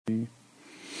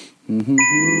Mm-hmm.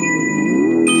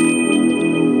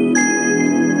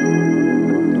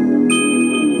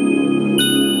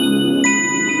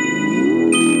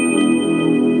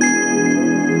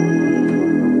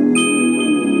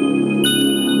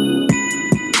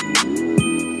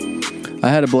 I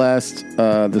had a blast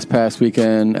this past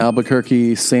weekend.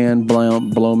 Albuquerque, San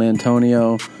Blome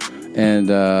Antonio, and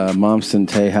Momsen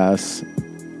Tejas.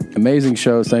 Amazing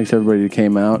shows. Thanks to everybody who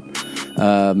came out.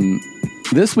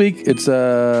 This week it's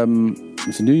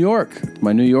New York.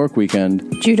 My New York weekend.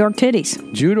 Judork Titties.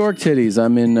 Judork Titties.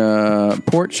 I'm in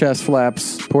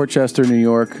Portchester, New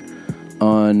York,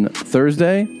 on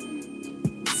Thursday.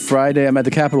 Friday, I'm at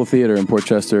the Capitol Theater in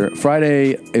Portchester.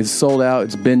 Friday is sold out.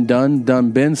 It's been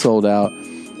been sold out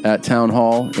at Town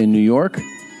Hall in New York.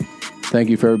 Thank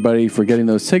you for everybody for getting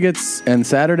those tickets. And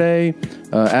Saturday,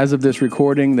 as of this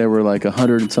recording, there were like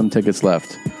 100 and some tickets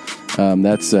left.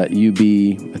 That's at UB,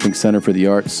 I think, Center for the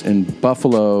Arts in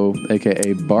Buffalo,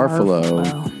 a.k.a.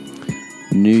 Barfalo,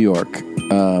 New York.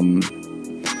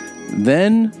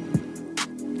 Then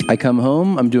I come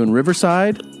home. I'm doing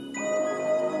Riverside.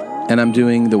 And I'm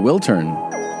doing the Wiltern.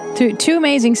 Two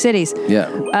amazing cities.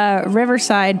 Yeah.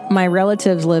 Riverside, my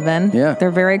relatives live in. Yeah.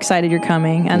 They're very excited you're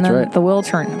coming. And That's then right. the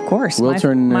Wiltern, of course.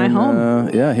 Wiltern, my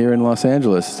home. Here in Los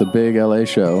Angeles. It's a big LA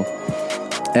show.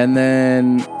 And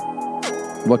then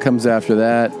what comes after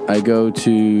that? I go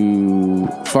to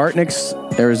Fartnix,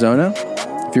 Arizona.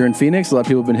 If you're in Phoenix, a lot of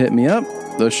people have been hitting me up.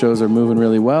 Those shows are moving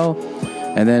really well.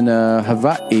 And then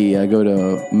Hawaii, I go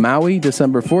to Maui,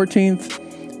 December 14th.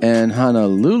 And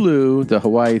Honolulu, the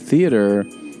Hawaii Theater,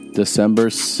 December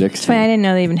 16th. It's funny, I didn't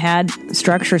know they even had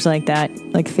structures like that,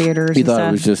 like theaters You and thought stuff.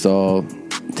 it was just all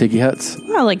tiki huts?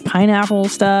 Well, like pineapple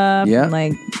stuff. Yeah. And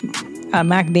like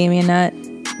macadamia nut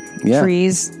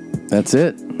trees. That's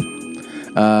it.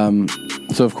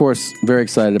 So, of course, very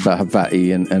excited about Hawaii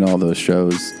and all those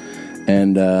shows.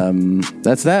 And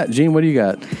that's that. Gene, what do you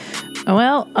got?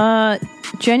 Well,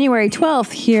 January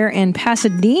 12th here in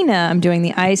Pasadena, I'm doing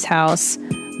the Ice House.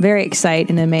 Very excited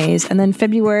and amazed. And then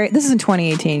February, this is in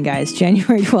 2018, guys,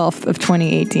 January 12th of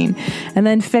 2018. And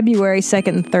then February 2nd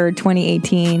and 3rd,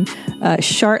 2018,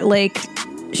 Shart Lake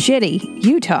Shitty,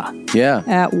 Utah. Yeah.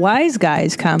 At Wise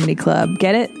Guys Comedy Club.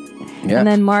 Get it? Yeah. And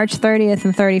then March 30th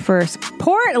and 31st,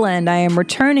 Portland. I am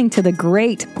returning to the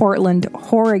great Portland,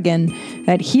 Oregon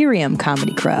at Herium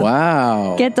Comedy Club.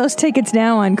 Wow. Get those tickets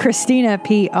now on Christina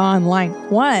P. Online.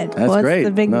 What? That's great.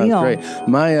 The big deal? That's great.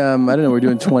 My, I don't know, we're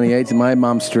doing 28. My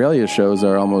Momstralia shows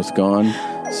are almost gone.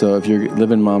 So if you're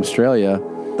living in Momstralia,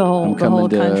 the whole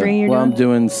country you're doing? I'm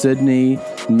doing Sydney,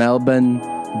 Melbourne,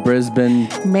 Brisbane,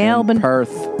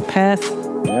 Perth.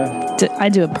 Yeah. I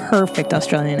do a perfect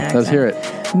Australian accent. Let's hear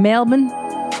it. Melbourne,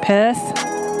 Perth.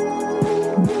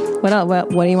 What else?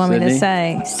 What do you want me to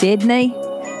say? Sydney,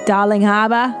 Darling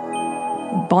Harbour,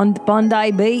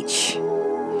 Bondi Beach.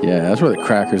 Yeah, that's where the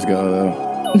crackers go, though.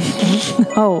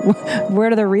 Oh, where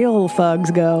do the real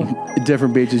thugs go?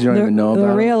 Different beaches you don't even know about.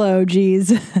 The real OGs.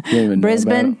 You don't even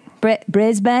Brisbane, know about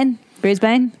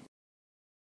Brisbane.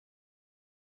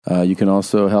 You can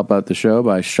also help out the show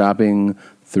by shopping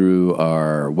through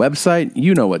our website.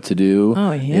 You know what to do.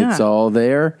 Oh, yeah. It's all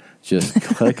there. Just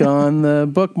click on the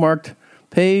bookmarked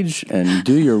page and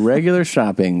do your regular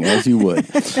shopping as you would.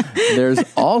 There's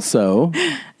also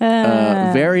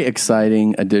very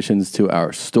exciting additions to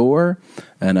our store.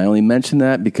 And I only mention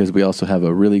that because we also have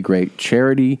a really great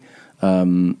charity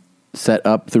set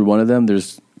up through one of them.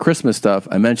 There's Christmas stuff.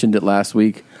 I mentioned it last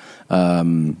week.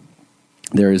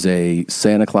 There is a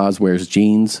Santa Claus Wears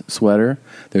Jeans sweater.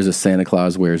 There's a Santa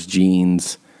Claus Wears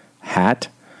Jeans hat,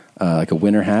 like a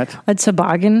winter hat. A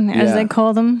toboggan, as they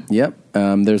call them. Yep.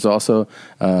 There's also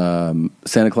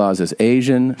Santa Claus is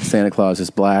Asian, Santa Claus is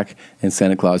Black, and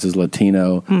Santa Claus is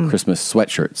Latino Christmas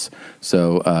sweatshirts.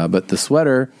 So, but the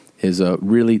sweater is a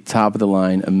really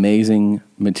top-of-the-line, amazing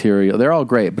material. They're all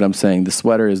great, but I'm saying the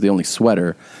sweater is the only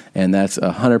sweater, and that's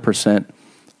 100%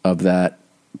 of that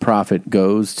profit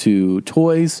goes to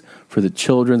Toys for the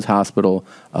Children's Hospital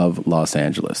of Los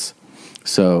Angeles.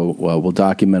 So we'll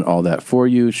document all that for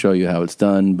you, show you how it's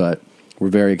done, but we're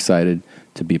very excited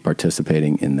to be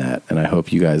participating in that. And I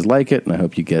hope you guys like it, and I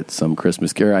hope you get some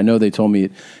Christmas gear. I know they told me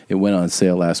it went on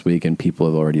sale last week, and people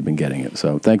have already been getting it.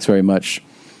 So thanks very much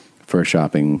for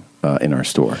shopping in our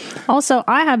store. Also,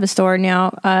 I have a store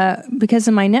now because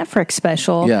of my Netflix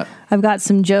special. Yeah. I've got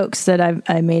some jokes that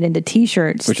I made into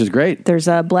T-shirts. Which is great. There's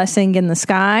a Blessing in the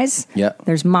Skies. Yeah.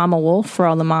 There's Mama Wolf for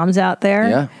all the moms out there.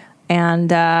 Yeah.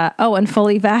 And and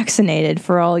fully vaccinated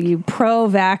for all you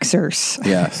pro-vaxxers.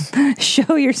 Yes.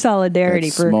 Show your solidarity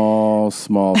That for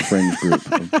small fringe group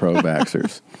of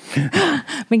pro-vaxxers.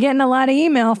 been getting a lot of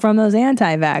email from those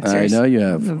anti-vaxxers. I know you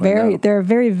have. They're a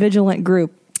very vigilant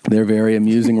group. They're very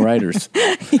amusing writers.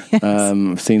 Yes.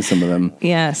 I've seen some of them.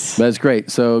 Yes. But it's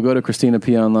great. So go to Christina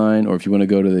P. online, or if you want to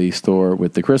go to the store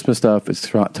with the Christmas stuff, it's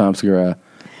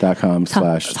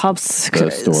tomsegura.com/the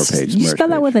store page. You spell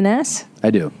that with an S?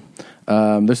 I do.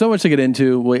 There's so much to get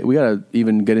into. We got to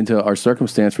even get into our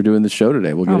circumstance for doing this show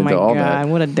today. We'll get into all that. Oh my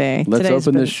God, what a day. Let's Today's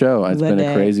open this show. It's been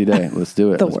a crazy day. Let's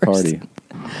do it. The Let's worst. party.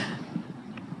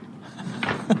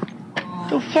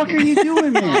 The fuck are you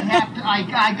doing, man? I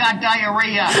got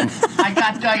diarrhea. I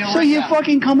got diarrhea. So you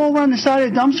fucking come over on the side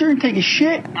of the dumpster and take a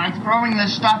shit? I'm throwing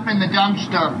this stuff in the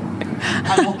dumpster.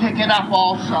 I will pick it up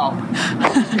also.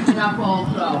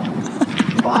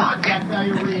 Fuck. I got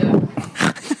diarrhea.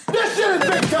 This shit is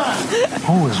big time!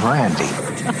 Who is Randy?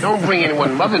 Don't bring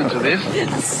anyone mother into this.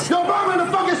 Yo, mom in the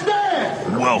fucking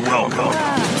stand! Welcome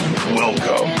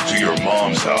to your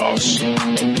mom's house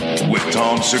with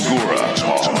Tom Segura.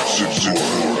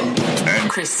 And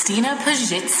Christina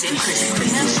Pajitsin.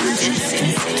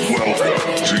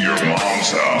 welcome to your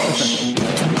mom's house.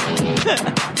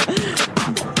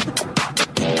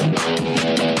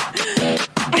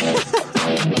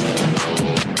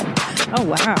 Oh,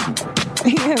 wow.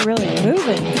 You're really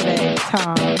moving today,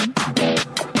 Tom.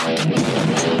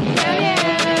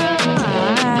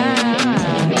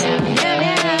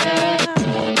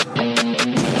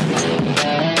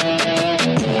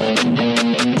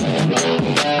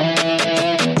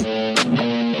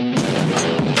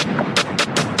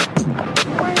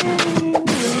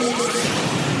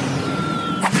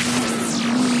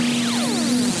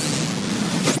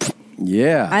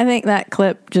 Yeah. I think that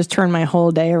clip just turned my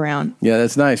whole day around. Yeah,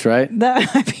 that's nice, right?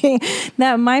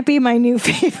 That might be my new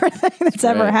favorite thing that's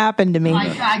ever happened to me.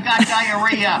 I got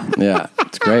diarrhea. Yeah,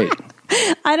 it's great.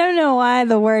 I don't know why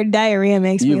the word diarrhea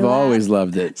makes me You've laugh. always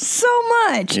loved it. So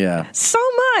much. Yeah. So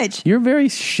much. You're very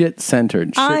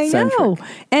shit-centered. I know.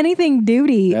 Anything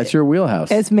duty. That's your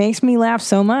wheelhouse. It makes me laugh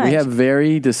so much. We have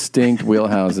very distinct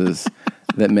wheelhouses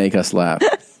that make us laugh.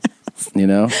 You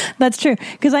know? That's true.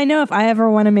 Because I know if I ever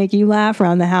want to make you laugh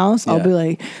around the house, I'll be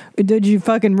like, did you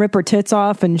fucking rip her tits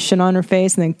off and shit on her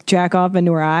face and then jack off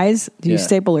into her eyes? Do you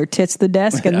staple her tits to the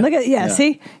desk? And look at,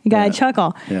 see? You got to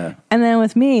chuckle. Yeah. And then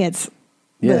with me, it's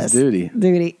Yes, duty.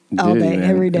 Duty. All day, man.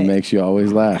 every day. It makes you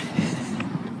always laugh.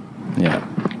 Yeah.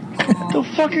 The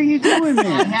fuck are you doing,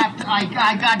 man?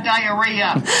 I got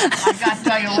diarrhea. I got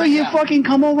diarrhea. So you fucking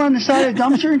come over on the side of the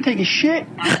dumpster and take a shit?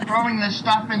 I'm throwing this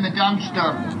stuff in the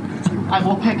dumpster. I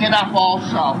will pick it up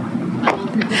also.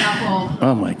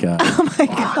 Oh my God. I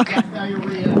got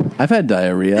diarrhea. I've had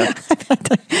diarrhea.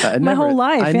 My whole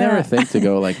life, I never think to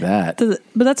go like that. But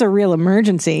that's a real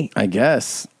emergency. I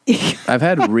guess. I've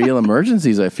had real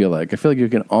emergencies, I feel like you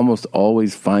can almost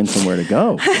always find somewhere to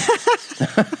go.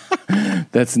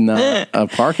 That's not a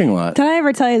parking lot. Did I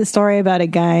ever tell you the story about a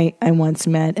guy I once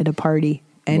met at a party?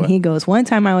 And What? he goes, one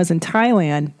time I was in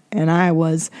Thailand and I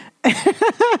was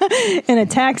in a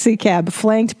taxi cab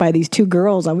flanked by these two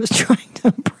girls I was trying to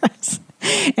impress.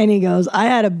 And he goes, I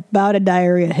had a bout of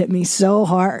diarrhea hit me so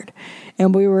hard.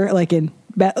 And we were like in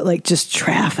just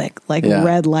traffic,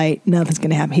 red light, nothing's going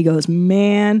to happen. He goes,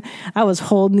 man, I was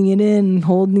holding it in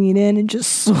and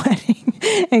just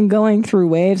sweating and going through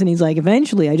waves. And he's like,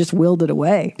 eventually I just willed it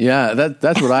away. Yeah,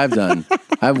 that's what I've done.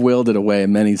 I've willed it away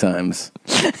many times.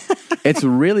 It's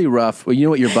really rough. Well, you know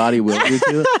what your body will do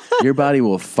to? Your body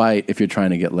will fight if you're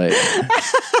trying to get laid.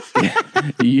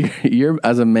 You're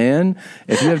as a man,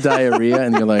 if you have diarrhea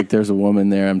and you're like, there's a woman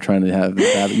there, I'm trying to have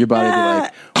your body will be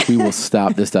like, we will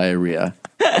stop this diarrhea.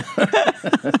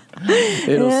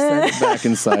 It'll send it back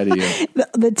inside of you.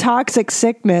 The toxic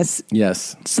sickness.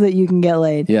 Yes. So that you can get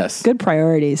laid. Yes. Good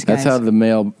priorities, guys. That's how the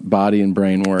male body and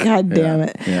brain work. God damn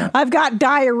it. Yeah. I've got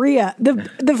diarrhea. The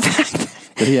fact that,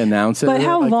 Did he announce it? but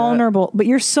how like vulnerable. But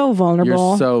you're so vulnerable.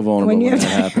 You're so vulnerable when you that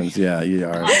happens. Yeah, you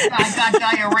are. I got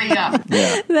diarrhea.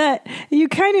 Yeah. That you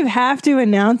kind of have to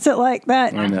announce it like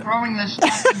that. I'm throwing this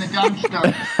stuff in the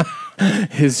dumpster.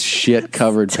 His shit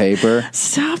covered paper.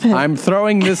 Stop it. I'm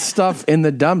throwing this stuff in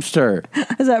the dumpster.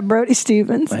 Is that Brody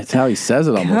Stevens? That's how he says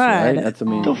it almost, God. right? That's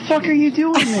The fuck are you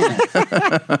doing, man?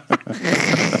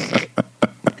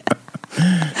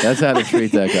 That's how to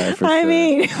treat that guy for I sure.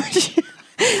 mean,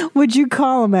 would you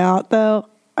call him out though?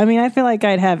 I mean, I feel like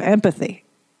I'd have empathy.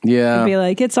 Yeah. I'd be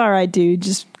like, it's all right, dude.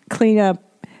 Just clean up.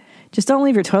 Just don't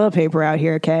leave your toilet paper out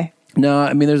here, okay? No,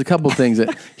 I mean, there's a couple things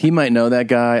that he might know that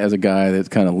guy as a guy that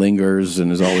kind of lingers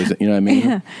and is always, you know what I mean?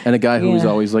 Yeah. And a guy who's Yeah.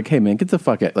 always like, hey, man, get the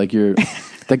fuck out. Like,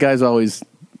 that guy's always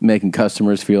making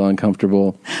customers feel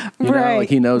uncomfortable. You know, Right, like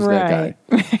he knows that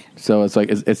guy. So it's like,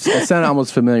 it sounded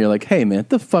almost familiar. Like, hey, man, what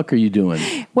the fuck are you doing?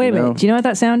 Wait a You know? minute. Do you know what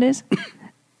that sound is?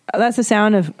 That's the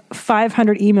sound of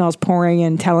 500 emails pouring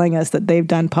in telling us that they've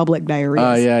done public diarrhea.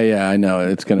 Oh, yeah, I know.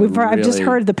 It's going to I've just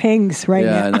heard the pings right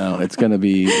Yeah, now. I know. It's going to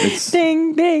be,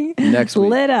 Ding, ding. Next week.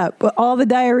 Lit up with all the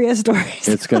diarrhea stories.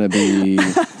 it's going to be,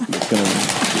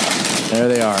 there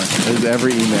they are. There's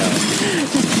every email.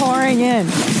 Just pouring in.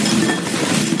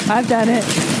 I've done it.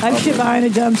 I've shit behind a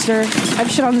dumpster. I've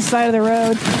shit on the side of the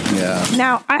road. Yeah.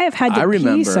 Now, I have had to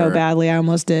pee so badly, I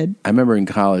almost did. I remember in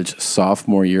college,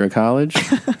 sophomore year of college,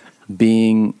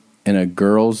 being in a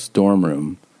girl's dorm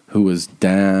room who was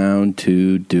down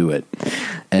to do it.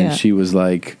 And Yeah. she was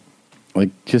like,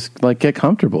 just like get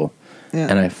comfortable. Yeah.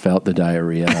 And I felt the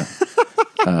diarrhea,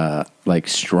 like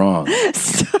strong.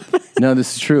 No,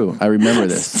 this is true. I remember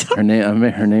this. Her name. I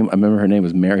remember her name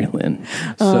was Mary Lynn.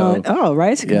 So,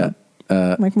 Rice Cup.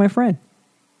 Yeah. Like my friend.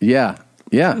 Yeah.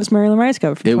 It was Marilyn Rice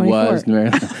Cup from It 24. was Mary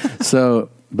Lynn.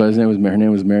 But her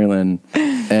name was Mary Lynn.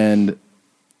 And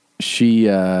she,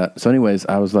 so anyways,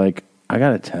 I was like, I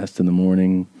got a test in the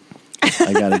morning.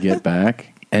 I got to get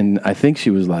back. And I think she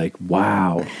was like,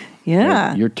 wow. Yeah.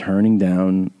 Like, you're turning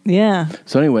down. Yeah.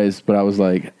 So anyways, but I was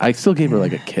like, I still gave her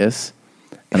like a kiss.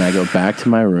 And I go back to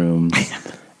my room,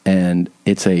 and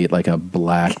it's like a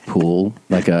black pool,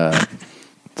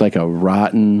 it's like a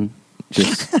rotten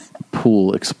just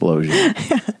pool explosion.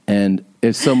 And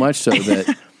it's so much so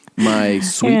that my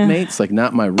suite mates, like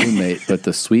not my roommate, but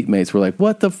the suite mates were like,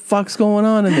 what the fuck's going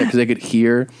on in there? Because they could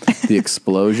hear the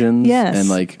explosions. Yes. And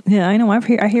like, yeah, I know. I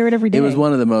hear it every day. it was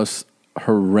one of the most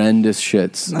horrendous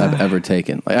shits I've ever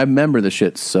taken. Like I remember the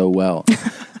shit so well.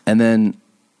 And then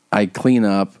I clean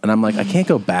up and I'm like, I can't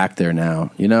go back there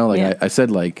now. You know, like Yeah. I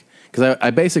said, like, because I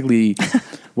basically,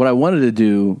 what I wanted to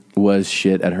do was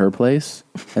shit at her place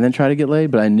and then try to get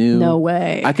laid, but I knew No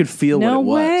way. I could feel No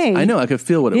what it way. was. I know I could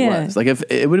feel what it Yeah. was. Like if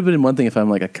it would have been one thing if I'm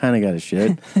like, I kind of got to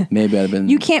shit. Maybe I'd have been.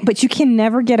 You can't, but you can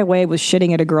never get away with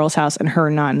shitting at a girl's house and her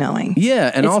not knowing.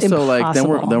 Yeah, and It's also like then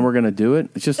impossible. we're gonna do it.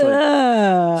 It's just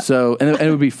like so, and it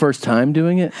would be first time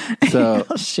doing it. So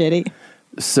shitty.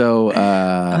 So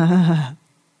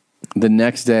the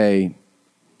next day,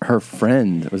 her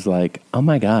friend was like, "Oh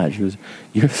my God," she was,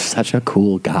 "You're such a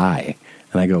cool guy."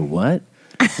 And I go, "What?"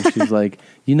 And she's like,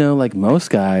 "You know, like most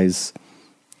guys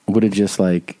would have just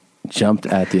like jumped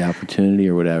at the opportunity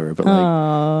or whatever, but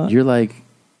like you're like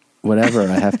whatever.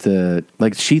 I have to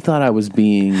like." She thought I was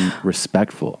being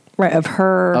respectful, Right, of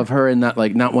her. and not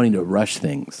like not wanting to rush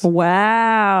things.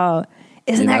 Wow.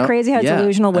 Isn't You that know? crazy how Yeah.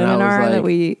 delusional And I women was are that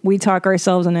like- we talk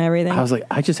ourselves into everything? I was like,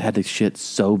 I just had to shit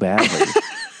so badly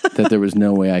that there was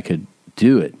no way I could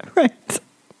do it. Right.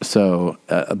 So,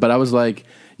 but I was like,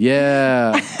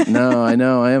 yeah, no, I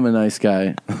know, I am a nice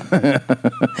guy.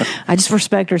 I just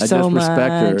respect her I so just much.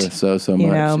 respect her so much. You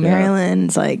know, yeah.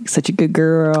 Marilyn's like such a good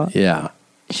girl. Yeah.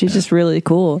 She's just really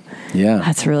cool. Yeah.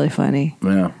 That's really funny.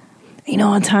 Yeah. You know,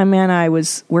 one time, man, I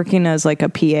was working as like a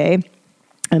PA,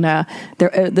 and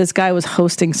this guy was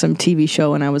hosting some TV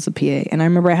show, and I was a PA. And I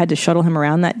remember I had to shuttle him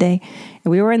around that day,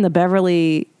 and we were in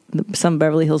some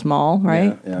Beverly Hills mall,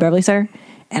 right? Yeah. Beverly Center.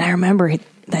 And I remember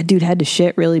that dude had to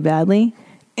shit really badly.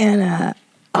 And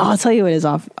I'll tell you what it is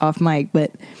off mic,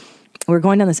 but we're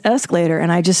going down this escalator, and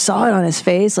I just saw it on his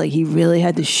face, like he really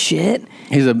had to shit.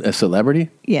 He's a celebrity?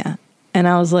 Yeah. And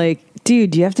I was like,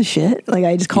 dude, do you have to shit? Like,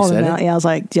 I just called him said out. it? Yeah, I was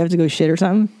like, do you have to go shit or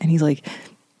something? And he's like,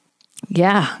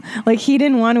 yeah. Like, he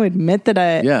didn't want to admit that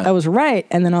I was right.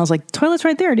 And then I was like, toilet's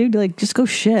right there, dude. Like, just go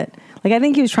shit. Like, I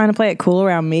think he was trying to play it cool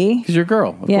around me. Because you're a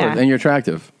girl, of Yeah. course, and you're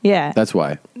attractive. Yeah. That's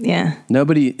why. Yeah.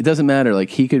 It doesn't matter. Like,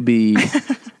 he could be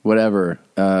whatever,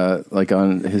 like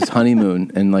on his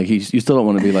honeymoon, and like, you still don't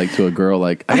want to be like to a girl,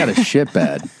 like, I got a shit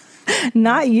bad.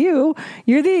 Not you.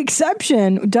 You're the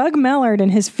exception. Doug Mellard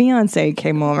and his fiance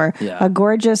came over. Yeah. A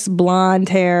gorgeous blonde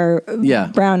hair,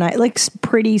 brown eye, like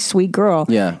pretty sweet girl.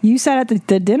 Yeah. You sat at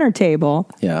the dinner table.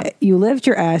 Yeah. You lift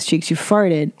your ass cheeks. You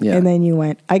farted. Yeah. And then you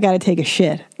went, I got to take a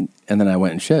shit. And then I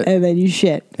went and shit. And then you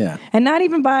shit. Yeah. And not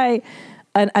even by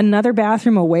another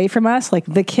bathroom away from us, like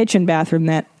the kitchen bathroom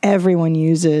that everyone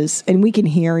uses, and we can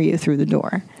hear you through the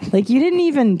door. Like, you didn't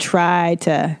even try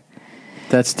to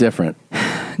That's different.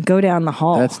 go down the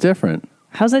hall. That's different.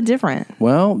 How's that different?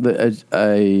 Well,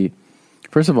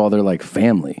 first of all, they're like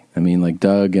family. I mean, like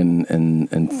Doug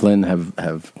and Flynn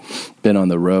have been on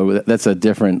the road. That's a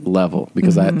different level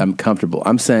because I'm comfortable.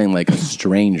 I'm saying like a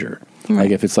stranger.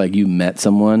 Like if it's like you met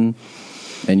someone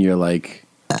and you're like,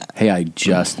 hey, I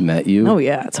just met you. Oh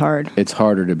yeah, it's hard. It's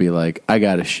harder to be like, I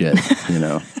got to shit, you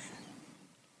know.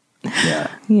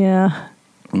 Yeah. Yeah.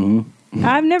 Mm-hmm.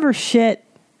 I've never shit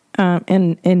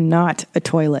in not a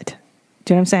toilet.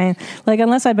 Do you know what I'm saying? Like,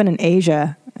 unless I've been in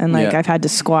Asia and like I've had to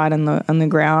squat on the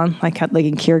ground, like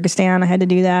in Kyrgyzstan, I had to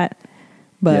do that.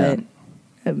 But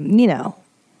you know,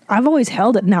 I've always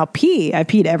held it. Now I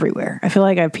peed everywhere. I feel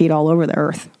like I've peed all over the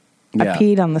earth. Yeah. I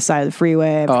peed on the side of the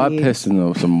freeway. I pissed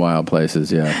in some wild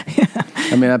places. Yeah.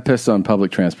 I mean, I pissed on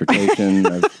public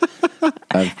transportation.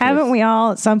 Haven't we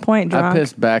all at some point drunk? I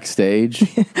pissed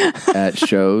backstage at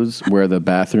shows where the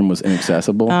bathroom was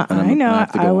inaccessible. I know.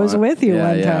 I was with you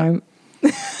one time.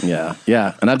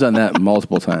 Yeah. And I've done that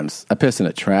multiple times. I pissed in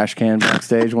a trash can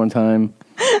backstage one time.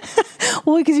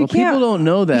 Well, because people don't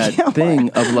know that thing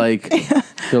of like,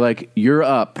 they're like, you're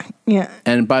up. Yeah.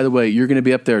 And by the way, you're going to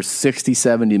be up there 60,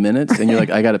 70 minutes. And you're like,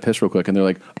 I got to piss real quick. And they're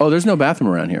like, oh, there's no bathroom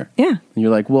around here. Yeah. And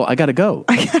you're like, well, I got to go.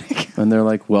 And they're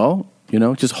like, well, you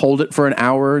know, just hold it for an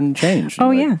hour and change.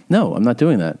 And yeah. No, I'm not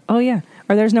doing that. Oh, yeah.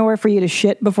 Or there's nowhere for you to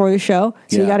shit before the show.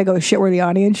 So you got to go shit where the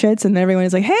audience shits. And everyone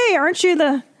is like, hey, aren't you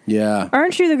the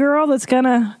girl that's going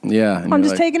to... Yeah. I'm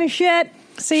just taking a shit.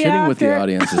 See you shitting after. with the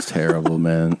audience is terrible,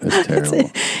 man. It's terrible.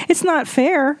 It's not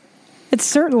fair. It's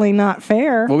certainly not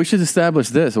fair. Well, we should establish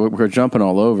this. We're jumping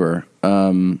all over.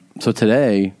 So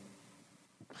today,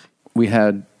 we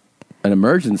had an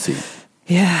emergency.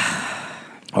 Yeah.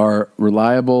 Our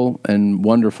reliable and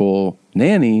wonderful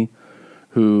nanny,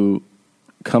 who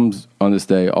comes on this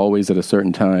day always at a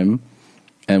certain time,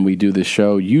 and we do this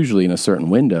show usually in a certain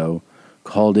window,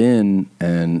 called in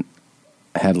and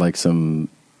had like some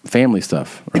family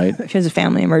stuff, right? She has a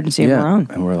family emergency of her own.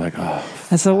 And we're like, oh,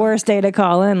 that's the worst day to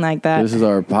call in like that. This is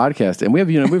our podcast. And we have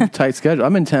a tight schedule.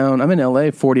 I'm in town. I'm in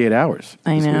LA 48 hours.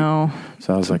 I know. Week.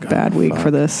 So I was like, bad week for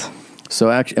this. So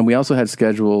actually, and we also had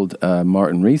scheduled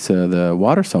Martin Risa, the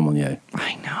water sommelier.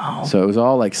 I know. So it was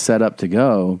all like set up to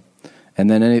go. And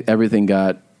then everything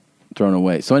got thrown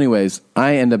away. So anyways,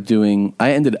 I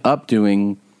ended up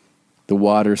doing the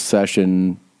water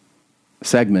session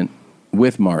segment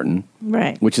with Martin.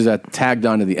 Right. Which is tagged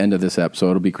on to the end of this episode.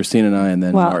 It'll be Christina and I and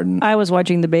then Martin. I was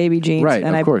watching the baby jeans. Right,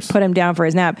 and of course. put him down for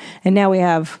his nap. And now we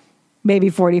have maybe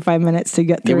 45 minutes to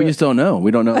get through. Yeah, we just don't know.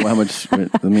 We don't know how much. I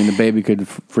mean, the baby could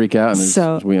freak out.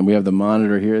 And we have the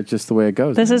monitor here. It's just the way it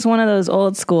goes. This is one of those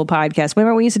old school podcasts.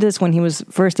 Remember, we used to do this when he was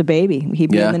first a baby.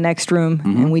 He'd be in the next room,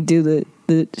 and we'd do the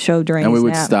show during and his we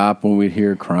would nap. Stop when we'd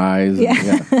hear cries.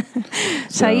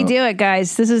 That's how you do it,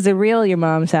 guys. This is the real Your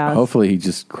Mom's House. Hopefully he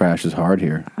just crashes hard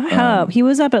here. I hope. He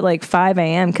was up at like 5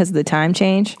 a.m. because of the time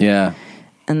change. Yeah.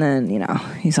 And then,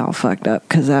 he's all fucked up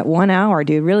because that 1 hour,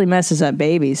 dude, really messes up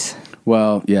babies.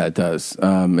 Well, yeah, it does. It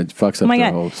fucks up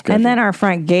their whole schedule. And then our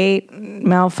front gate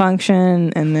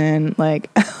malfunction, and then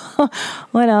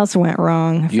what else went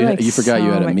wrong? You forgot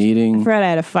you had a meeting. I forgot I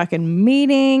had a fucking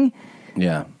meeting.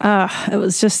 Yeah. It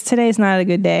was just, today's not a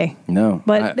good day. No.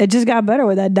 But it just got better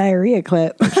with that diarrhea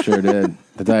clip. It sure did.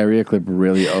 The diarrhea clip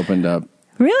really opened up.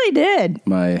 Really did.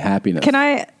 My happiness.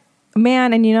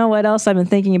 And you know what else I've been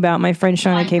thinking about? My friend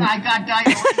Shauna came. I got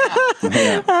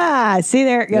diarrhea. See,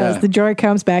 there it goes. Yeah. The joy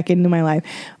comes back into my life.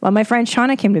 Well, my friend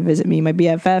Shauna came to visit me, my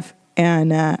BFF,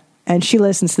 and she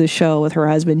listens to the show with her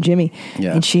husband Jimmy.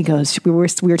 Yeah. And she goes, we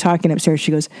were talking upstairs.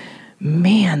 She goes,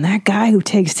 man, that guy who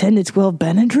takes 10 to 12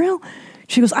 Benadryl.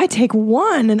 She goes, I take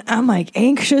one, and I'm like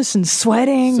anxious and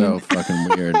sweating. So fucking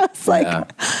weird. It's like,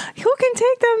 who can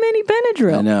take that many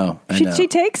Benadryl? I know. She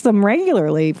takes them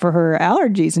regularly for her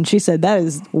allergies, and she said that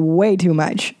is way too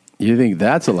much. You think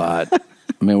that's a lot?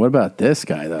 I mean, what about this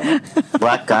guy, though?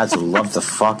 Black guys who love to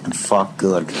fuck and fuck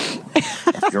good.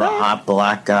 If you're a hot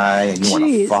black guy and you want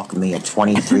to fuck me at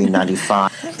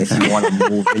 $23.95, if you want to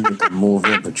move in, you can move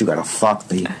in, but you got to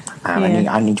fuck me.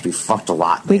 I need to be fucked a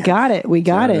lot, man. We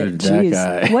got it.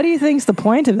 Jeez. What do you think's the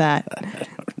point of that? I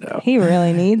don't know. He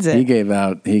really needs it. He gave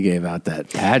out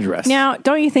that address. Now,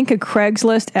 don't you think a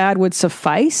Craigslist ad would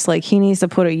suffice? Like, he needs to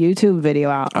put a YouTube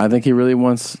video out. I think he really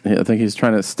wants. I think he's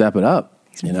trying to step it up.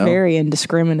 He's very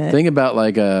indiscriminate. Think about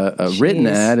like a written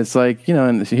ad. It's like,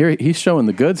 and here he's showing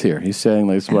the goods here. He's saying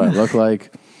like, this is what I look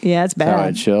like. Yeah, it's bad. How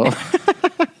I chill.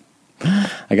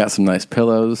 I got some nice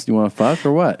pillows. You want to fuck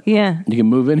or what? Yeah. You can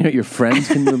move in here. Your friends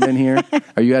can move in here.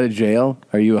 Are you out of jail?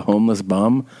 Are you a homeless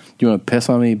bum? Do you want to piss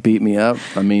on me, beat me up?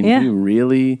 I mean, you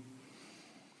really...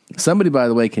 Somebody, by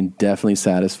the way, can definitely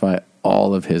satisfy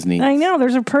all of his needs. I know.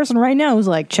 There's a person right now who's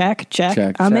like, check.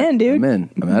 In, dude. I'm in.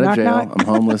 I'm out of jail. I'm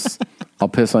homeless. I'll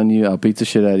piss on you. I'll beat the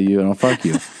shit out of you, and I'll fuck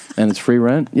you. And it's free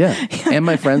rent? Yeah. And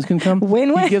my friends can come?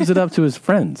 Win-win. He gives it up to his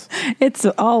friends. It's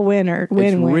all winner.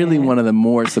 Win-win. It's really one of the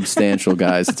more substantial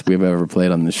guys that we've ever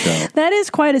played on this show. That is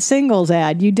quite a singles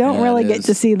ad. You don't really get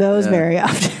to see those very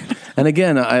often. And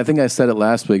again, I think I said it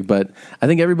last week, but I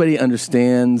think everybody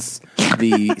understands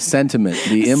the sentiment,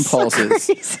 the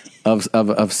impulses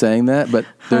of saying that. But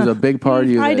there's a big part of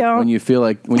you that when you feel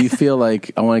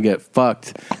like I want to get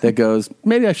fucked, that goes,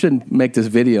 maybe I shouldn't make this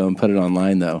video and put it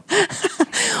online though.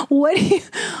 What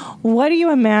do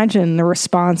you imagine the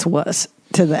response was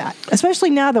to that?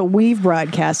 Especially now that we've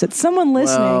broadcast it. Someone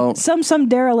listening, some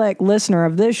derelict listener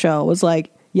of this show was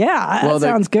like, yeah, that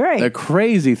sounds great. The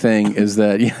crazy thing is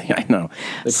that, I know.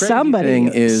 The crazy thing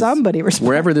is somebody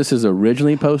wherever this is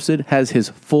originally posted has his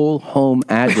full home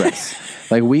address.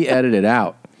 Like, we edit it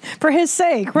out. For his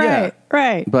sake, right,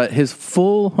 right. But his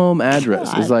full home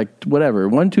address is like, whatever,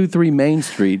 123 Main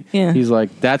Street. Yeah. He's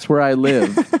like, that's where I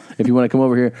live. If you want to come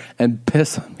over here and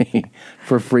piss on me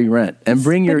for free rent. And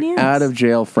bring your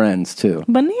out-of-jail friends, too.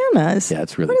 Bananas. Yeah,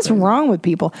 it's really What is wrong with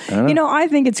people? I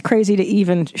think it's crazy to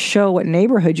even show what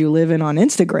neighborhood you live in on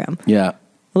Instagram. Yeah.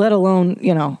 Let alone,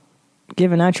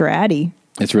 giving out your Addy.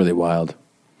 It's really wild.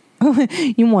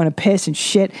 You want to piss and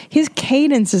shit. His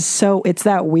cadence is it's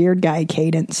that weird guy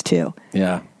cadence, too.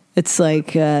 Yeah. It's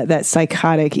like that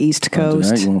psychotic East Coast.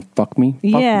 Tonight, you want to fuck me? Fuck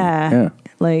me. Yeah.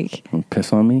 Like, you want to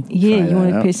piss on me? Yeah, you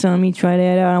want to piss on me? Try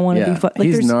that out. I want to be fucked. Like,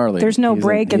 he's gnarly. There's no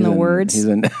break in the words. He's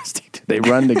a nasty dude. They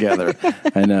run together.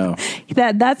 I know.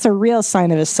 That's a real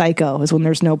sign of a psycho, is when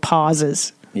there's no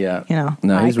pauses. Yeah.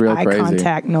 No, he's real eye crazy. Eye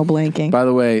contact, no blinking. By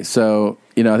the way, so,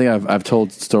 I think I've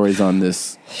told stories on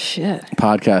this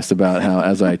podcast about how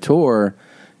as I tour,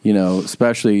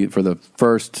 especially for the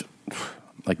first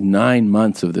 9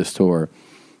 months of this tour,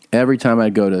 every time I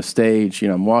go to a stage,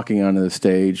 I'm walking onto the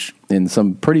stage in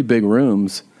some pretty big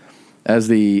rooms. As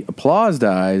the applause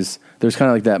dies, there's kind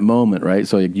of like that moment, right?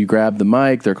 So you grab the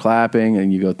mic, they're clapping,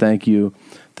 and you go, thank you,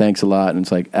 thanks a lot. And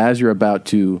it's like, as you're about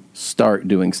to start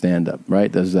doing stand-up,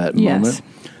 right? There's that moment.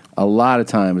 A lot of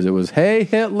times it was, hey,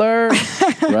 Hitler,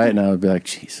 right? And I would be like,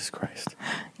 Jesus Christ.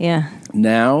 Yeah.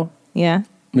 Now,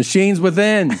 Machines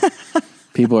Within.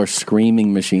 People are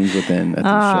screaming Machines Within at these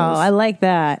shows. I like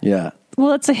that. Yeah.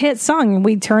 Well, it's a hit song, and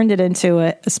we turned it into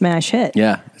a smash hit.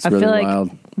 Yeah, it's really wild.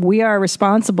 Like we are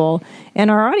responsible, and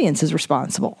our audience is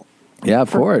responsible. Yeah, of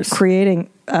course. Creating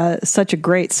such a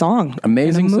great song.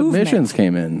 Amazing submissions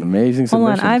came in. Amazing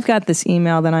submissions. Hold on, I've got this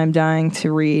email that I'm dying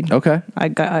to read. Okay.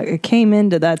 It came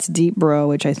into That's Deep Bro,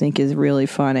 which I think is really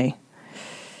funny.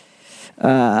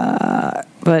 But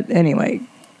anyway,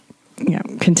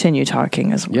 continue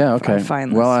talking as well. Yeah, okay. I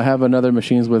find this. Well, I have another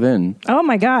Machines Within. Oh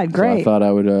my God, great. So I thought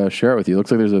I would share it with you.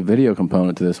 Looks like there's a video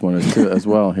component to this one as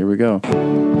well. Here we go.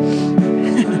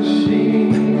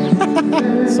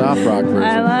 Soft rock version.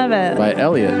 I love it. By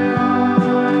Elliot.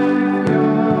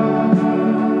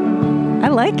 I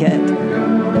like it.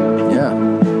 Yeah.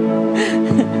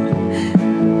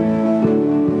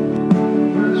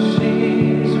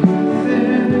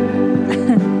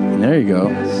 There you go.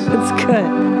 It's good.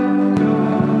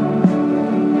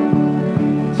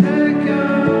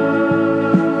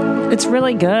 It's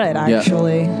really good,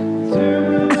 actually.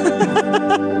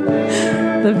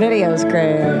 The video's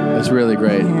great. It's really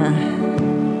great. Yeah.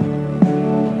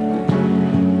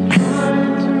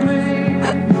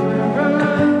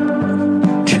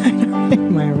 Trying to make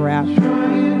my rap.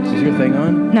 Is your thing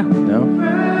on? No. No?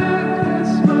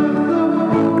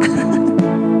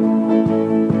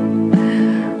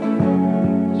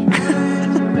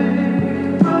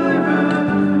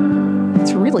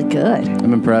 It's really good.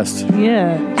 I'm impressed.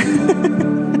 Yeah.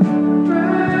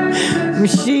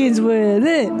 Machines with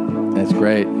it. That's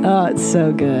great. Oh, it's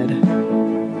so good.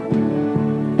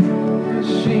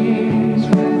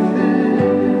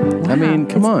 I mean,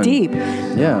 come on. Deep.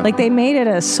 Yeah. Like they made it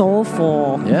a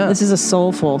soulful. Yeah. This is a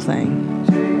soulful thing.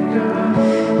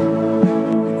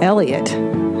 Elliot.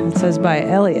 It says by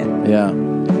Elliot. Yeah.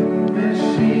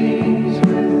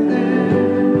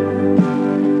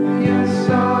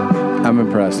 I'm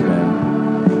impressed, man.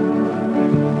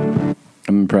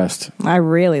 I'm impressed. I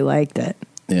really liked it.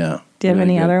 Yeah. Do you have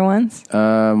any other ones?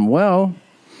 Well,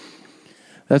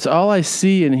 that's all I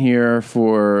see in here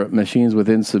for Machines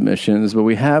Within submissions, but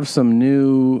we have some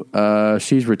new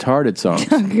She's Retarded songs.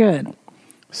 Good.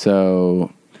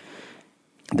 So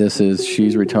this is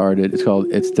She's Retarded. It's called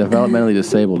It's Developmentally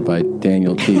Disabled by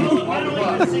Daniel T.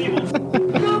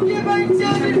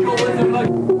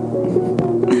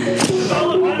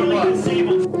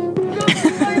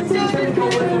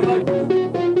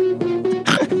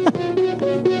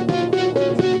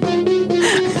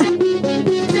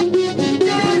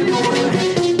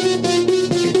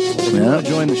 Yeah,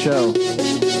 join the show.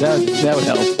 That would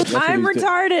help. That's what I'm he's doing.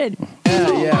 retarded.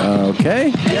 Yeah. Okay.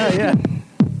 Yeah.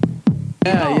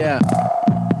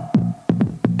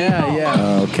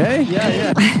 Okay.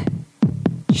 Yeah.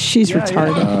 She's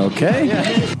retarded. Okay.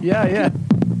 Yeah.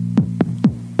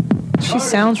 She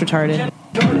sounds retarded.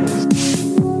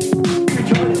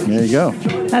 There you go.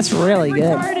 That's really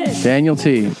good. Daniel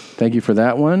T. Thank you for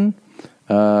that one.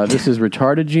 This is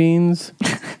Retarded Jeans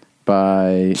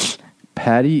by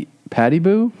Patty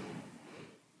Boo.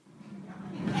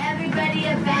 Everybody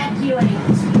evacuate.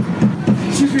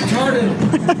 She's retarded.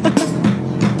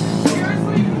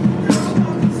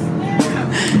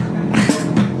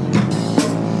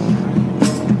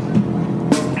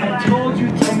 I told you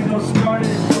Tango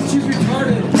started. She's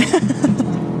retarded.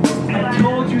 I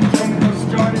told you Tango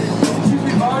started. She's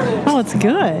retarded. Oh, it's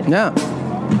good. Yeah.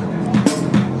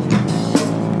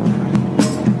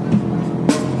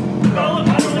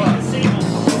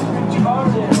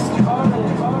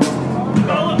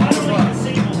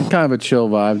 Kind of a chill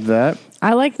vibe to that.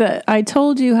 I like that. I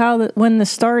told you when this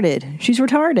started. She's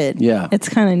retarded. Yeah. It's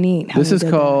kind of neat. how This they is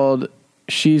did called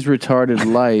She's Retarded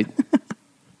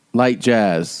Light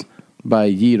Jazz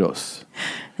by Yiros.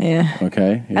 that. Yeah.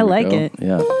 Okay. here I we like go. it.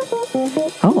 Yeah.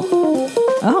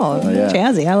 Oh, yeah.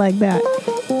 jazzy. I like that.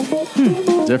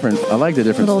 Different. I like the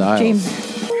different Little styles.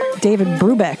 David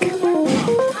Brubeck.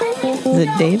 Is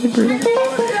it David Brubeck?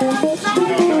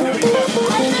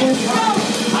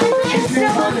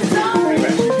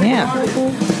 Yeah.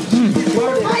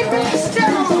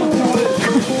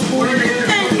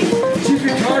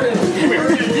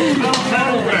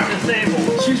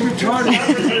 She's retarded.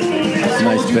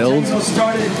 Nice build.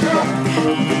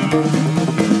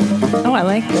 Oh, I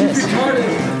like this.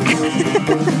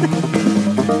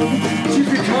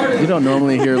 You don't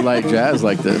normally hear light jazz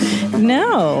like this.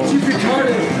 No. She's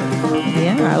retarded.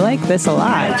 Yeah, I like this a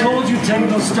I lot. told you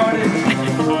Tango started.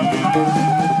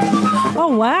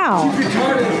 Oh, wow.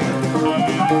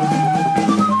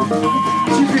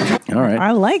 All right.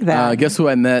 I like that. Guess who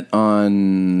I met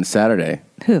on Saturday?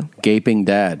 Who? Gaping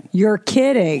Dad. You're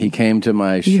kidding. He came to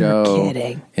my You're show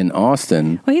kidding. in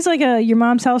Austin. Well, he's like your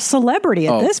mom's house celebrity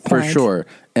at this point. For sure.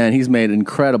 And he's made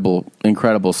incredible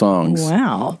songs.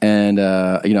 Wow. And,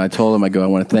 I told him, I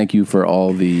want to thank you for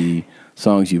all the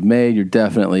songs you've made. You're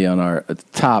definitely on our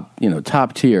top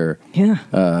tier.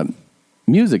 Yeah.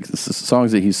 Music.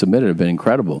 Songs that he submitted have been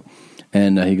incredible.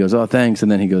 And he goes, oh, thanks.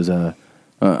 And then he goes,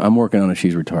 I'm working on a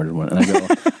She's Retarded one. And I go,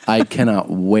 I cannot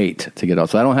wait to get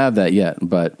off. So I don't have that yet,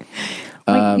 but...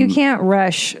 you can't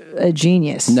rush a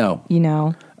genius. No. You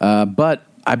know? But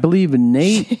I believe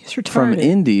Nate from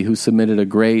Indie, who submitted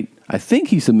I think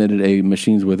he submitted a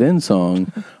Machines Within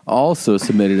song, also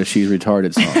submitted a She's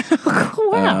Retarded song.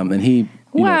 Wow. And he,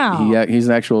 he's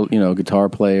an actual, guitar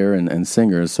player and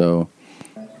singer. So,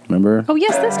 remember? Oh,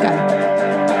 yes, this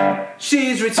guy.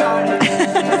 She's retarded. She's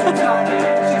retarded.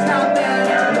 She's not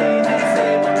mentally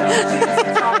disabled. She's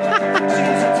retarded.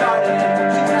 She's retarded.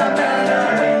 She's not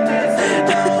mentally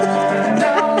disabled.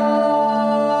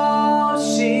 No,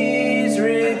 she's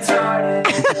retarded.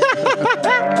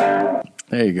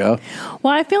 There you go.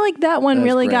 Well, I feel like that one That's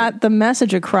really great. got the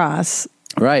message across.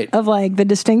 Right. Of like the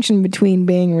distinction between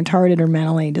being retarded or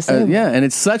mentally disabled. Yeah, and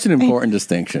it's such an important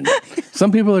distinction.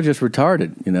 Some people are just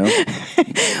retarded,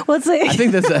 Well, it's like, I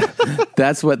think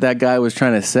that's what that guy was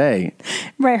trying to say.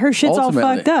 right, her shit's all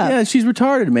Ultimately. fucked up. Yeah, she's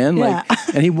retarded, man. Yeah.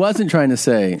 And he wasn't trying to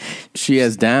say she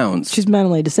has Downs. She's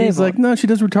mentally disabled. He's like, no, she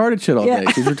does retarded shit all Yeah.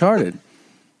 day. She's retarded.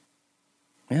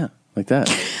 Yeah, like that.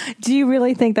 Do you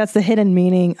really think that's the hidden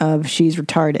meaning of she's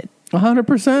retarded?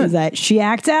 100%. Is that she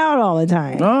acts out all the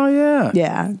time? Oh yeah,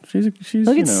 yeah. She's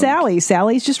Look at Sally.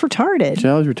 Sally's just retarded.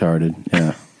 Sally's retarded.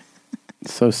 Yeah,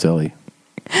 so silly.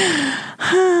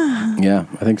 Yeah,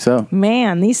 I think so.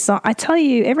 Man, these songs, I tell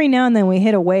you, every now and then we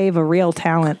hit a wave of real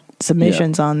talent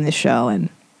submissions on this show, and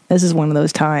this is one of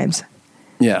those times.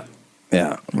 Yeah.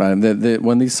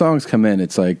 When these songs come in,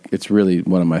 it's really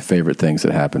one of my favorite things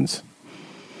that happens.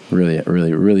 Really,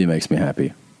 really, really makes me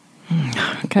happy.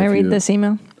 Can I read this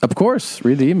email? Of course,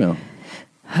 read the email.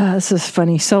 This is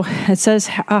funny. So it says,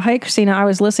 hi, Christina. I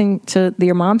was listening to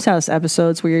Your Mom's House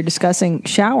episodes where you're discussing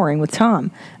showering with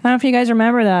Tom. I don't know if you guys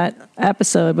remember that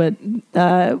episode, but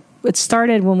it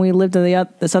started when we lived in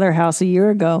this other house a year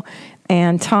ago.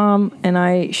 And Tom and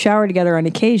I shower together on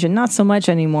occasion. Not so much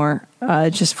anymore,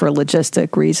 just for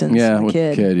logistic reasons. Yeah, with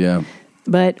the kid, yeah.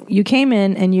 But you came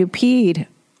in and you peed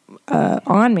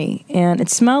on me, and it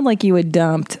smelled like you had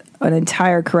dumped an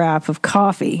entire carafe of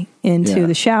coffee into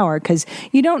the shower because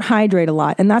you don't hydrate a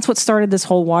lot, and that's what started this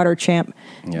whole water champ.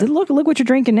 Look what you're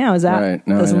drinking now. Is that right.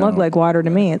 No, doesn't I know. look like water to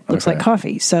me? It looks like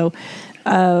coffee. So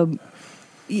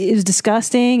It was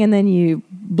disgusting, and then you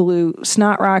blew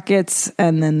snot rockets,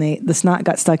 and then the snot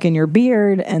got stuck in your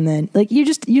beard, and then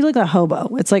you look like a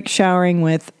hobo. It's like showering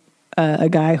with a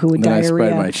guy who would Then diarrhea. I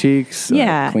spread my cheeks.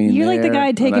 Yeah, clean you're like the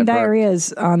guy taking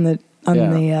diarrheas on the I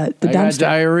dumpster. got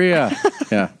diarrhea.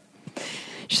 Yeah.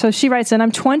 So she writes in,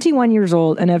 I'm 21 years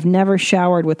old and have never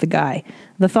showered with the guy.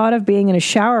 The thought of being in a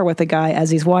shower with a guy as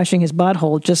he's washing his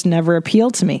butthole just never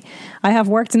appealed to me. I have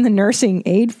worked in the nursing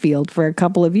aid field for a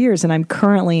couple of years, and I'm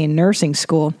currently in nursing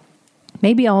school.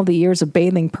 Maybe all the years of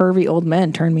bathing pervy old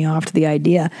men turned me off to the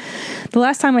idea. The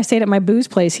last time I stayed at my booze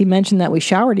place, he mentioned that we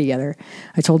showered together.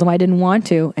 I told him I didn't want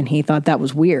to, and he thought that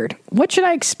was weird. What should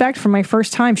I expect from my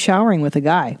first time showering with a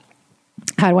guy?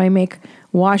 How do I make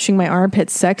washing my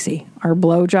armpits sexy? Are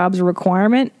blowjobs a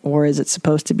requirement, or is it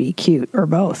supposed to be cute, or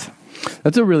both?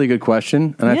 That's a really good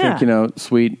question. And I think,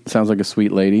 sweet sounds like a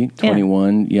sweet lady,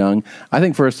 21, young. I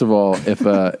think, first of all, if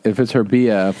it's her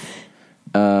BF,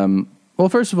 well,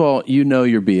 first of all, you know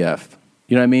your BF.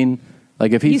 You know what I mean?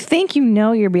 Like if he's... You think you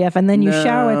know your BF, and then you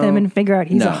shower with him and figure out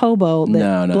he's a hobo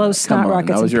that blows snot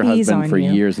rockets I was your and pees husband on for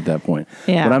you. years at that point.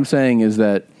 Yeah. What I'm saying is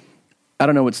that I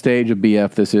don't know what stage of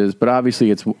BF this is, but obviously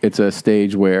it's a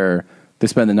stage where they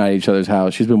spend the night at each other's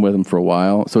house. She's been with him for a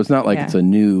while, so it's not like it's a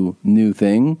new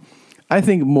thing. I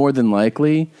think more than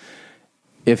likely,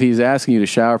 if he's asking you to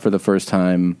shower for the first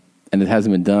time and it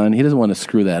hasn't been done, he doesn't want to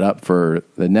screw that up for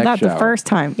the next Not shower. the first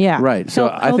time, yeah. Right. So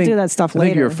he'll do that stuff I think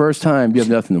later. your first time, you have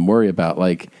nothing to worry about.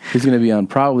 Like, he's going to be on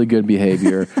probably good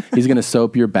behavior. He's going to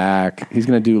soap your back. He's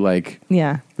going to do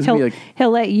Yeah. This would be like-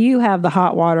 He'll let you have the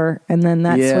hot water, and then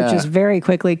that Yeah. switches very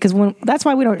quickly. Because that's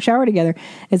why we don't shower together,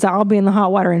 is that I'll be in the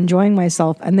hot water enjoying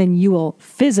myself, and then you will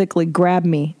physically grab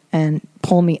me and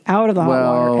pull me out of the hot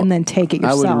water and then take it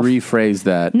yourself. I would rephrase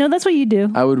that. No, that's what you do.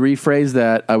 I would rephrase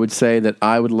that. I would say that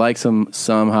I would like some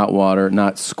hot water,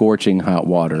 not scorching hot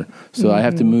water. So I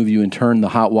have to move you and turn the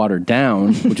hot water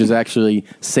down, which is actually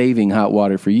saving hot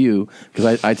water for you,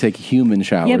 because I take human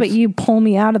showers. Yeah, but you pull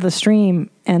me out of the stream,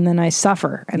 and then I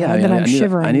suffer, and then I'm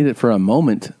shivering. I need it for a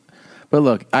moment. But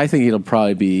look, I think it'll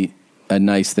probably be a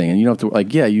nice thing. And you don't have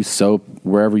to, you soap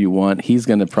wherever you want. He's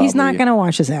going to probably... He's not going to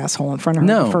wash his asshole in front of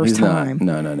her the first time.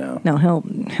 No. No,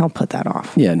 he'll put that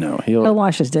off. Yeah, no. He'll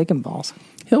wash his dick and balls.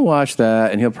 He'll wash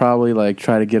that, and he'll probably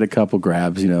try to get a couple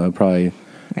grabs. He'll probably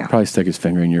stick his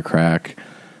finger in your crack.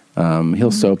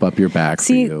 He'll soap up your back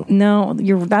for you. No,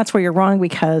 that's where you're wrong,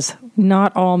 because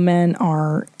not all men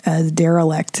are as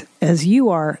derelict as you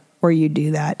are, where you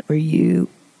do that, where you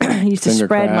used to Finger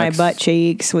spread cracks. my butt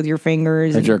cheeks with your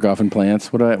fingers. I jerk off in plants.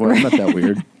 I'm not that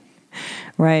weird.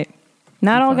 Right.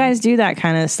 Not all guys do that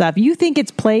kind of stuff. You think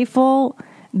it's playful,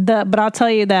 but I'll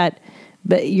tell you that,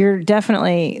 but you're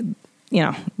definitely,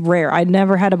 rare. I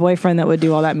never had a boyfriend that would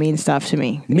do all that mean stuff to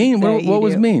me. Mean? What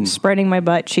was mean? Spreading my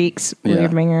butt cheeks with your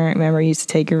finger. Remember, you used to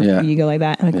take you go like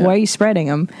that. Why are you spreading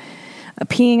them?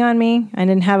 Peeing on me. I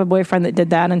didn't have a boyfriend that did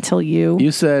that until you.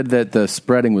 You said that the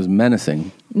spreading was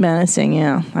menacing. Menacing,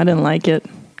 yeah. I didn't like it.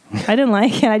 I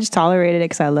just tolerated it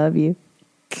because I love you.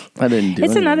 I didn't do it.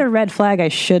 It's another red flag I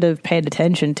should have paid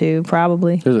attention to,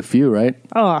 probably. There's a few, right?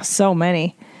 Oh, so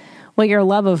many. Well, your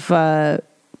love of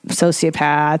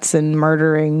sociopaths and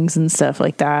murderings and stuff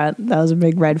like that. That was a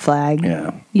big red flag.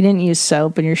 Yeah. You didn't use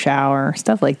soap in your shower,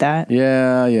 stuff like that.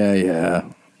 Yeah.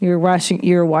 You were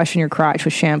washing your crotch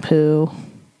with shampoo.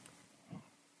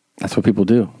 That's what people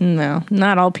do. No,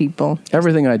 not all people.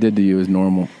 Everything I did to you is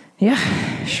normal. Yeah,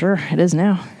 sure, it is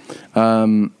now.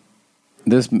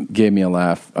 This gave me a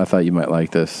laugh. I thought you might like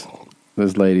this.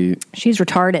 This lady... She's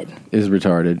retarded. Is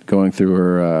retarded, going through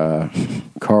her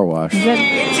car wash.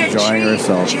 It's a drying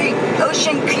herself. tree,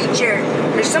 ocean creature.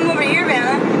 There's some over here,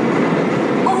 man.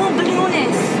 Oh,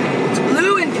 blueness. It's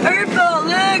blue and purple,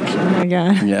 look. Oh my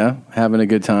God. Yeah, having a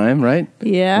good time, right?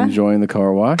 Yeah. Enjoying the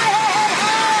car wash.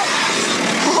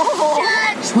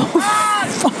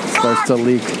 Starts to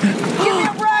leak.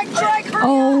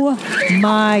 Oh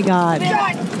my God.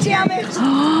 God damn it.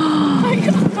 My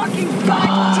fucking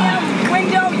goddamn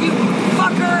window, you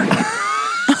fucker.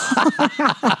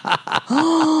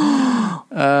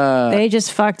 They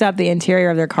just fucked up the interior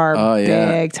of their car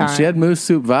big time. She had Moose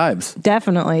Soup vibes.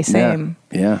 Definitely, same.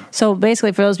 Yeah. So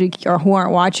basically, for those of you who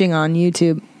aren't watching on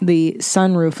YouTube, the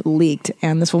sunroof leaked,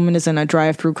 and this woman is in a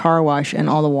drive-through car wash, and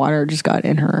all the water just got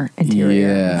in her interior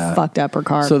and fucked up her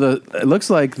car. So it looks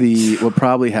like what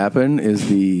probably happened is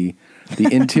the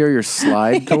interior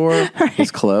slide door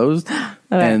is closed,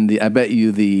 and I bet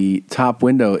you the top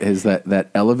window is that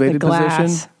elevated The glass.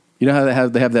 position. You know how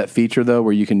they have that feature though,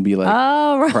 where you can be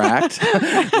like cracked,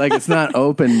 like it's not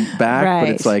open back,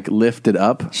 but it's like lifted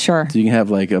up. Sure. So you can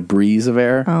have like a breeze of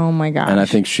air. Oh my gosh. And I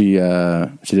think she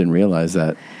didn't realize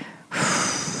that.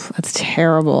 That's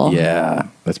terrible. Yeah,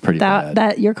 that's pretty bad.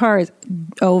 That your car is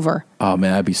over. Oh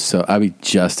man, I'd be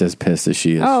just as pissed as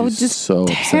she is. Oh, She's just so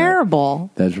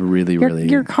terrible. upset. That's really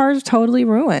Your car's totally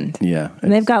ruined. Yeah.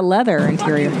 And they've got leather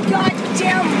interior.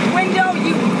 Goddamn window,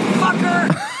 you fucker!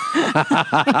 God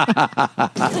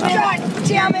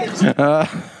damn it!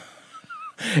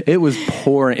 It was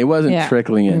pouring. It wasn't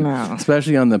trickling in,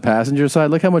 especially on the passenger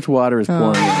side. Look how much water is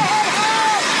pouring in.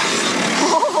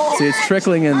 See, it's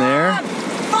trickling in there.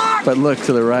 But look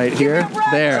to the right here.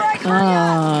 There.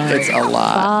 It's a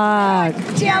lot.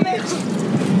 Fuck. Damn it!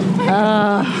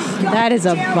 That is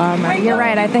a bummer. You're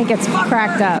right. I think it's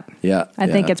cracked up. Yeah. I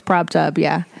think it's propped up.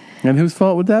 Yeah. And whose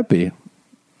fault would that be?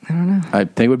 I don't know. I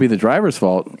think it would be the driver's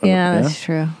fault. Yeah, that's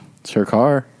true. It's her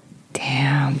car.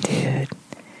 Damn, dude.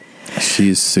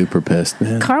 She's super pissed,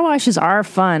 man. Car washes are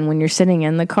fun when you're sitting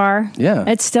in the car. Yeah.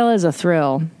 It still is a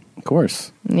thrill. Of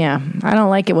course. Yeah. I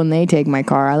don't like it when they take my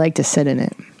car. I like to sit in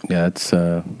it. Yeah, it's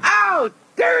Ow!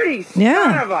 Dirty Yeah.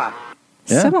 son of a...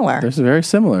 Similar. This is very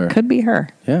similar. Could be her.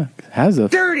 Yeah. Has a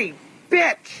Dirty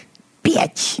bitch!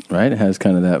 Bitch. right? It has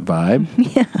kind of that vibe.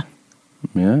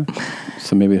 Yeah.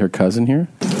 So maybe her cousin here.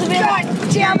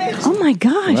 God damn it! Oh my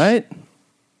gosh. Right?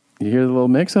 You hear the little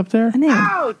mix up there?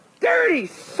 Ow! Dirty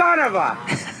son of a...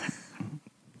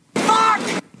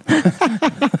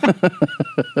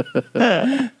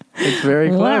 It's very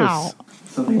close. Wow.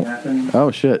 Something happened.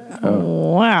 Oh, shit.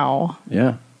 Oh. Wow.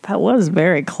 Yeah. That was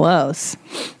very close.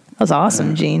 That was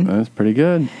awesome, Gene. That's pretty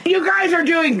good. You guys are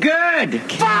doing good!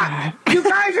 Fuck! You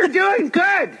guys are doing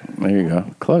good! There you go.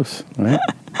 Close. All right.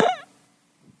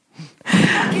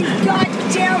 Fucking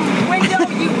goddamn window,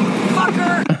 you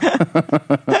fucker!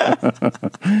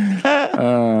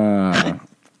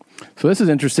 So this is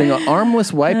interesting.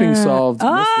 Armless wiping solved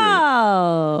mystery.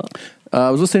 Oh. I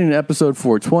was listening to episode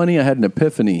 420. I had an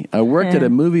epiphany. I worked at a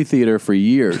movie theater for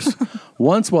years.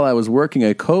 Once while I was working,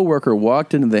 a coworker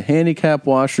walked into the handicap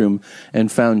washroom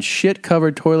and found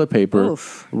shit-covered toilet paper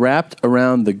wrapped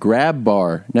around the grab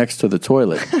bar next to the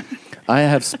toilet. I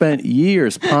have spent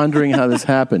years pondering how this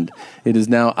happened. It is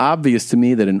now obvious to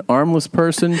me that an armless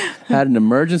person had an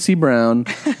emergency brown,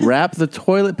 wrapped the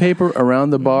toilet paper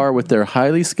around the bar with their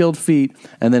highly skilled feet,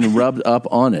 and then rubbed up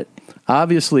on it.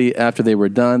 Obviously, after they were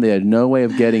done, they had no way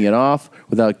of getting it off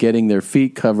without getting their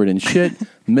feet covered in shit.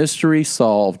 Mystery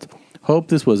solved. Hope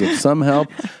this was of some help.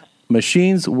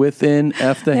 Machines within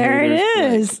F the There haters.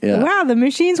 it is. Yeah. Wow, the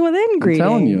machines within greeting. I'm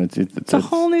telling you, it's a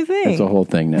whole new thing. It's a whole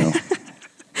thing now.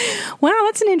 Wow,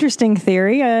 that's an interesting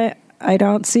theory. I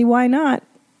don't see why not.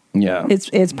 Yeah.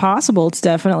 It's possible. It's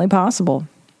definitely possible.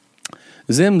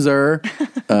 Zimzer,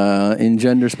 in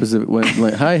gender specific.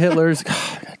 Hi, Hitler's.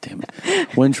 God damn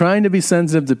it. When trying to be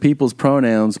sensitive to people's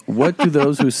pronouns, what do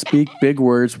those who speak big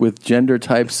words with gender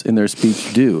types in their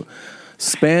speech do?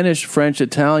 Spanish, French,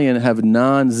 Italian have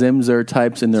non-Zimzer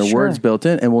types in their words built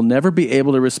in and will never be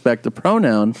able to respect the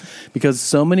pronoun because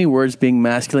so many words being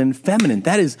masculine and feminine.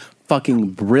 That is fucking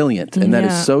brilliant, and that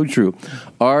is so true.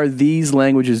 Are these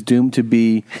languages doomed to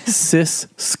be cis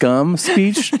scum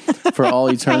speech for all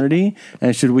eternity?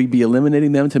 And should we be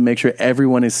eliminating them to make sure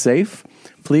everyone is safe?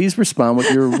 Please respond with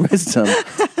your wisdom.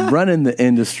 Running the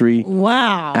industry.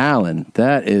 Wow. Alan,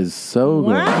 that is so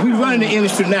good. We running the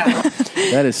industry now.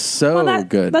 That is so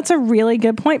good. That's a really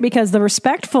good point because the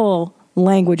respectful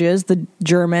languages, the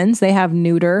Germans, they have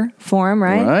neuter form,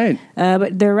 right? Right.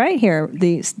 But they're right here.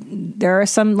 There are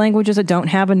some languages that don't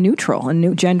have a neutral,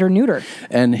 gender neuter.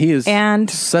 And he is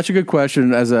such a good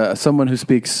question. As someone who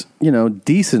speaks,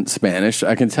 decent Spanish,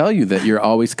 I can tell you that you're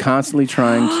always constantly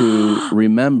trying to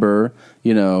remember,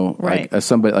 right. like as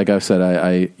somebody, like I've said,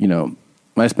 I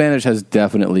my Spanish has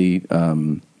definitely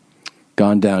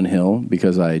gone downhill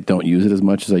because I don't use it as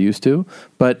much as I used to.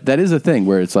 But that is a thing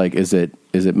where it's like, is it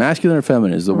masculine or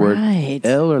feminine? Is the word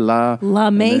el or la? La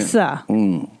mesa.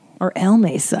 Or el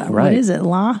mesa. Right. What is it?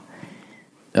 La?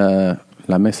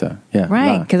 La mesa. Yeah.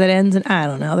 Right. La. Because it ends in, I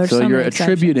don't know. There's So so you're many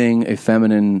exceptions. attributing a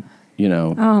feminine,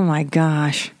 Oh my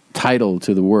gosh. title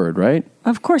to the word, right?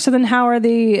 Of course. So then how are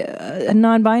the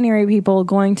non-binary people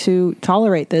going to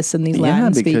tolerate this in these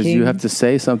Latin-speaking, because you have to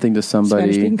say something to somebody.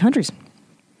 Spanish-speaking countries?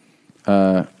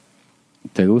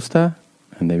 ¿Te gusta?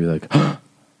 And they'd be like,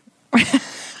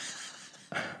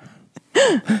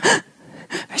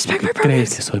 Respect my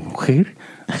 ¿crees que soy mujer?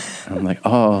 And I'm like,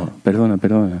 oh,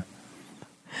 perdona.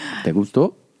 ¿Te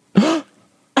gustó?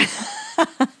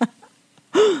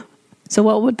 So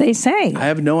what would they say? I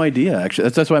have no idea. Actually,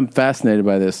 that's why I'm fascinated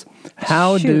by this.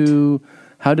 How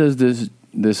does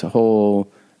this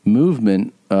whole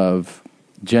movement of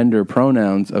gender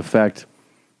pronouns affect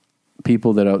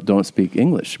people that don't speak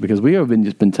English? Because we have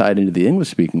just been tied into the English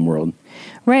speaking world,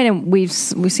 right? And we've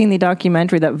seen the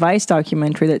documentary, that Vice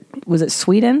documentary, that was it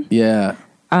Sweden? Yeah,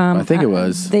 I think it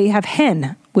was. They have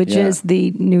hen, which is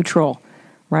the neutral,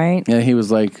 right? Yeah, he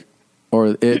was like,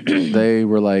 they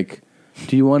were like,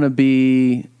 do you want to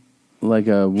be like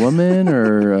a woman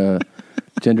or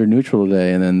gender neutral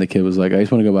today? And then the kid was like, I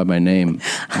just want to go by my name.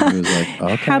 And he was like,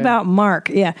 okay. How about Mark?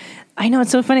 Yeah. I know, it's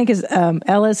so funny because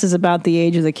Ellis is about the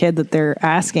age of the kid that they're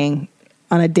asking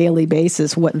on a daily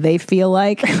basis what they feel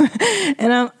like.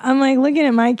 And I'm like looking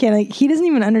at my kid, like, he doesn't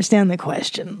even understand the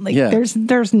question. Like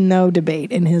there's no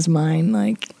debate in his mind.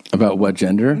 Like, about what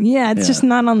gender? Yeah, it's just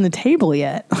not on the table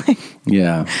yet.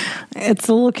 Yeah. It's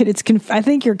a little kid. I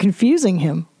think you're confusing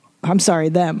him. I'm sorry,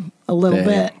 them a little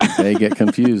bit. They get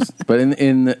confused. But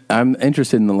I'm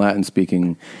interested in the Latin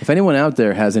speaking. If anyone out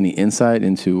there has any insight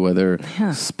into whether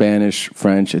Spanish,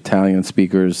 French, Italian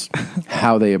speakers,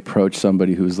 how they approach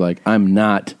somebody who's like, I'm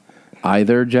not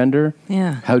either gender.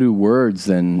 Yeah. How do words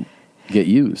then get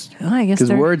used? Well, I guess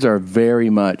because words are very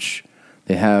much,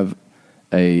 they have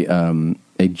a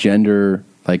gender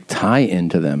like tie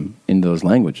into them in those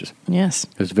languages. Yes.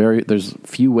 There's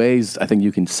few ways I think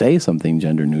you can say something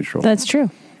gender neutral. That's true.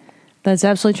 That's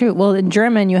absolutely true. Well, in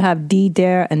German you have die,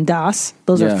 der, and das.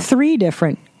 Those are three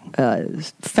different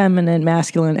feminine,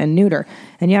 masculine, and neuter.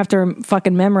 And you have to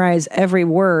fucking memorize every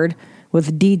word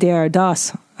with die, der,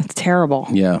 das. That's terrible.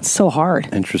 Yeah. It's so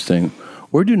hard. Interesting.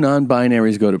 Where do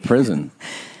non-binaries go to prison?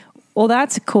 Well,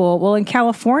 that's cool. Well, in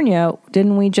California,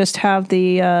 didn't we just have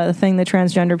the thing that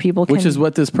transgender people can... Which is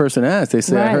what this person asked. They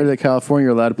say, I heard that California,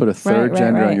 you're allowed to put a third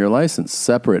gender on your license,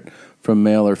 separate from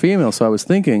male or female. So I was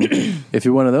thinking, if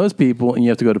you're one of those people and you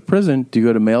have to go to prison, do you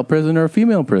go to male prison or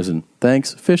female prison?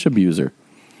 Thanks, fish abuser.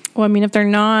 Well, I mean, if they're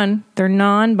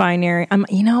non-binary,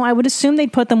 I would assume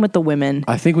they'd put them with the women.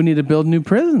 I think we need to build new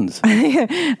prisons.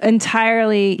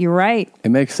 Entirely, you're right. It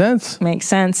makes sense. Makes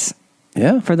sense.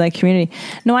 Yeah. For that community.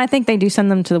 No, I think they do send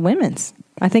them to the women's.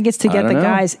 I think it's to get the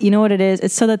guys. You know what it is?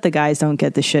 It's so that the guys don't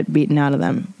get the shit beaten out of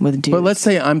them with dudes. But let's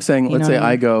say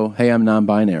I go, hey, I'm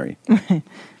non-binary.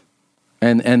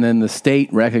 and then the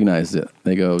state recognizes it.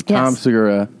 They go, Tom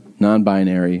Segura,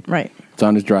 non-binary. Right. It's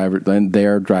on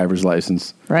their driver's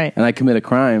license. Right. And I commit a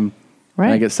crime. Right.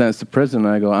 And I get sentenced to prison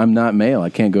and I go, I'm not male. I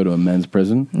can't go to a men's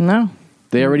prison. No.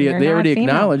 They already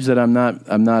acknowledge that I'm not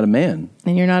a man.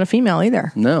 And you're not a female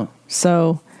either. No.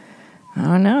 So, I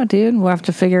don't know, dude. We'll have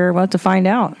to find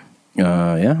out.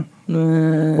 Yeah.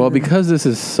 Well, because this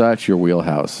is such your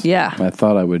wheelhouse. Yeah. I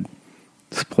thought I would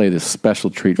play this special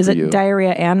treat for you. Is it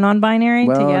diarrhea and non-binary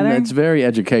together? It's very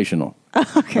educational.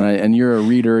 Okay. And you're a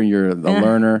reader and you're a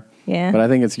learner. Yeah. But I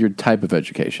think it's your type of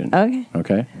education. Okay.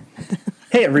 Okay.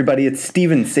 Hey, everybody. It's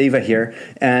Steven Seva here.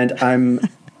 And I'm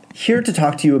here to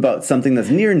talk to you about something that's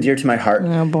near and dear to my heart.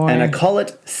 Oh, boy. And I call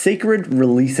it sacred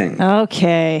releasing.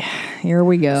 Okay, here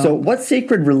we go. So what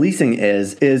sacred releasing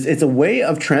is it's a way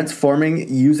of transforming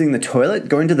using the toilet,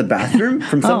 going to the bathroom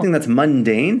from something that's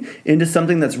mundane into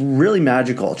something that's really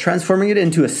magical, transforming it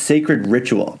into a sacred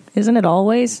ritual. Isn't it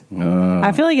always?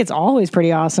 I feel like it's always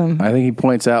pretty awesome. I think he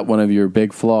points out one of your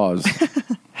big flaws.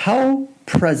 How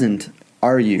present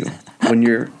are you when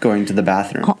you're going to the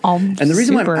bathroom? And the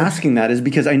reason why I'm asking that is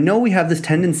because I know we have this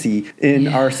tendency in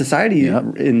our society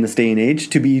in this day and age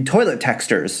to be toilet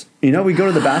texters. You know, we go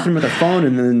to the bathroom with our phone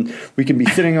and then we can be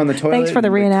sitting on the toilet. Thanks for the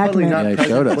reenactment. Totally not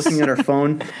present, looking at our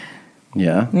phone.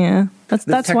 Yeah. Yeah.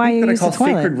 That's why you use the toilet. That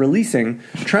I call sacred releasing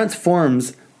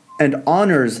transforms and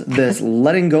honors this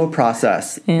letting go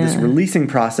process, this releasing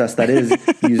process that is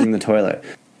using the toilet.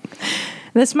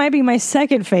 This might be my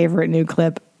second favorite new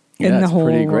clip. In the whole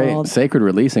pretty great. world. Sacred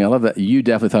releasing. I love that. You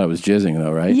definitely thought it was jizzing,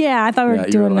 though, right? Yeah, I thought we were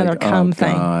doing another cum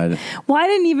thing. God. Well, I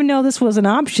didn't even know this was an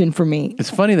option for me. It's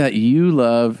funny that you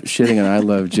love shitting and I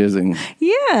love jizzing.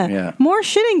 Yeah. More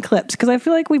shitting clips because I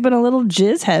feel like we've been a little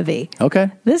jizz heavy.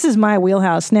 Okay. This is my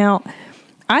wheelhouse. Now,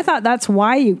 I thought that's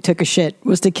why you took a shit,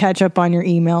 was to catch up on your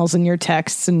emails and your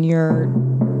texts and your...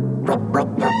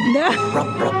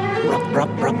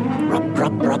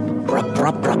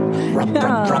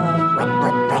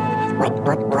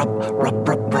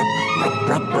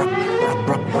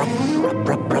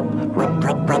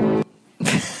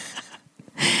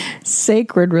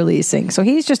 Sacred releasing. So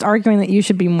he's just arguing that you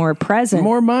should be more present.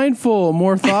 More mindful,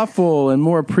 more thoughtful, and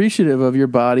more appreciative of your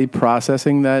body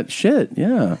processing that shit.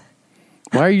 Yeah.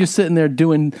 Why are you just sitting there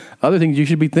doing other things? You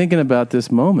should be thinking about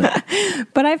this moment.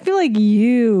 But I feel like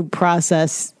you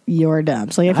process your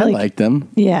dumps. Like I feel like them.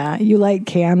 Yeah, you light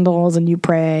candles and you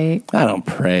pray. I don't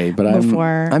pray, but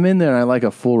Before. I'm in there and I like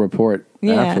a full report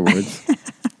Yeah. afterwards.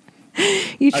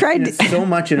 You tried I've seen it so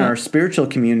much in our spiritual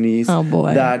communities Oh,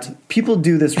 boy. that people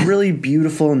do this really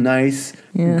beautiful, nice,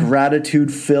 Yeah.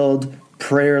 gratitude-filled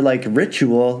prayer-like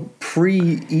ritual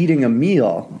pre-eating a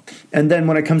meal. And then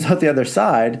when it comes out the other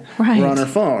side, Right. we're on our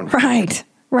phone. Right.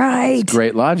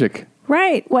 Great logic.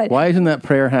 Right. What? Why isn't that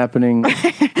prayer happening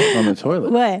on the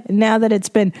toilet? What? Now that it's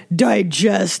been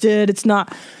digested, it's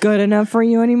not good enough for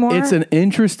you anymore? It's an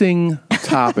interesting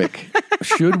topic.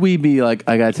 Should we be like,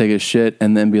 I gotta take a shit,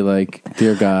 and then be like,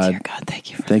 Dear God, thank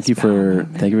you for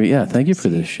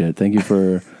this shit. Thank you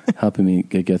for helping me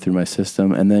get through my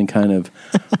system, and then kind of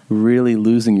really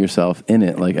losing yourself in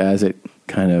it, like as it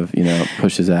kind of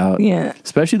pushes out. Yeah.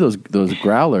 Especially those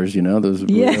growlers, those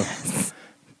Yes.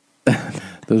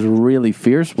 those really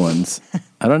fierce ones.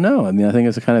 I don't know. I mean, I think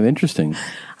it's kind of interesting.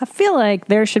 I feel like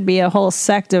there should be a whole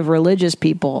sect of religious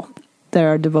people that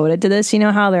are devoted to this. You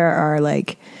know how there are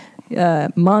like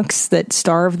monks that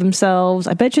starve themselves?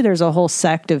 I bet you there's a whole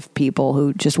sect of people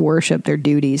who just worship their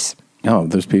duties. Oh,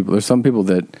 there's some people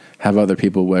that have other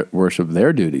people worship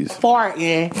their duties.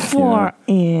 People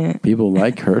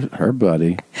like her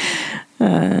buddy.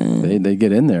 They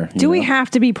get in there. Do we have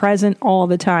to be present all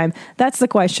the time? That's the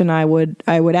question I would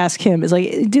ask him. Is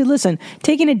like, dude, listen,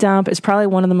 taking a dump is probably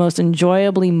one of the most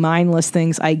enjoyably mindless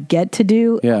things I get to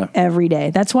do every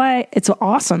day. That's why it's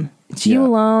awesome. It's you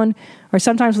alone, or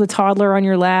sometimes with a toddler on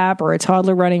your lap, or a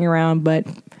toddler running around, but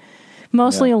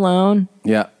mostly alone.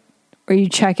 Yeah. Or you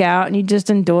check out and you just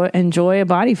enjoy a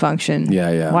body function.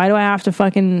 Yeah, yeah. Why do I have to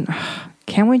fucking?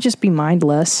 Can't we just be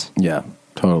mindless? Yeah,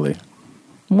 totally.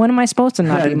 When am I supposed to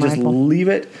not be And just mindful? leave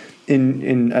it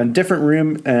in a different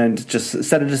room and just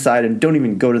set it aside and don't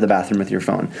even go to the bathroom with your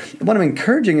phone. What I'm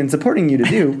encouraging and supporting you to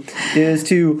do is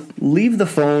to leave the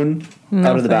phone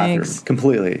out of the bathroom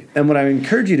completely. And what I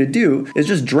encourage you to do is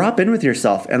just drop in with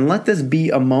yourself and let this be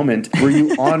a moment where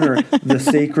you honor the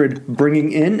sacred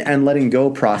bringing in and letting go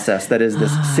process that is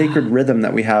this sacred rhythm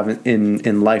that we have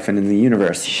in life and in the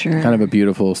universe. Sure. Kind of a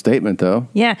beautiful statement, though.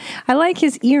 Yeah, I like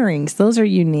his earrings. Those are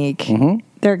unique. Mm-hmm.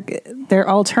 They're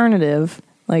alternative.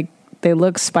 Like they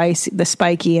look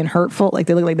spiky and hurtful. Like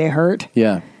they look like they hurt.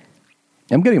 Yeah.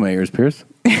 I'm getting my ears pierced.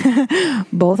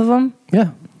 Both of them?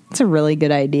 Yeah. It's a really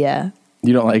good idea.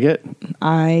 You don't like it?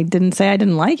 I didn't say I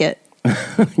didn't like it.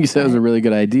 You said it was a really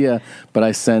good idea, but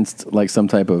I sensed like some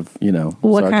type of,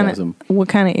 sarcasm. What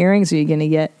kind of earrings are you going to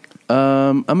get?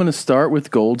 I'm going to start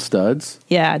with gold studs.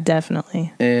 Yeah,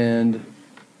 definitely. And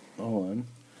hold on.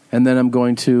 And then I'm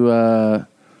going to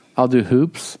I'll do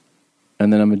hoops,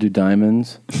 and then I'm going to do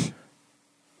diamonds.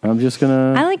 I'm just going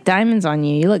to... I like diamonds on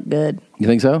you. You look good. You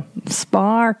think so?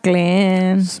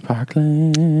 Sparkling.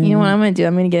 Sparkling. You know what I'm going to do?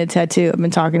 I'm going to get a tattoo. I've been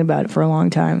talking about it for a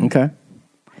long time. Okay.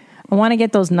 I want to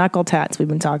get those knuckle tats we've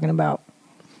been talking about.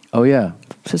 Oh, yeah.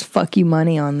 Just fuck you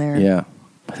money on there. Yeah.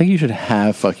 I think you should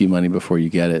have fuck you money before you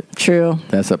get it. True.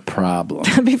 That's a problem.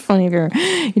 That'd be funny if you're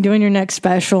doing your next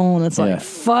special and it's like,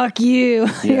 fuck you.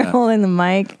 Yeah. You're holding the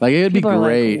mic. Like, it would be People are like,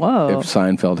 great whoa. if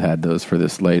Seinfeld had those for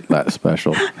this last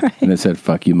special. And it said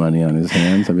fuck you money on his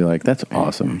hands. I'd be like, that's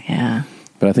awesome. Yeah.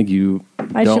 But I think you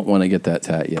I don't should want to get that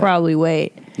tat yet. Probably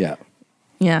wait. Yeah.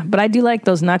 Yeah, but I do like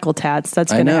those knuckle tats.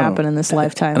 That's going to happen in this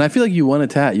lifetime. And I feel like you want a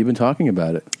tat. You've been talking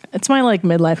about it. It's my like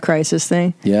midlife crisis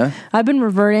thing. Yeah? I've been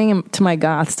reverting to my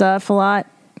goth stuff a lot,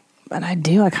 but I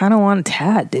kind of want a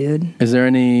tat, dude. Is there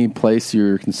any place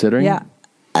you're considering? Yeah.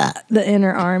 The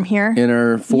inner arm here.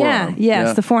 Inner forearm. Yeah,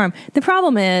 it's the forearm. The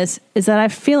problem is that I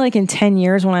feel like in 10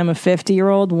 years when I'm a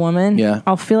 50-year-old woman,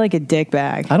 I'll feel like a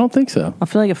dickbag. I don't think so. I'll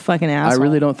feel like a fucking asshole. I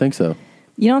really don't think so.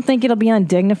 You don't think it'll be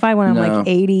undignified when I'm like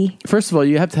 80? First of all,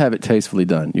 you have to have it tastefully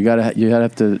done. You gotta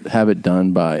have to have it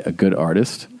done by a good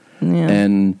artist. Yeah.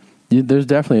 And there's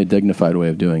definitely a dignified way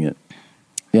of doing it.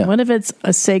 Yeah. What if it's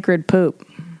a sacred poop?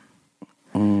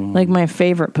 Like my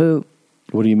favorite poop.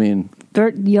 What do you mean?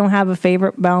 You don't have a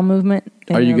favorite bowel movement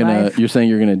in Are you your gonna? life? You're saying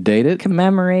you're gonna date it?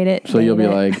 Commemorate it. So you'll be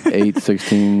date like 8,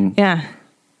 16. Yeah.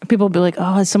 People will be like,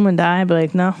 "Oh, has someone died?" I'll be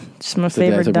like, "No, just my The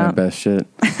favorite dads are dump." my best shit.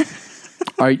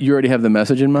 You already have the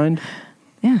message in mind?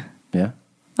 Yeah. Yeah.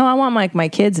 Oh, I want my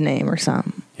kid's name or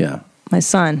something. Yeah. My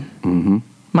son. Mm-hmm.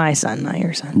 My son, not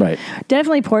your son. Right.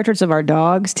 Definitely portraits of our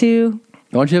dogs too.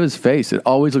 Why don't you have his face? It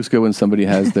always looks good when somebody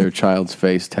has their child's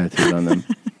face tattooed on them.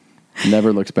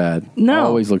 Never looks bad. No.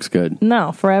 Always looks good.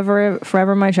 No,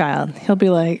 forever my child. He'll be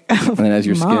like, And then as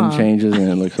your Mom. skin changes and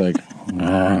it looks like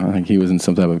he was in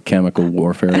some type of chemical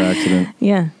warfare accident.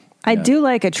 Yeah. I do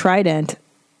like a trident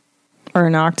or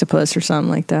an octopus or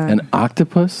something like that. An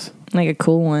octopus? Like a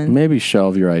cool one. Maybe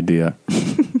shelve your idea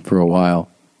for a while,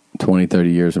 20,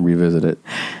 30 years, and revisit it.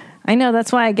 I know,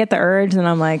 that's why I get the urge, and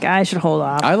I'm like, I should hold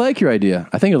off. I like your idea.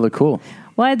 I think it'll look cool.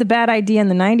 Well, I had the bad idea in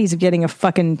the 90s of getting a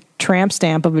fucking tramp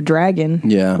stamp of a dragon.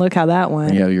 Yeah. Look how that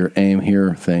went. Yeah, your aim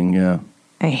here thing, yeah.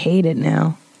 I hate it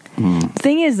now. The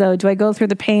thing is, though, do I go through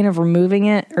the pain of removing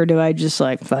it, or do I just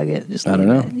like, fuck it? Just I don't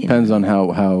know. It, Depends on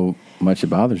how much it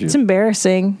bothers you. It's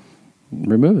embarrassing.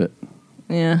 Remove it.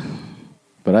 Yeah.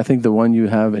 But I think the one you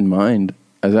have in mind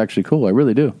is actually cool. I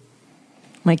really do.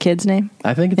 My kid's name?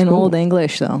 I think it's in cool. Old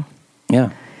English, though.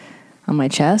 Yeah. On my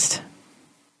chest?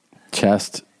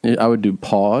 Chest. I would do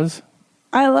paws.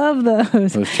 I love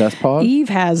those. Those chest paws? Eve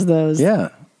has those. Yeah.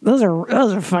 Those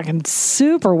are fucking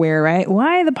super weird, right?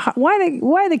 Why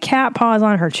the cat paws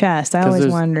on her chest? I always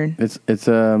wondered. It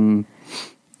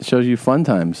shows you fun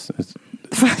times.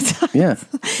 Yeah.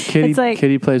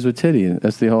 Kitty plays with titty.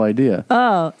 That's the whole idea.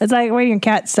 Oh, it's like when your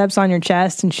cat steps on your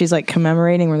chest and she's like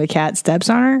commemorating where the cat steps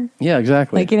on her. Yeah,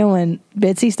 exactly. Like, you know, when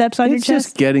Bitsy steps on your It's chest.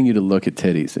 just getting you to look at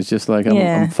titties. It's just like,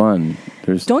 I'm fun.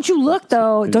 Don't you look,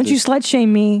 though. Don't you slut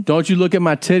shame me. Don't you look at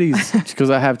my titties because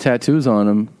I have tattoos on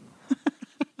them.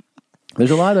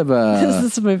 There's a lot of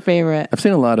this is my favorite. I've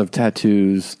seen a lot of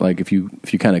tattoos, like if you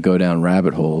kind of go down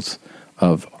rabbit holes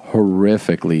of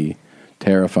horrifically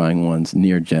terrifying ones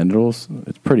near genitals.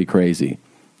 It's pretty crazy.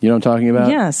 You know what I'm talking about?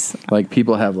 Yes. Like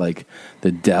people have like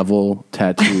the devil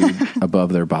tattooed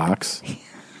above their box.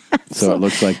 So it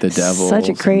looks like the devil. Such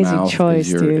a crazy choice,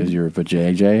 dude. Is your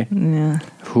vajayjay. Yeah.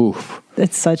 Oof.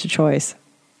 It's such a choice.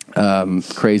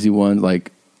 Crazy one.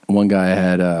 Like one guy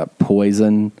had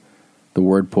poison, the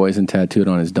word poison tattooed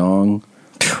on his dong,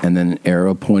 and then an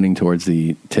arrow pointing towards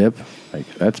the tip. Like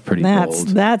that's pretty bold.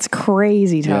 That's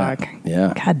crazy talk.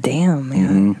 Yeah. God damn,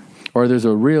 man. Mm-hmm. Or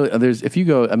there's if you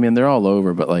go, I mean, they're all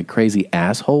over, but like crazy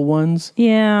asshole ones.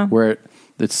 Yeah. Where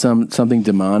it's something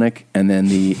demonic, and then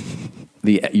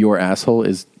your asshole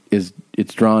is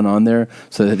it's drawn on there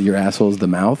so that your asshole is the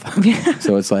mouth.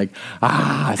 So it's like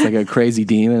it's like a crazy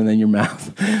demon, and then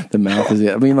the mouth is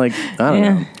it. I mean, like I don't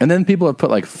know. And then people have put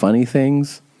like funny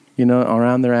things, you know,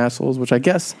 around their assholes, which I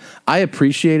guess I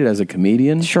appreciate it as a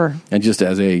comedian, sure, and just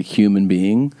as a human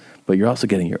being. But you're also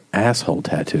getting your asshole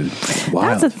tattooed. Wow.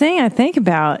 That's the thing I think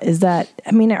about is that,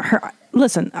 I mean,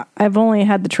 listen, I've only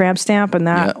had the tramp stamp and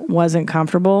that wasn't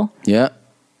comfortable. Yeah.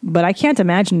 But I can't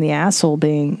imagine the asshole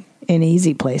being an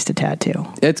easy place to tattoo.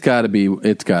 It's got to be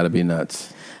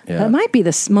nuts. Yeah. That might be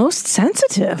the most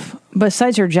sensitive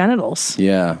besides your genitals.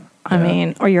 Yeah. I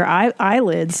mean, or your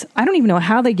eyelids. I don't even know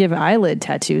how they give eyelid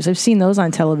tattoos. I've seen those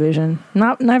on television.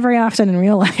 Not very often in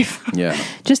real life. Yeah.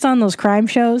 Just on those crime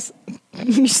shows.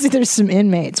 You see there's some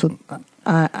inmates with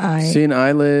seen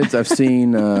eyelids. I've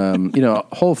seen,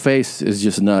 whole face is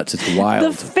just nuts. It's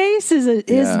wild. The face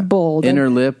is bold. Inner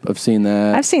lip, I've seen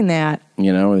that. I've seen that.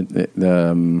 You know,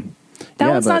 that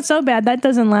one's not so bad. That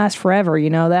doesn't last forever. You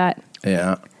know that?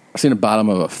 Yeah. I've seen the bottom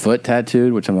of a foot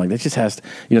tattooed, which I'm like, that just has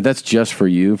to, that's just for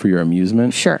you, for your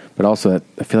amusement. Sure. But also,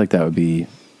 I feel like that would be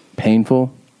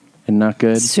painful and not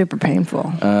good. Super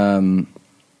painful.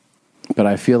 But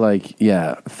I feel like,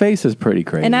 face is pretty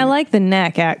crazy. And I like the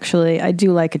neck, actually. I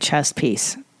do like a chest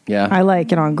piece. Yeah. I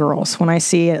like it on girls. When I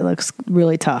see it, it looks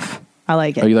really tough. I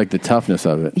like it. Oh, you like the toughness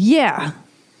of it? Yeah.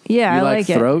 Yeah, I like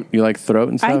throat? it. You like throat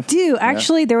and stuff? I do.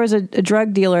 Actually, there was a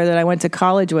drug dealer that I went to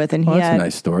college with, and he that's had a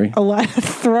nice story. A lot of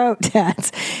throat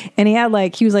tats. And he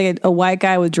had he was like a white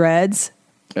guy with dreads.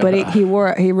 But he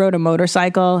rode a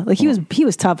motorcycle. Like he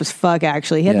was tough as fuck,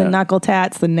 actually. He had the knuckle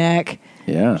tats, the neck.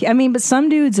 Yeah. I mean, but some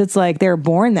dudes, it's like they're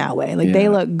born that way. Like they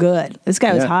look good. This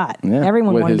guy was hot. Yeah.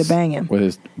 Everyone wanted to bang him.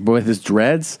 With his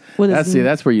dreads?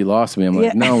 That's where you lost me. I'm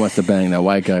like, no one wants to bang that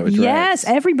white guy with dreads. Yes,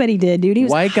 everybody did, dude. He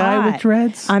was white guy hot. with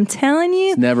dreads? I'm telling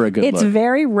you. It's never a good It's look.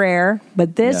 very rare,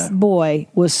 but this boy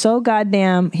was so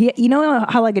goddamn... You know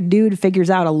how like a dude figures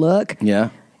out a look? Yeah.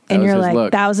 And you're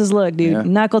like, that was his look, dude. Yeah.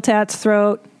 Knuckle tats,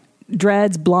 throat,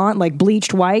 dreads, blonde, like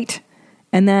bleached white.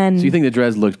 And then... So you think the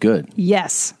dreads looked good?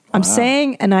 Yes. I'm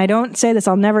saying, and I don't say this,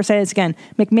 I'll never say this again,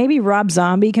 maybe Rob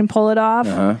Zombie can pull it off,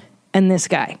 and this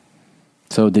guy.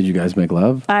 So did you guys make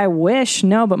love? I wish,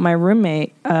 no, but my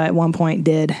roommate at one point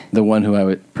did. The one who I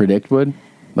would predict would?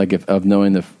 Like of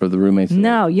knowing the roommates?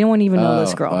 No, you wouldn't even know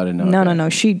this girl. I didn't know. No, okay.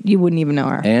 no. You wouldn't even know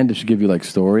her. And did she give you like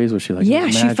stories? Was she like, Yeah,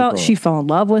 "This is she magical"? fell in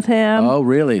love with him. Oh,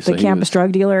 really? So The he campus was-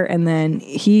 drug dealer, and then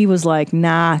he was like,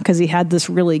 nah, because he had this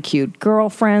really cute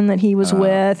girlfriend that he was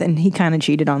with, and he kind of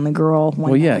cheated on the girl.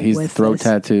 Well, yeah, he's the with throat this-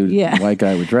 tattooed Yeah. white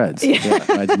guy with dreads. Yeah,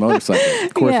 rides a motorcycle.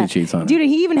 Of course Yeah. he cheats on her. Dude,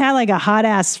 he even had like a hot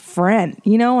ass friend.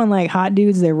 You know, when like hot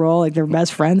dudes, they roll like their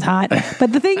best friend's hot.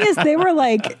 But the thing is, they were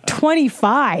like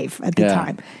 25 at the Yeah.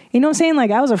 time. You know what I'm saying?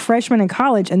 Like, I was a freshman in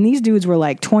college, and these dudes were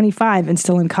like 25 and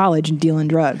still in college and dealing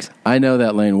drugs. I know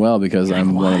that lane well because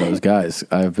I'm one of those guys.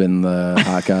 I've been the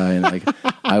hot guy, and like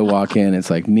I walk in, it's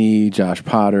like me, Josh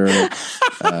Potter,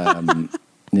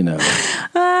 you know,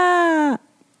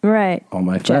 Right. all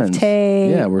my Jeff friends.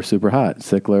 Tate. Yeah, we're super hot.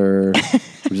 Sickler,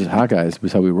 we're just hot guys.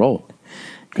 That's how we roll.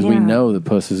 Because we Yeah. know the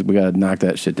pussies, we got to knock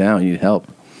that shit down. You need help.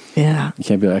 Yeah. You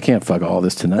can't be like, I can't fuck all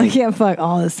this I tonight. can't fuck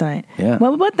all this tonight. Yeah.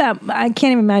 Well, I can't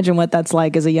even imagine what that's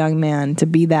like as a young man to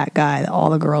be that guy that all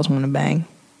the girls want to bang.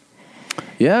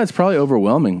 Yeah, it's probably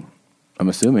overwhelming. I'm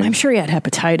assuming. I'm sure he had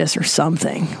hepatitis or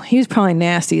something. He was probably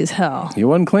nasty as hell. He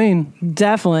wasn't clean.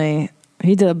 Definitely.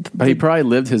 He did. But he probably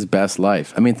lived his best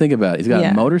life. I mean, think about it. He's got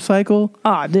Yeah. a motorcycle.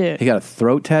 Oh, dude. He got a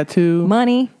throat tattoo.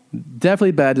 Money.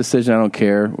 Definitely bad decision. I don't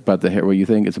care about the hair. What you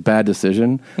think? It's a bad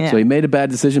decision. Yeah. So he made a bad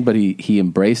decision, but he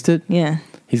embraced it. Yeah.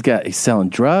 He's selling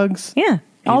drugs. Yeah.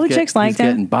 All the chicks liked He's him.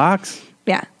 getting box.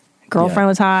 Yeah. Girlfriend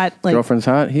was hot. Like, Girlfriend's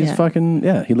hot. He's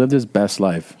Yeah. He lived his best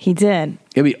life. He did.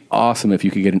 It'd be awesome if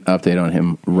you could get an update on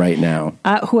him right now.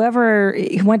 Whoever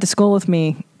went to school with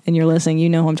me and you're listening, you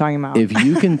know who I'm talking about. If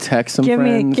you can text some give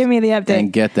friends, me the update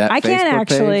and get that. I can't Facebook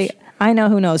actually. page I know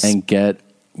who knows. and get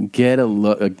a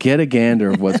look, get a gander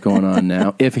of what's going on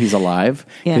now if he's alive.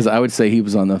 Yeah. Because I would say he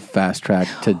was on the fast track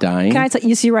to dying. Can I tell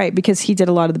you? You're right, because he did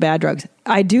a lot of the bad drugs.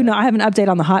 I do know. I have an update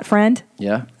on the hot friend.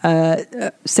 Yeah.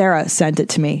 Sarah sent it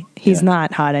to me. He's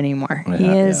not hot anymore. Yeah, He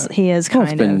is. yeah. He is Well,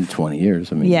 kind it's been of. 20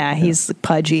 years. I mean, Yeah, he's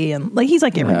pudgy and like he's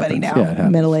like everybody happens. now, Yeah, it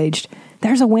happens. middle aged.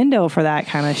 There's a window for that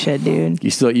kind of shit, dude.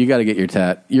 You got to get your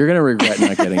tat. You're gonna regret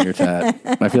not getting your tat.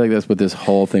 I feel like that's what this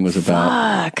whole thing was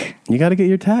about. Fuck. You got to get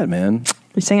your tat, man.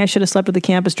 You're saying I should have slept with the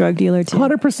campus drug dealer too?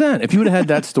 100%. If you would have had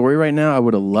that story right now, I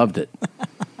would have loved it.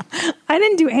 I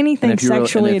didn't do anything And if you were,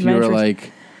 sexually and if you adventurous. were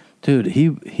like, dude,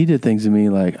 he did things to me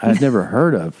like I'd never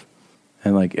heard of,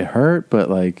 and like it hurt, but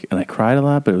like, and I cried a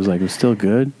lot, but it was still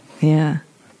good. Yeah.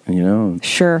 And, you know.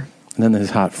 Sure. And then his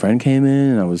hot friend came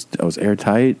in, and I was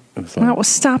airtight. It was like, Well,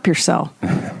 stop yourself.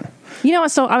 You know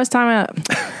what? So I was talking about.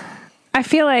 I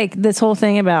feel like this whole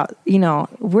thing about we should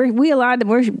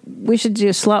do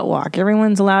a slut walk.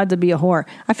 Everyone's allowed to be a whore.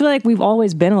 I feel like we've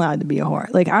always been allowed to be a whore.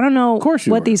 Like I don't know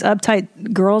what these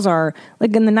uptight girls are.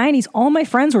 Like in the 90s, all my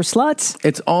friends were sluts.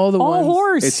 It's all all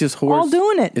ones. whores. It's just whores. All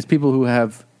doing it. It's people who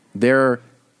have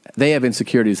they have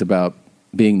insecurities about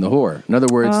being the whore. In other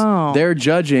words, Oh. they're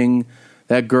judging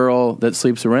that girl that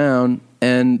sleeps around,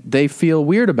 and they feel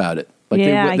weird about it. Like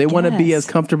Yeah, they I want to be guess. as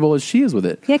comfortable as she is with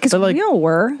it. Yeah, because But, like, we all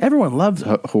were. everyone loves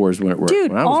whores when it works.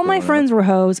 Dude, all my friends were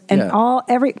hoes, and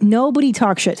Yeah. nobody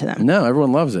talked shit to them. No,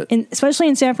 everyone loves it. And especially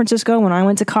in San Francisco, when I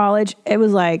went to college, it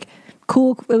was like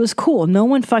cool. It was cool. No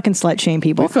one fucking slut shamed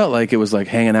people. We felt like it was like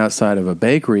hanging outside of a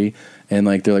bakery, and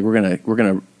like they're like, we're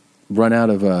gonna run out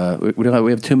of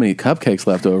we have too many cupcakes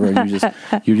left over, and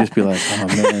you just be like, oh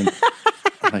man,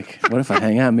 like what if I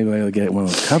hang out? Maybe I'll get one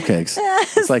of those cupcakes.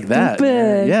 It's like that.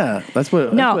 Stupid. Yeah, that's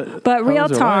what. But real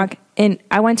talk, and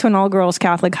I went to an all-girls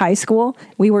Catholic high school.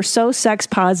 We were so sex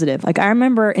positive. Like I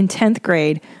remember in 10th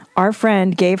grade, our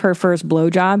friend gave her first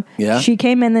blowjob. Yeah. She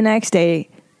came in the next day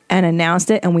and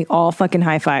announced it, and we all fucking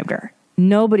high-fived her.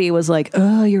 Nobody was like,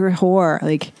 oh, you're a whore.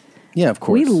 Like, yeah, of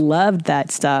course. we loved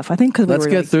that stuff. I think because we Let's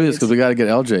were get like, through this because we got to get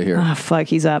LJ here. oh, fuck,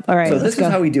 he's up. All right, So let's this go.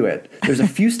 is how we do it. There's a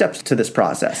few steps to this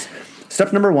process.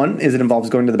 Step number 1 is it involves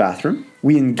going to the bathroom.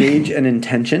 We engage an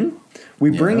intention. We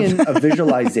bring in a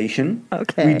visualization.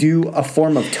 Okay. We do a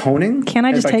form of toning. Can I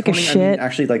And just by take a toning, I mean shit?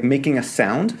 actually like making a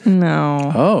sound.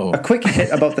 No. Oh. A quick hit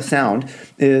about the sound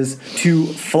is to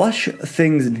flush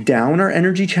things down our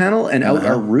energy channel and out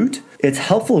our root. It's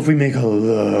helpful if we make a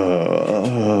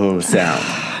low sound.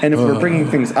 And if we're bringing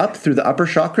things up through the upper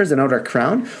chakras and out our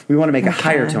crown, we want to make a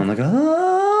higher tone, like ah.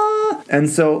 And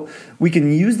so we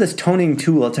can use this toning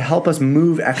tool to help us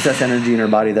move excess energy in our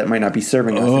body that might not be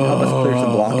serving us and help us clear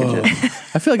some blockages.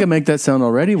 I feel like I make that sound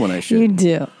already when I shit. You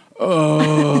do.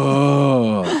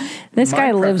 Oh. This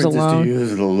guy lives preference alone. Is to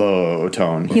use the low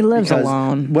tone. He lives Because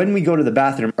alone. When we go to the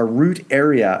bathroom, a root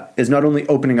area is not only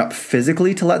opening up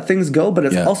physically to let things go, but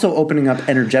it's also opening up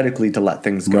energetically to let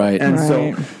things go. Right. And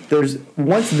so there's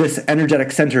once this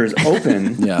energetic center is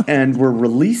open and we're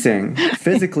releasing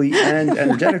physically and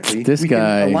energetically, we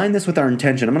can align this with our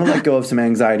intention. I'm going to let go of some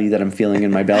anxiety that I'm feeling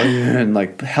in my belly and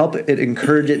like help it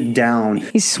encourage it down.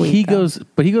 He's sweet. He goes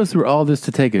through all this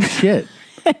to take a shit.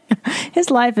 His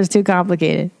life is too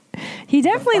complicated. He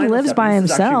definitely lives by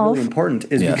This is actually himself. really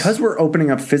important is because we're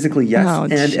opening up physically, and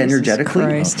Jesus energetically.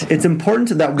 Christ. It's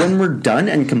important that when we're done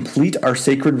and complete our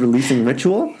sacred releasing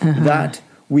ritual, that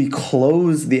we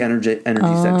close the energy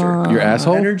center. Your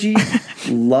asshole? Energy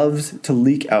loves to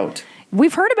leak out.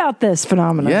 We've heard about this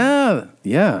phenomenon.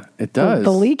 Yeah, it does.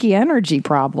 The leaky energy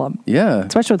problem. Yeah.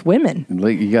 Especially with women.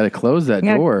 Like, you got to close that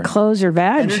You door. gotta close your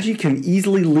vag. Energy can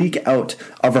easily leak out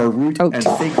of our root and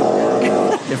sacred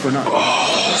area if we're not.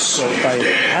 So by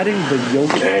adding the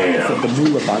yoga of the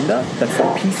Mula Bandha, that's the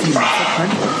PC muscle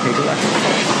clench or Kegel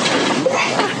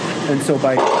exercise. And so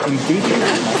by engaging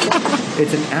that muscle,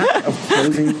 it's an act of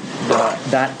closing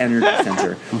that energy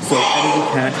center. So energy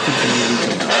can't continue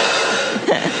leaking out.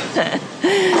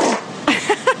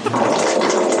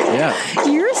 Yeah.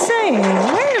 You're saying,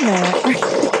 wait a minute.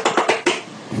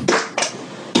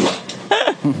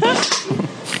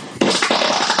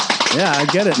 Yeah, I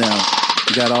get it now.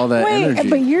 You got all that energy.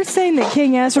 But you're saying that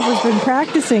King Asraf has been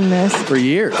practicing this for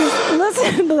years.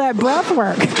 Listen to that breath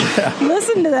work.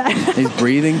 Listen to that. He's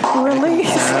breathing.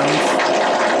 Release.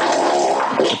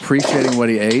 Appreciating what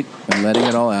he ate and letting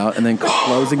it all out, and then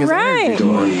closing his energy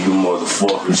door. None of you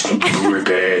motherfuckers can rip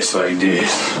ass like this.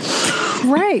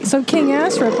 Right. So King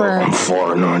Asraf. I'm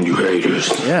farting on you haters.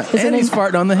 Yeah, and he's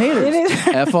farting on the haters.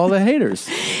 F all the haters.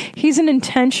 He's an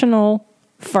intentional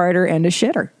farter and a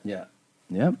shitter. Yeah.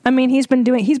 Yep. I mean, he's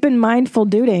been mindful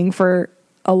duding for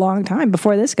a long time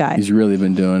before this guy. He's really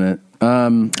been doing it. Oh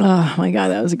my God,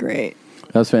 that was great.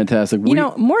 That was fantastic. You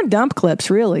know, more dump clips,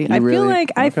 really. I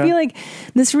feel like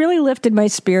this really lifted my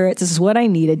spirits. This is what I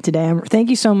needed today. Thank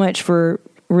you so much for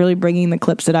really bringing the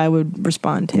clips that I would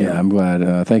respond to. Yeah, I'm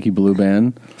glad. Thank you, Blue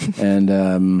Band. And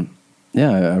I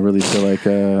really feel like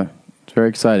it's very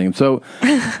exciting. So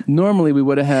normally we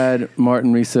would have had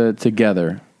Martin Risa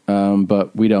together,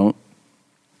 but we don't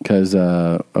because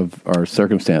of our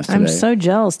circumstance today. I'm so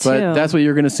jealous, too. But that's what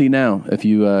you're going to see now. If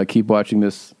you keep watching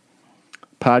this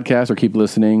podcast or keep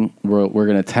listening, we're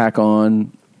going to tack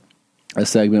on a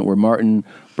segment where Martin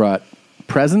brought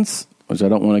presents, which I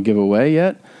don't want to give away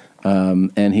yet.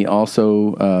 And he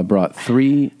also brought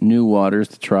 3 new waters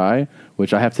to try,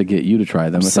 which I have to get you to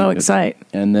try them. I'm so excited.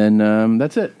 And then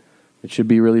that's it. It should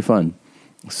be really fun.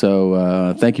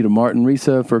 So thank you to Martin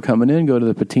Risa for coming in. Go to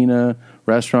the Patina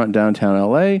Restaurant downtown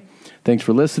LA. Thanks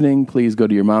for listening. Please go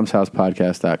to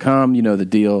yourmomshousepodcast.com. You know the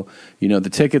deal. You know the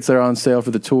tickets are on sale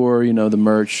for the tour. You know the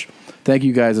merch. Thank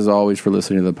you guys as always for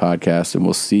listening to the podcast, and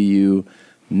we'll see you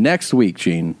next week,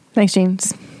 Gene. Thanks,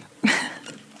 James.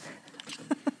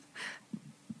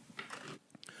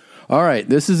 All right,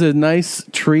 this is a nice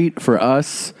treat for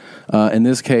us, in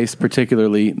this case,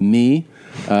 particularly me,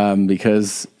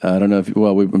 because I don't know if,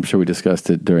 I'm sure we discussed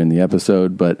it during the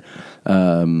episode, but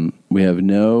we had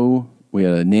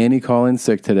a nanny call in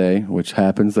sick today, which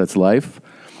happens, that's life.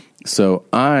 So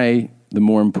the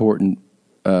more important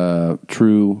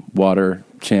true water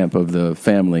champ of the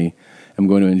family, am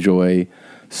going to enjoy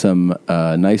some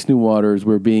nice new waters.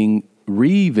 We're being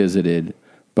revisited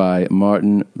by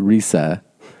Martin Risa,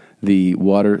 the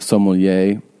water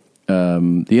sommelier,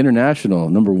 the international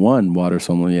 #1 water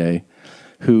sommelier,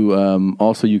 who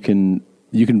also you can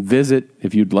visit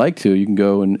if you'd like to. You can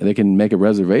go and they can make a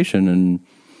reservation and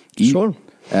eat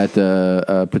at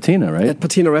Patina, right? At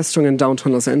Patina Restaurant in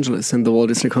downtown Los Angeles in the Walt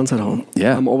Disney Concert Hall.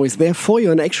 Yeah. I'm always there for you.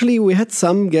 And actually, we had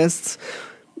some guests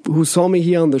who saw me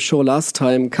here on the show last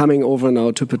time coming over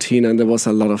now to Patina, and there was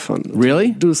a lot of fun.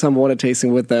 Really? Do some water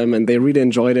tasting with them, and they really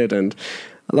enjoyed it, and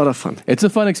a lot of fun. It's a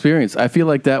fun experience. I feel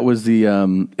like that was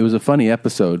it was a funny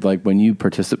episode. Like when you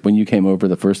came over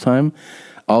the first time,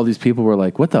 all these people were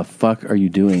like, what the fuck are you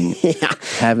doing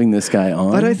having this guy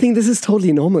on? But I think this is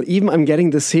totally normal. Even I'm getting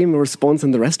the same response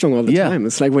in the restaurant all the time.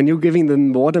 It's like when you're giving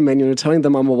them water menu and you're telling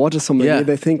them I'm a water sommelier,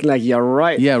 they think like, yeah,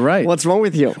 right. Yeah, right. What's wrong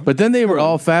with you? But then they were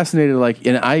all fascinated. Like,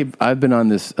 and I've been on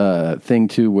this thing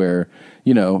too where,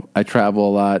 I travel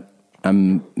a lot.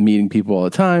 I'm meeting people all the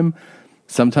time.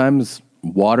 Sometimes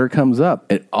water comes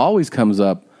up. It always comes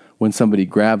up when somebody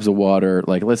grabs a water.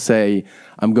 Like, let's say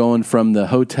I'm going from the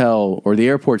hotel or the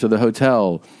airport to the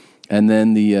hotel, and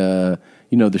then the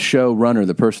show runner,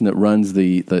 the person that runs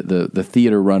the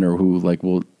theater runner who like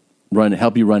will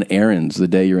help you run errands the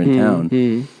day you're in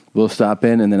town. We'll stop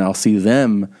in, and then I'll see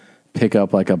them pick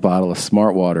up like a bottle of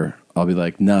Smart Water. I'll be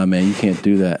like, nah, man, you can't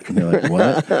do that. And they're like,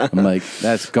 what? I'm like,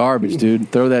 that's garbage, dude.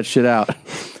 Throw that shit out.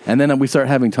 And then we start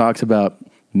having talks about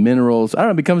minerals. I don't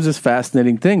know, it becomes this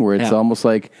fascinating thing where it's almost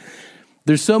like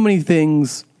there's so many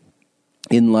things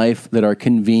in life that are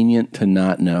convenient to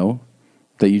not know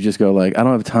that you just go like, I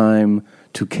don't have time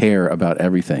to care about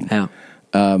everything.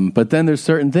 But then there's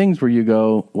certain things where you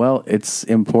go, well, it's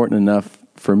important enough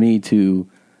for me to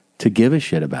give a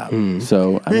shit about.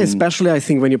 So, I mean, especially I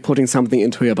think when you're putting something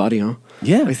into your body, huh?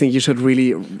 Yeah. I think you should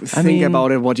really think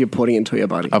about it, what you're putting into your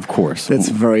body. Of course. That's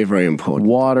very, very important.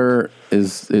 Water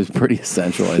is pretty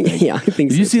essential, I think. Yeah, I think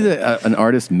Did you see that an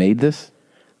artist made this?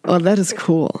 Oh, that is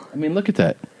cool. I mean, look at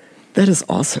that. That is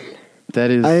awesome. That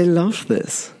is. I love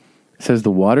this. It says the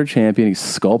water champion. He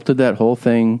sculpted that whole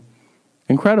thing.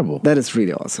 Incredible. That is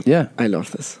really awesome. Yeah. I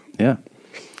love this. Yeah.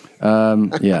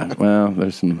 Yeah. Well,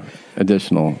 there's some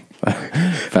additional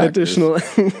factors.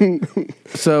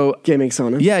 So gimmicks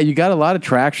on it. Yeah, you got a lot of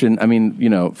traction. I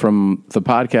mean, from the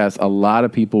podcast, a lot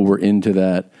of people were into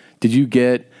that. Did you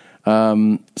get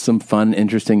some fun,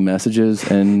 interesting messages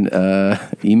and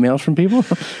emails from people?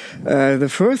 The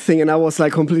first thing, and I was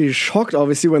like completely shocked,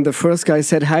 obviously, when the first guy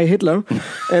said, "Hi, Hitler."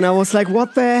 And I was like,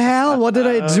 what the hell? What did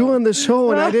I do on the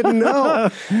show? And I didn't know.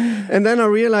 And then I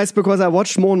realized, because I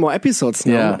watched more and more episodes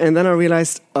now, and then I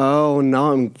realized, oh,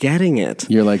 now I'm getting it.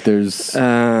 You're like, it's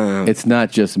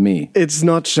not just me. It's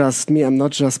not just me. I'm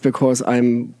not just because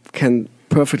can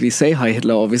perfectly say "Hi,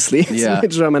 Hitler," obviously. It's a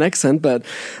German accent, but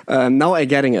now I'm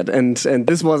getting it. And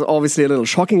this was obviously a little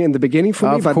shocking in the beginning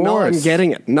for me, but now I'm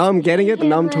getting it. Now I'm getting it, and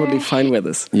now I'm totally fine with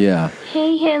this. Yeah.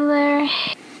 Hey, Hitler.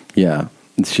 Yeah.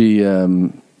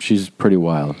 She's pretty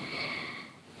wild.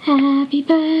 Happy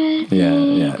birthday.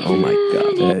 Yeah. Oh my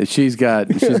God. She's got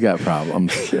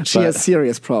problems. She has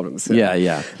serious problems.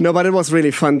 Yeah. No, but it was really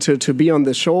fun to be on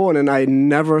the show, and I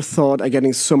never thought I'm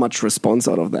getting so much response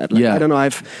out of that. I don't know.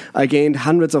 I gained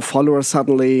hundreds of followers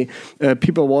suddenly.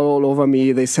 People were all over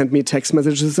me. They sent me text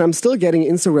messages. I'm still getting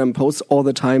Instagram posts all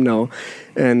the time now,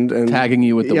 and tagging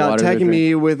you with the water. Tagging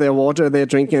me with their water they're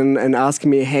drinking and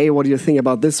asking me, "Hey, what do you think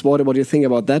about this water? What do you think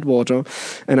about that water?"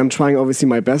 And I'm trying obviously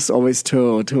my best always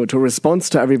to respond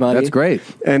to everybody. That's great.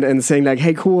 And saying like,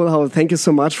 "Hey, cool, thank you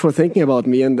so much for thinking about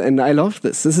me." And I love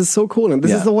this. This is so cool. And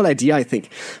this is the whole idea, I think.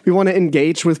 We want to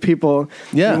engage with people.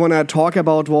 Yeah. We want to talk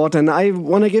about water, and I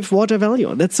want to give water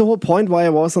value. That's the whole point why I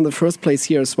was on the first place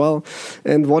here as well.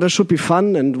 And water should be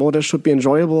fun, and water should be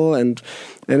enjoyable, and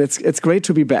it's great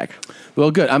to be back.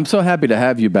 Well, good. I'm so happy to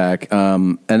have you back.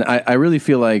 And I really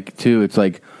feel like, too,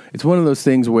 it's one of those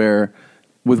things where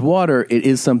with water, it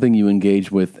is something you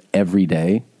engage with every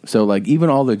day. So, like, even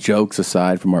all the jokes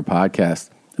aside from our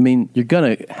podcast, I mean, you're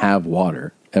going to have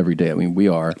water every day. I mean, we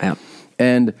are. Yeah.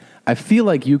 And I feel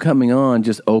like you coming on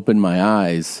just opened my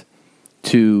eyes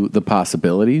to the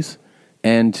possibilities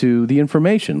and to the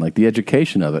information, like the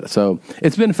education of it. So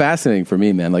it's been fascinating for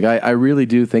me, man. Like, I really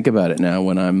do think about it now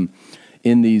when I'm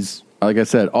in these, like I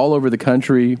said, all over the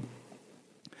country.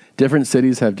 Different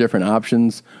cities have different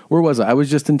options. Where was I? I was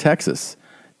just in Texas.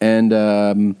 And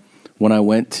when I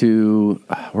went to,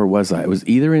 where was I? It was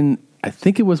I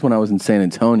think it was when I was in San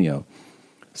Antonio.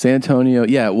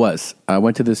 Yeah, it was. I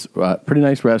went to this pretty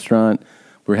nice restaurant.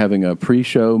 We're having a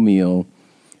pre-show meal.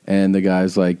 And the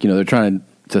guy's like, they're trying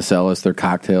to sell us their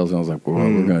cocktails. And I was like, well,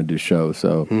 we're going to do show.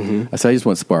 So I said, I just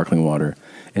want sparkling water.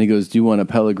 And he goes, do you want a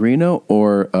Pellegrino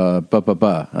or a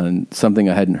ba-ba-ba? And something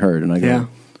I hadn't heard. And I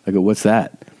go, what's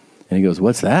that? And he goes,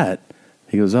 what's that?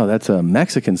 He goes, oh, that's a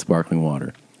Mexican sparkling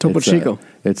water. Topo Chico.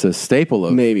 It's a staple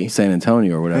of San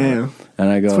Antonio or whatever. Yeah. And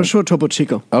I go, it's for sure Topo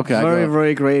Chico. Okay. Very,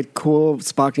 very great, cool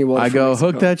sparkling water. I go,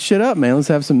 hook that shit up, man. Let's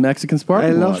have some Mexican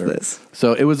sparkling water. I love this.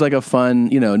 So it was like a fun,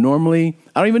 normally,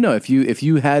 I don't even know if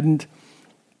you hadn't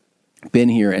been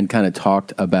here and kind of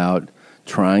talked about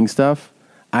trying stuff,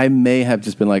 I may have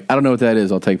just been like, I don't know what that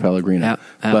is. I'll take Pellegrino.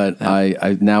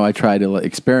 I now I try to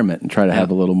experiment and try to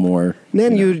have a little more.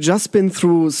 Man, you just been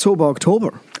through Sober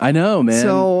October. I know, man.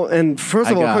 So, and first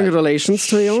of all, congratulations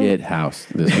to you. Shit house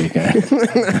this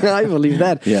weekend. I believe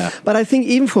that. Yeah. But I think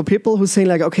even for people who say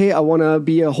like, okay, I want to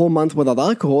be a whole month without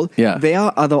alcohol, there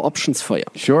are other options for you.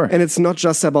 Sure. And it's not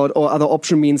just about, or other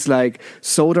option means like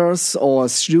sodas or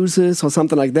juices or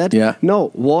something like that. Yeah.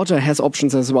 No, water has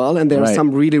options as well. And there's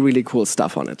some really, really cool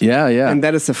stuff on it. Yeah. And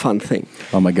that is a fun thing.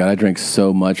 Oh my God, I drank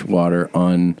so much water.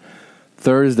 On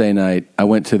Thursday night, I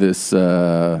went to this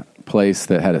place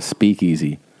that had a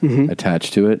speakeasy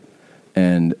attached to it,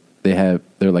 and they're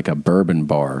like a bourbon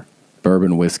bar,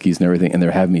 bourbon whiskeys and everything, and they're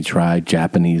having me try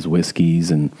Japanese whiskeys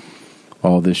and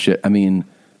all this shit. I mean,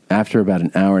 after about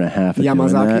an hour and a half of doing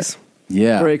Yamazaki's. that,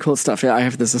 yeah, very cool stuff. Yeah, I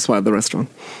have this as well at the restaurant.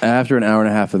 After an hour and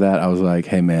a half of that, I was like,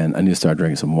 hey, man, I need to start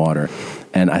drinking some water.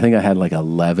 And I think I had like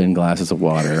 11 glasses of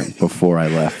water before I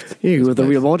left. Yeah, you were the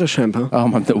real water champ, huh?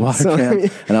 Oh, I'm the water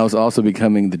champ. And I was also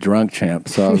becoming the drunk champ.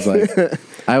 So I was like,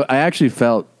 I actually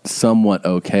felt somewhat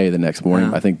okay the next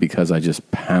morning, I think because I just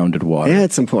pounded water. Yeah,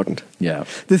 it's important. Yeah.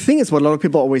 The thing is, what a lot of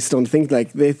people always don't think,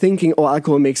 like they're thinking, oh,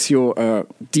 alcohol makes you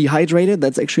dehydrated.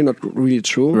 That's actually not really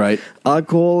true. Right.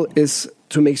 Alcohol is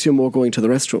to makes you more going to the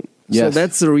restroom. Yes. So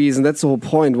that's the reason, that's the whole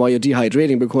point why you're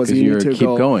dehydrating, because you need to keep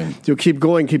going. You keep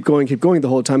going the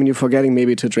whole time, and you're forgetting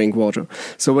maybe to drink water.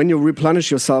 So when you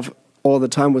replenish yourself all the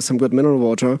time with some good mineral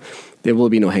water, there will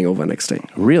be no hangover next day.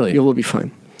 Really? You will be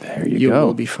fine. There you go. You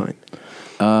will be fine.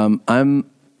 I'm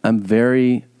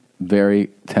very, very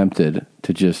tempted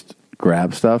to just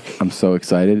grab stuff. I'm so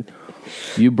excited.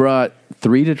 You brought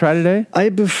 3 to try today?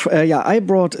 I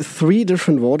brought 3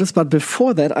 different waters, but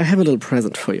before that, I have a little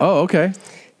present for you. Oh, okay.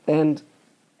 And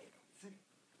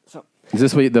is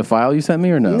this the file you sent me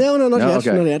or no? No, not yet.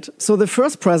 Okay. Not yet. So the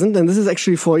first present, and this is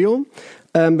actually for you,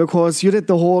 because you did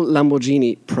the whole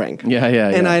Lamborghini prank. Yeah.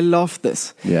 And I love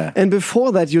this. Yeah. And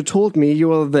before that, you told me you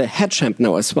were the head champ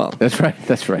now as well. That's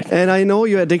right. And I know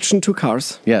your addiction to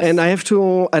cars. Yes. And I have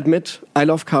to admit, I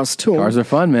love cars too. Cars are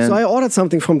fun, man. So I ordered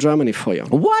something from Germany for you.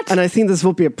 What? And I think this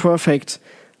would be a perfect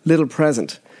little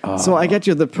present. Oh. So I get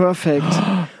you the perfect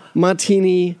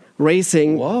Martini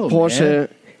Racing Porsche. Man.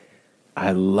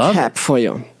 I love cap it for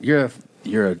you. You're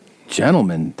a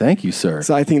gentleman. Thank you, sir.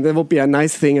 So I think that would be a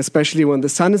nice thing, especially when the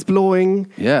sun is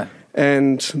blowing. Yeah.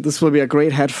 And this will be a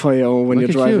great hat for you when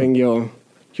Look you're at driving your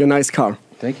nice car.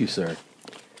 Thank you, sir.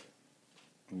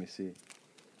 Let me see.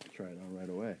 Try it on right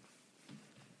away.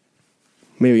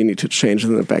 Maybe you need to change it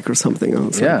in the back or something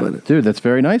else. Yeah, dude, that's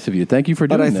very nice of you. Thank you for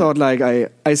doing that. But I thought, like,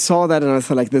 I saw that and I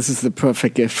thought, like, this is the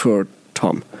perfect gift for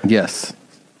Tom. Yes.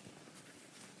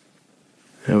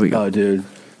 There we go. Oh, dude.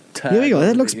 Here we go.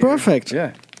 That looks perfect.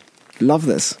 Yeah. Love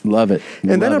this. Love it.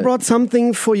 And then I brought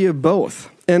something for you both.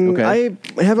 And I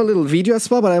have a little video as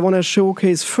well, but I want to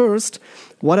showcase first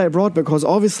what I brought, because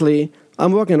obviously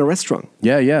I'm working in a restaurant.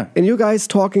 Yeah. And you guys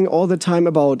talking all the time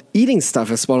about eating stuff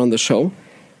as well on the show.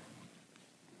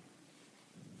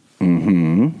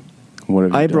 Mm-hmm. What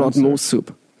have you I done, brought sir? moose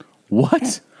soup.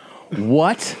 What?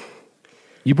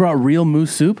 You brought real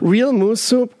moose soup? Real moose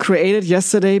soup created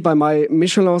yesterday by my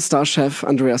Michelin star chef,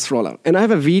 Andreas Roller. And I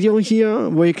have a video here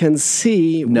where you can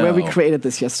see where we created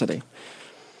this yesterday.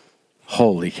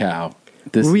 Holy cow.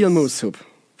 Real moose soup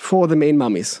for the main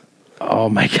mummies. Oh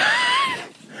my God.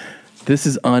 This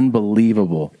is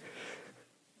unbelievable.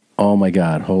 Oh my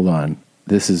God. Hold on.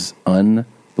 This is unbelievable.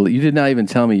 You did not even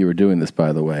tell me you were doing this,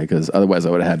 by the way, because otherwise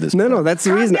I would have had this. No, that's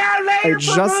the reason.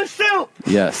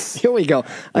 Yes. Here we go.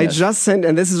 Yes. I just sent,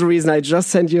 and this is the reason I just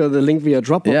sent you the link via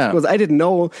Dropbox, because I didn't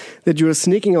know that you were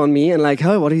sneaking on me and like,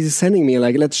 oh, what is he sending me?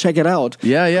 Like, let's check it out.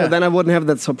 Yeah. But then I wouldn't have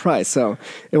that surprise. So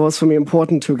it was for me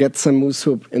important to get some moose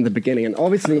soup in the beginning. And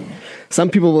obviously, some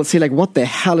people will say like, what the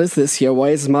hell is this here? Why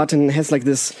is Martin has like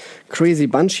this crazy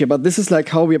bunch here? But this is like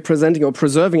how we're presenting or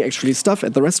preserving actually stuff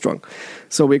at the restaurant.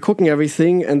 So we're cooking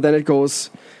everything and then it goes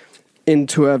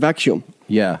into a vacuum.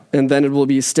 Yeah. And then it will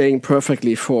be staying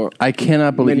perfectly for I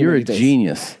cannot believe you're a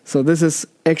genius. So this is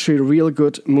actually real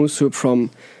good moose soup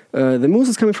from the moose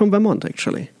is coming from Vermont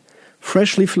actually.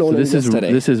 Freshly flown in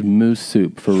yesterday. This is moose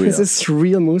soup for real. This is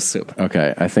real moose soup.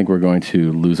 Okay, I think we're going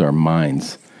to lose our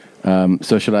minds.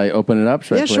 So should I open it up?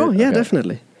 Should I play sure. it? Yeah, Okay.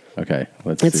 definitely. Okay,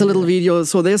 It's a little video,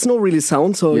 so there's no really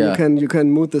sound, so you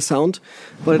can mute the sound,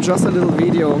 but it's just a little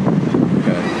video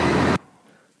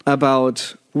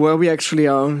about where we actually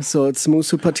are. So it's Moose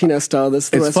Soup Patina style. This is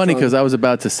the It's funny restaurant. because I was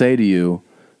about to say to you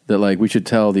that like we should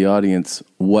tell the audience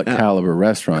what caliber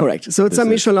restaurant. Correct. So it's a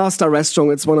Michelin star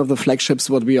restaurant. It's one of the flagships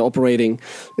what we are operating.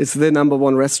 It's the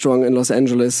 #1 restaurant in Los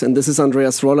Angeles, and this is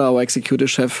Andreas Roller, our executive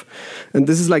chef. And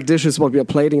this is like dishes what we are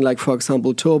plating, like for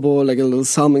example turbo, like a little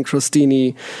salmon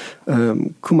crostini,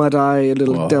 kumadai, a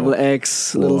little deviled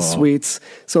eggs, little sweets.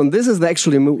 So and this is the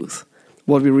actually mousse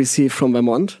what we received from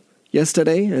Vermont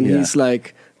yesterday, and he's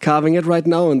like carving it right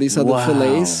now. And these are the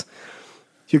fillets.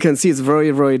 You can see it's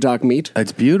very, very dark meat.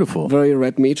 It's beautiful. Very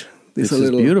red meat. This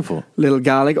is beautiful. Little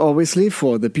garlic, obviously,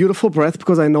 for the beautiful breath,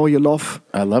 because I know you love.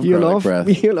 I love garlic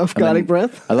breath. You love garlic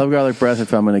breath. I love garlic breath.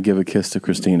 If I'm going to give a kiss to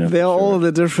Christina, There are all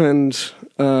the different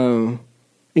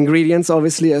ingredients,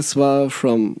 obviously, as well.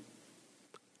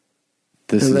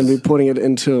 Then we're putting it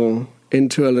into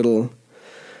a little.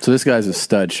 So this guy's a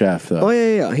stud chef, though. Oh,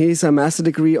 yeah. He's a master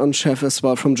degree on chef as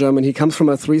well from Germany. He comes from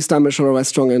a 3-star Michelin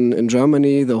restaurant in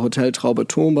Germany, the Hotel Traube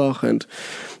Turmbach, and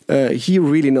he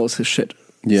really knows his shit.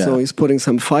 Yeah. So he's putting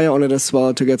some fire on it as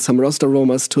well to get some roast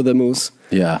aromas to the mousse.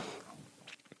 Yeah.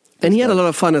 And he had a lot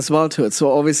of fun as well to it.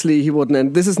 So obviously he wouldn't.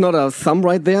 And this is not a thumb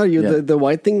right there, the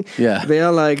white thing. Yeah. They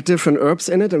are like different herbs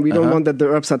in it. And we don't want that the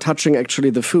herbs are touching actually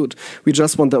the food. We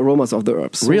just want the aromas of the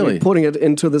herbs. So really? we're putting it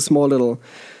into the small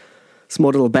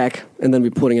little bag. And then we're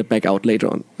putting it back out later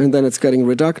on. And then it's getting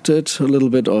reducted, a little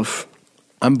bit of...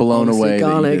 I'm blown away.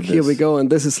 Garlic. Here we go. And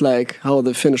this is like how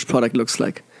the finished product looks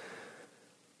like.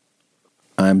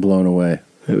 I'm blown away.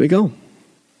 Here we go.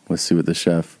 Let's see what the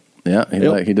chef... Yeah, he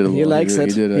did a little. He likes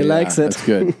it. He likes it. That's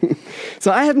good.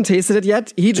 So I haven't tasted it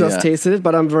yet. He just tasted it,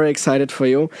 but I'm very excited for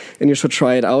you, and you should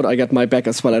try it out. I got my bag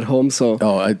as well at home, so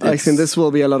I think this will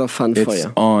be a lot of fun for you. It's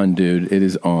on, dude. It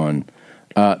is on.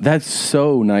 That's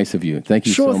so nice of you. Thank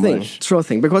you so much. Sure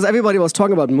thing. Because everybody was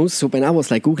talking about mousse soup, and I was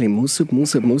like Googling mousse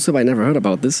soup. I never heard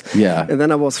about this. Yeah. And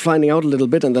then I was finding out a little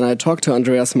bit, and then I talked to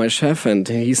Andreas, my chef, and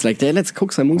he's like, hey, let's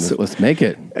cook some mousse soup. Let's make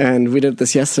it. And we did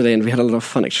this yesterday, and we had a lot of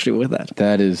fun actually with that.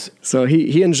 That is... So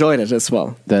he enjoyed it as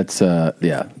well. That's,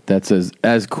 that's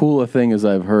as cool a thing as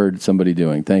I've heard somebody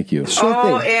doing. Thank you. Sure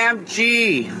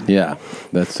OMG. Yeah.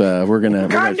 That's, we're gonna...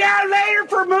 Come down later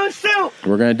for mousse soup.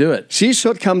 We're gonna do it. She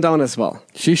should come down as well.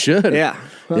 She should. Yeah.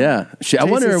 Well, yeah. I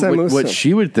wonder what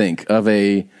she would think of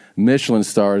a Michelin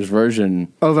stars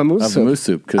version of a mousse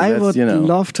soup. I would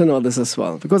love to know this as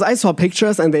well. Because I saw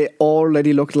pictures and they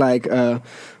already looked like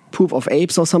poop of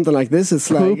apes or something like this. It's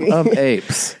poop like of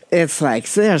apes. It's like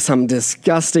there are some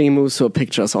disgusting mousse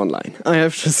pictures online. I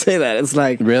have to say that. It's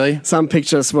like really some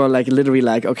pictures were like literally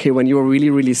like, okay, when you're really,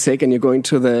 really sick and you're going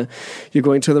to the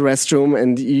restroom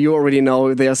and you already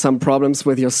know there are some problems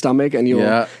with your stomach and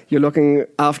you're looking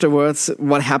afterwards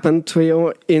what happened to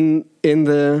you in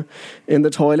the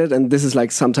toilet, and this is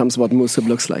like sometimes what mousse soup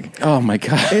looks like. Oh my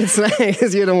god! It's like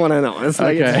you don't want to know. It's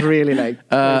like it's really like.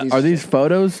 Are these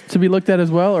photos to be looked at as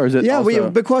well, or is it? Yeah,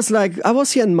 because like I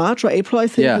was here in March or April, I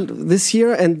think, this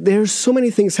year, and there's so many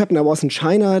things happening. I was in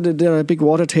China. There are a big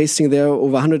water tasting there,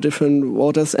 over 100 different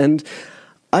waters, and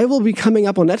I will be coming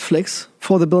up on Netflix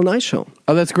for the Bill Nye Show.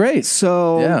 Oh, that's great.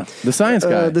 So yeah, the science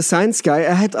guy. The science guy.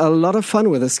 I had a lot of fun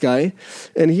with this guy,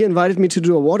 and he invited me to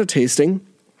do a water tasting.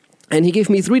 And he gave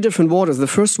me 3 different waters. The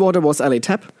first water was LA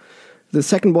Tap. The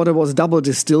second water was double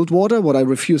distilled water, what I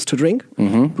refused to drink.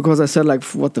 Mm-hmm. Because I said, like,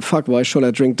 what the fuck? Why should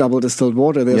I drink double distilled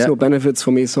water? There's no benefits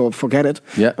for me, so forget it.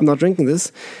 Yeah. I'm not drinking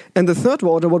this. And the third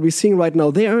water, what we're seeing right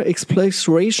now there,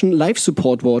 Exploration Life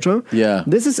Support Water. Yeah.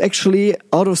 This is actually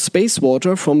out of space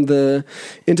water from the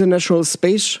International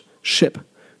Space Ship.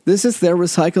 This is their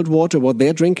recycled water, what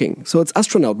they're drinking. So it's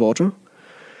astronaut water.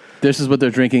 This is what they're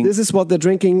drinking? This is what they're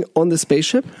drinking on the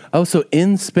spaceship. Oh, so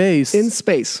in space. In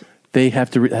space. They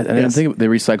have to, I didn't think they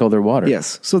recycle their water.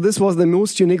 Yes. So this was the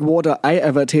most unique water I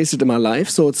ever tasted in my life.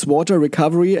 So it's water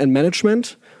recovery and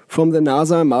management from the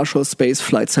NASA Marshall Space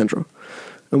Flight Center.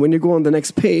 And when you go on the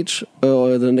next page,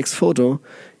 or the next photo,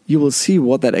 you will see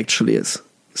what that actually is.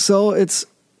 So it's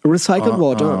recycled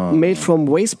water made from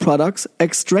waste products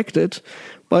extracted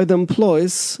by the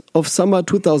employees of summer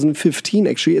 2015,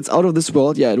 actually. It's out of this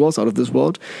world. Yeah, it was out of this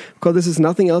world. Because this is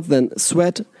nothing else than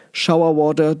sweat, shower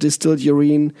water, distilled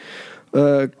urine,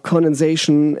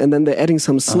 condensation, and then they're adding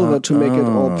some silver to make it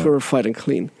all purified and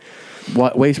clean.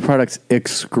 Waste products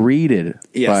excreted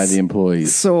by the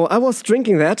employees. So I was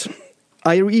drinking that.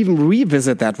 I even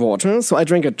revisit that water, so I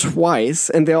drank it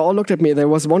twice, and they all looked at me. There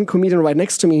was one comedian right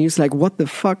next to me. He's like, "What the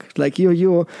fuck? Like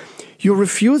you're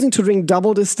refusing to drink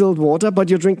double distilled water, but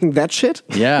you're drinking that shit?"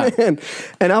 Yeah.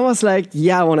 and I was like,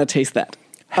 "Yeah, I want to taste that."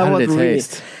 How did it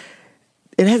taste?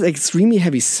 It has extremely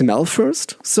heavy smell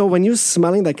first. So when you're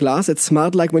smelling that glass, it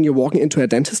smelled like when you're walking into a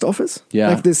dentist office. Yeah.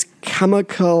 Like this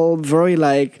chemical, very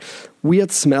like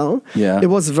weird smell. Yeah. It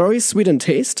was very sweet in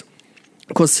taste.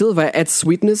 Because silver adds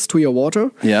sweetness to your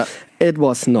water. Yeah. It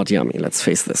was not yummy, let's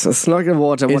face this. It's not a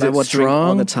water what I would drink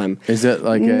all the time. Is it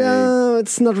like No,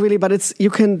 it's not really, but it's you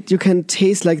can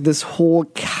taste like this whole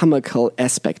chemical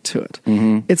aspect to it.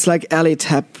 Mm-hmm. It's like LA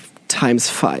Tap times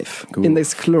 5. Ooh. In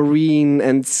this chlorine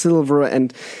and silver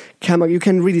and chemical. You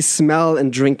can really smell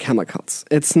and drink chemicals.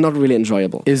 It's not really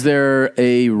enjoyable. Is there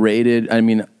a rated,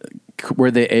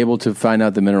 were they able to find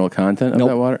out the mineral content of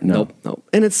that water? No.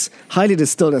 And it's highly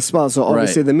distilled as well, so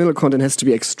obviously the mineral content has to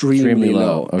be extremely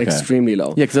low. Okay. Extremely low.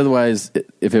 Yeah, because otherwise,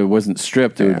 if it wasn't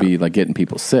stripped, it would be like getting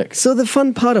people sick. So the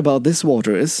fun part about this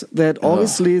water is that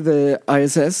obviously the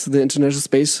ISS, the International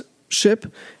Space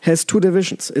Ship, has 2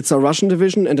 divisions. It's a Russian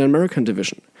division and an American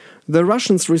division. The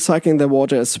Russians recycling their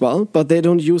water as well, but they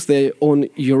don't use their own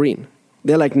urine.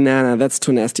 They're like, nah, that's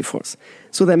too nasty for us.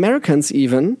 So the Americans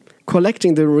even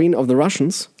collecting the urine of the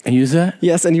Russians. And use that?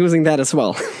 Yes, and using that as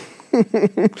well.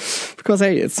 Because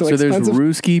hey, it's so expensive. There's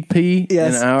Ruski P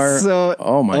in our.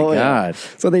 Oh my God! Yeah.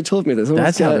 So they told me this.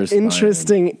 That's how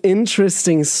they're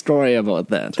interesting story about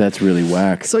that. That's really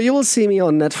whack. So you will see me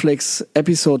on Netflix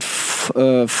episode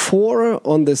 4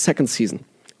 on the second season.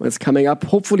 It's coming up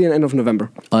hopefully in the end of November.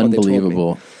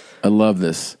 Unbelievable! I love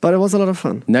this. But it was a lot of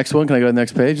fun. Next one, can I go to the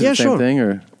next page? Is yeah, it the same sure. thing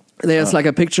or there's like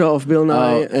a picture of Bill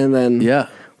Nye and then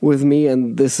with me,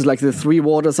 and this is like the 3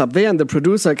 waters up there, and the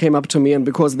producer came up to me, and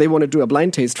because they want to do a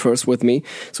blind taste first with me,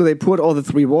 so they poured all the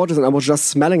 3 waters, and I was just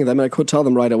smelling them, and I could tell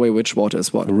them right away which water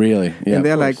is what. Really? Yeah. And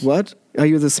they're like, what? Are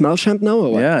you the smell champ now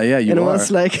or what? Yeah, you And are. it was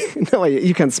like, no,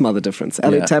 you can smell the difference.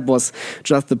 LA Tap was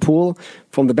just the pool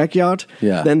from the backyard.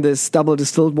 Yeah. Then this double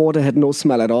distilled water had no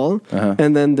smell at all.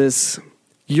 And then this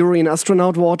urine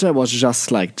astronaut water was just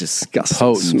like disgusting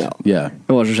Potent. smell. Yeah.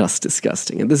 It was just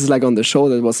disgusting. And this is like on the show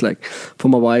that was like, for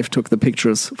my wife, took the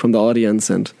pictures from the audience.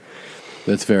 And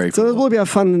that's very so cool. it will be a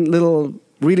fun little,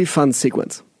 really fun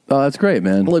sequence. Oh, that's great,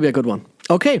 man. It will be a good one.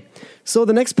 Okay, so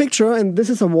the next picture, and this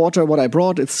is a water, what I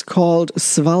brought, it's called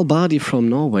Svalbard from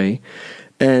Norway.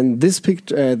 And this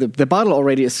picture, the bottle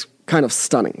already is kind of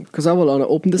stunning, because I will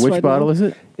open this Which right bottle now. is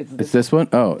it? It's this one?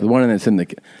 Oh, the one that's in the...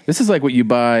 This is like what you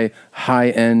buy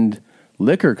high-end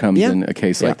liquor comes in a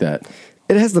case like that.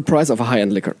 It has the price of a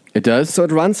high-end liquor. It does? So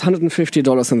it runs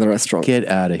 $150 in the restaurant. Get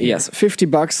out of here. Yes,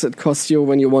 $50 it costs you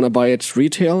when you want to buy it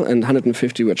retail, and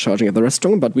 $150 we're charging at the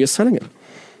restaurant, but we are selling it.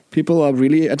 People are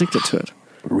really addicted to it.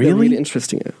 Really? They're really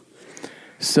interesting.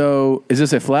 So, is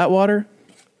this a flat water?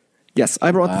 Yes,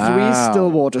 I brought 3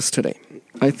 still waters today.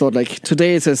 I thought, like,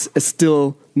 today is a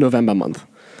still November month.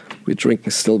 We're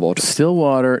drinking still water. Still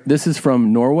water. This is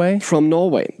from Norway? From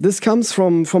Norway. This comes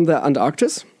from the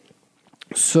Antarctic.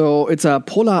 So it's a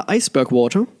polar iceberg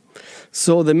water.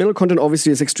 So the mineral content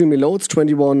obviously is extremely low. It's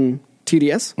 21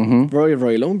 TDS. Very,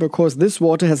 very low, because this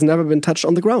water has never been touched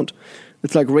on the ground.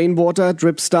 It's like rainwater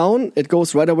drips down. It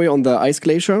goes right away on the ice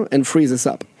glacier and freezes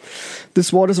up.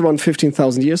 This water is around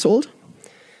 15,000 years old.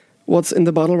 What's in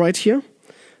the bottle right here?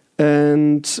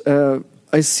 And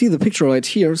I see the picture right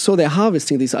here. So they're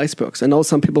harvesting these icebergs. And now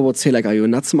some people would say, like, are you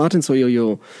nuts, Martin? So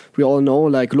we all know,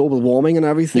 like, global warming and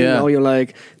everything. Yeah. Now you're,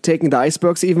 like, taking the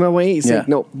icebergs even away. He's like,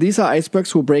 no, these are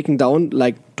icebergs who are breaking down,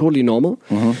 like, totally normal.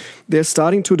 They're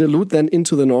starting to dilute then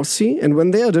into the North Sea. And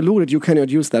when they are diluted, you cannot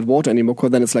use that water anymore,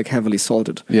 because then it's, like, heavily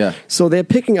salted. Yeah. So they're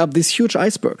picking up these huge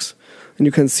icebergs. And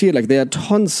you can see it, like, they are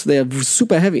tons. They are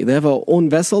super heavy. They have their own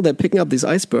vessel. They're picking up these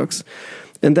icebergs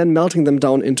and then melting them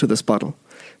down into this bottle.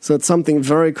 So it's something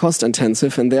very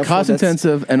cost-intensive, and therefore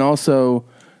cost-intensive, and also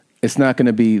it's not going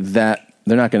to be that.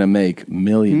 They're not going to make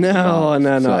millions. No.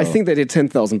 So, I think they did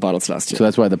 10,000 bottles last year. So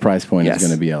that's why the price point is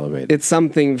going to be elevated. It's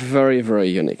something very, very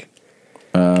unique.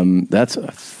 That's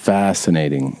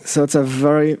fascinating. So it's a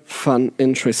very fun,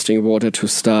 interesting water to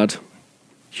start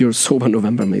your sober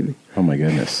November, maybe. Oh my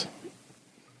goodness!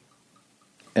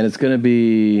 And it's going to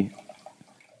be,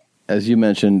 as you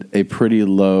mentioned, a pretty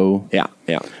low. Yeah.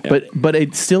 But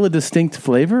it's still a distinct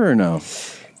flavor, or no?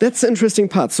 That's the interesting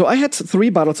part. So I had 3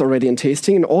 bottles already in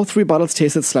tasting, and all 3 bottles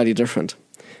tasted slightly different.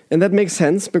 And that makes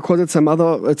sense, because it's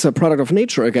a product of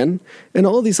nature again. And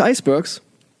all these icebergs,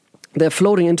 they're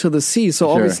floating into the sea. So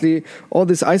obviously all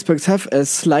these icebergs have a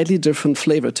slightly different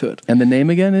flavor to it. And the name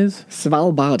again is?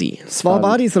 Svalbard.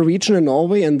 Svalbard is a region in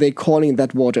Norway, and they're calling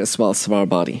that water as well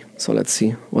Svalbard. So let's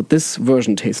see what this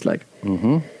version tastes like.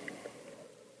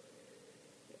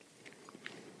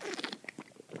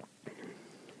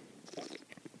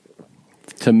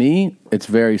 To me, it's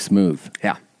very smooth.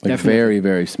 Yeah, like definitely. very,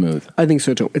 very smooth. I think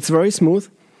so too. It's very smooth,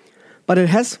 but it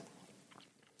has,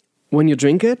 when you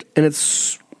drink it, and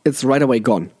it's right away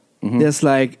gone. There's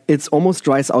like, it's almost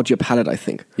dries out your palate, I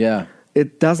think. Yeah.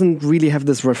 It doesn't really have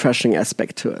this refreshing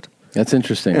aspect to it. That's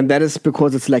interesting. And that is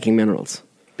because it's lacking minerals.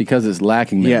 Because it's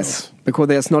lacking minerals. Yes, because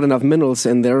there's not enough minerals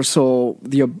in there, so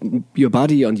your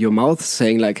body and your mouth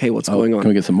saying like, hey, what's going on? Can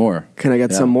we get some more? Can I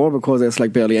get some more? Because there's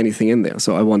like barely anything in there.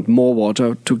 So I want more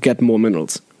water to get more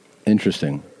minerals.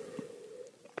 Interesting.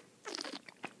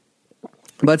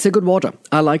 But it's a good water.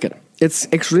 I like it. It's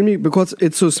extremely, because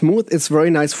it's so smooth, it's very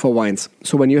nice for wines.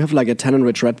 So when you have like a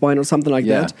tannin-rich red wine or something like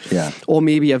that, or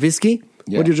maybe a whiskey,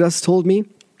 what you just told me,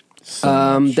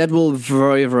 that will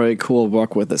very, very cool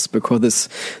work with this, because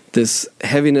this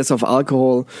heaviness of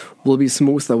alcohol will be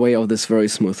smoothed away of this very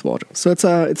smooth water. So it's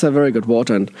a very good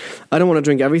water, and I don't want to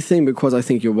drink everything, because I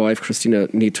think your wife Christina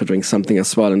need to drink something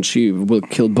as well, and she will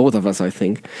kill both of us, I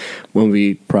think, when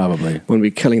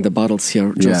we're killing the bottles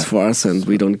here just for us, and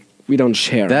we don't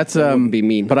share. That wouldn't be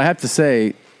mean. But I have to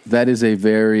say that is a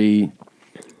very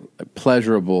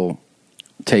pleasurable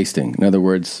tasting. In other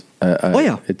words,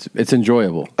 it's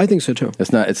enjoyable. I think so too.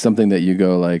 It's something that you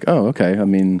go like, oh, okay. I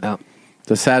mean,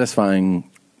 it's a satisfying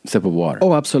sip of water.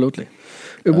 Oh, absolutely.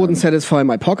 It wouldn't satisfy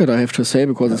my pocket, I have to say,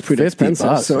 because it's pretty expensive.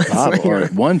 $50 So a bottle, or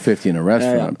 $150 in a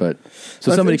restaurant. But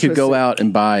so somebody could go out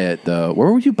and buy it, though.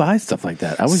 Where would you buy stuff like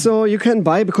that? So you can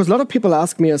buy, because a lot of people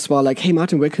ask me as well, like, hey,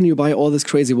 Martin, where can you buy all this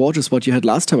crazy waters, what you had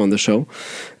last time on the show?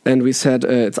 And we said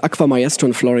it's Aqua Maestro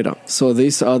in Florida. So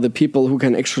these are the people who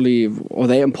can actually, or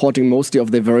they're importing mostly of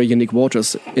their very unique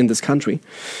waters in this country.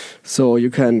 So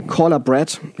you can call up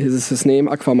Brett. This is his name,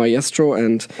 Aqua Maestro.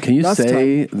 And can you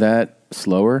say that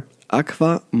slower?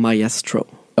 Aqua Maestro.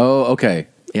 Oh, okay.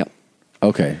 Yeah.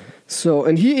 Okay. So,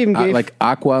 and he even gave... like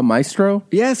Aqua Maestro?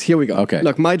 Yes, here we go. Okay.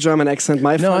 Look, my German accent,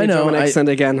 my funny German accent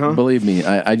again, huh? Believe me,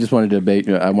 I just wanted to make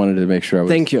sure I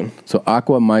was... Thank you. So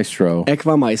Aqua Maestro.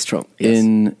 Aqua Maestro, yes.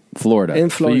 In Florida. In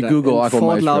Florida. So you Google Aqua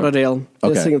Fort Maestro. Lauderdale.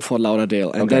 This thing in Fort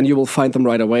Lauderdale. And then you will find them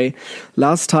right away.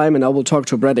 Last time, and I will talk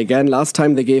to Brett again, last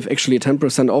time they gave actually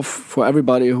 10% off for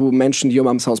everybody who mentioned Your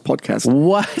Mom's House podcast.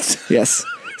 What? Yes.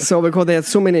 So because they had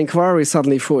so many inquiries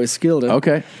suddenly for Eskilde.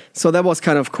 Okay. So that was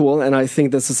kind of cool, and I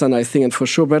think this is a nice thing. And for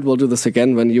sure, Brett will do this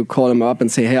again when you call him up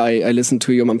and say, hey, I listened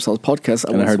to Your Mom's House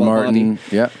podcast. I heard Martin.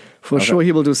 Yeah. For sure,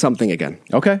 he will do something again.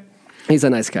 Okay. He's a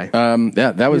nice guy.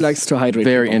 That was he likes to hydrate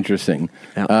very people. Interesting.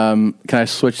 Yeah. Can I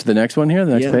switch to the next one here,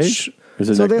 the next page?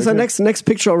 So there's a next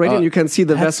picture already, and you can see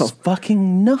the vessel. That's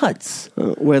fucking nuts.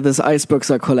 Where these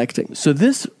icebergs are collecting. So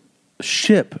this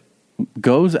ship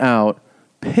goes out,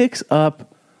 picks up,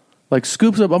 like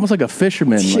scoops up almost like a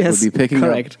fisherman would be picking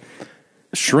up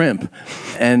shrimp,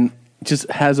 and just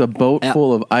has a boat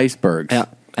full of icebergs.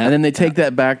 And then they take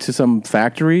that back to some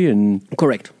factory and...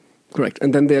 Correct.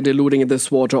 And then they're diluting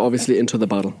this water, obviously, into the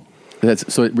bottle.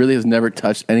 So it really has never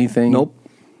touched anything? Nope.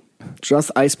 Just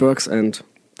icebergs and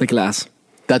the glass.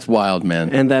 That's wild, man.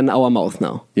 And then our mouth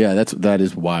now. Yeah, that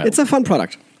is wild. It's a fun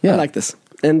product. Yeah. I like this.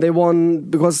 And they won,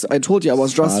 because I told you I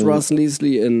was just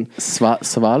recently in...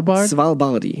 Svalbard?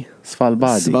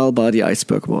 Svalbard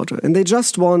iceberg water. And they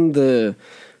just won the...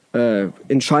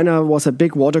 in China was a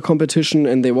big water competition,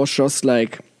 and they was just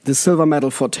like the silver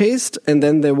medal for taste, and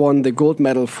then they won the gold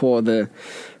medal for the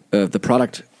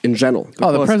product in general.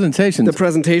 Oh, the presentation. The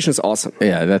presentation is awesome.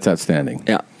 Yeah, that's outstanding.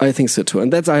 Yeah, I think so too.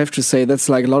 And that's, I have to say, that's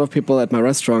like a lot of people at my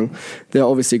restaurant, they're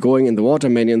obviously going in the water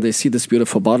menu and they see this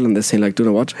beautiful bottle and they're saying like, do you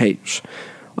know what? Hey,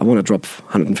 I want to drop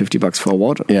 $150 for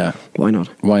water. Yeah. Why not?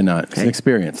 Why not? It's an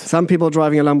experience. Some people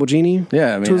driving a Lamborghini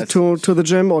to the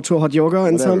gym or to hot yoga,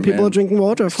 and some people are drinking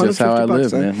water. That's just how I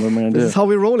live, man. What am I going to do? This is how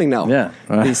we're rolling now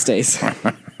these days.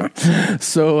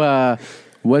 So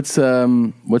what's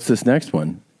this next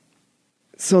one?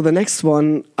 So the next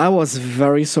one, I was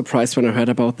very surprised when I heard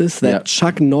about this, that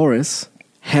Chuck Norris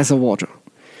has a water.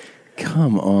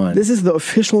 Come on. This is the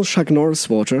official Chuck Norris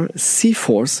water,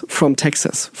 Sea-Force from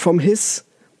Texas, from his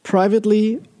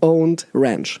privately owned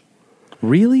ranch.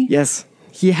 Really? Yes.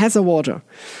 He has a water.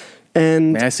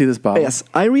 And may I see this bottle? Yes.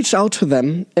 I reached out to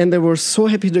them, and they were so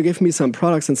happy to give me some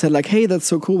products and said like, hey, that's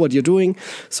so cool what you're doing.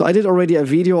 So I did already a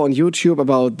video on YouTube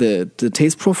about the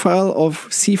taste profile of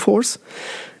Sea-Force.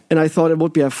 And I thought it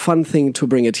would be a fun thing to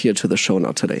bring it here to the show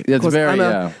now today. That's very,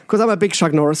 because I'm a big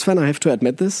Chuck Norris fan, I have to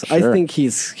admit this. Sure. I think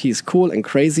he's cool and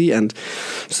crazy. And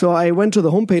so I went to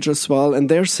the homepage as well, and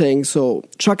they're saying, so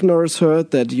Chuck Norris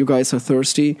heard that you guys are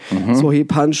thirsty, so he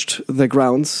punched the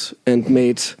grounds and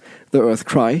made the earth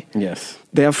cry. Yes.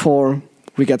 Therefore,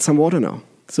 we get some water now.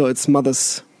 So it's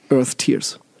Mother's Earth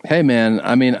tears. Hey, man,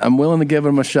 I mean, I'm willing to give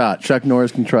him a shot. Chuck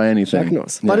Norris can try anything. Chuck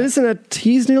Norris. But it's an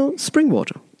artisanal spring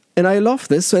water. And I love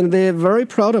this, and they're very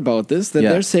proud about this, that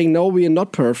they're saying, no, we are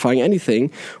not purifying anything.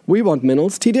 We want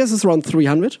minerals. TDS is around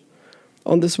 300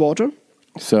 on this water.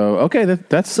 So, okay,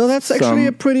 that's actually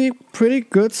a pretty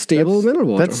good, stable mineral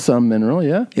water. That's some mineral,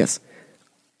 yeah. Yes.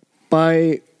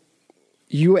 By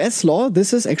US law,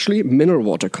 this is actually mineral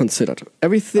water considered.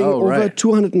 Everything over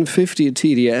 250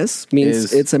 TDS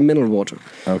means it's a mineral water.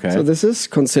 Okay. So this is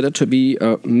considered to be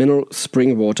a mineral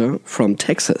spring water from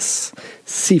Texas,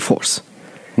 Sea-Force.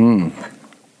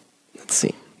 Let's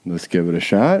see. Let's give it a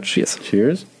shot. Cheers.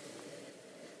 Cheers.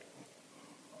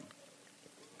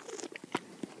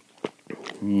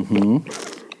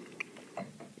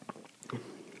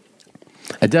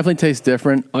 It definitely tastes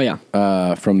different. Oh yeah.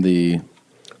 From the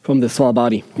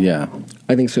Svalbard. Yeah.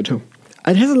 I think so too.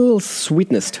 It has a little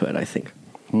sweetness to it, I think.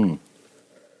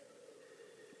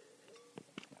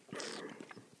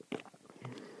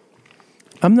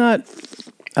 I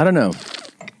don't know.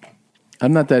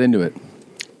 I'm not that into it.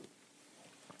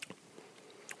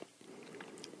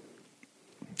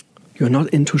 You're not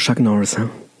into Chuck Norris, huh?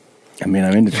 I mean,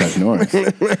 I'm into Chuck Norris.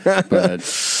 But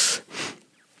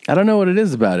I don't know what it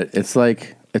is about it. It's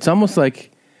like, it's almost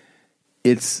like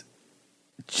it's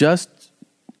just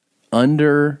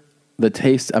under the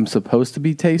taste I'm supposed to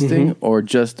be tasting, or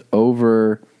just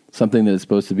over something that is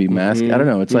supposed to be masked. I don't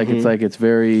know. It's like it's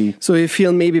very. So you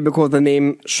feel maybe because the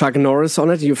name Chuck Norris on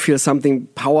it, you feel something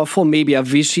powerful, maybe a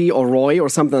Vichy or Roy or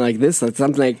something like this. That's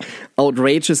something like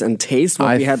outrageous in taste.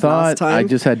 What we had last time. I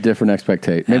just had different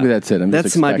expectations. Maybe that's it.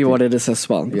 That might be what it is as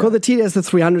well. Because the TDS, the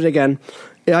 300 again,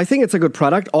 I think it's a good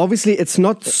product. Obviously, it's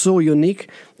not so unique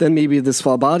than maybe the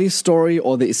Svalbard story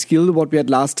or the Iskilde, what we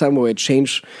had last time, where it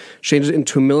changed it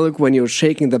into milk when you're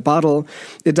shaking the bottle.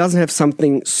 It doesn't have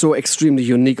something so extremely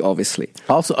unique, obviously.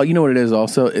 Also, you know what it is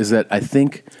also? Is that I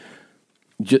think,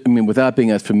 I mean, without being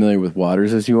as familiar with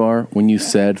waters as you are, when you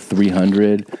said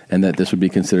 300 and that this would be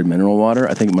considered mineral water,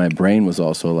 I think my brain was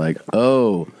also like,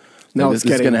 oh, no, this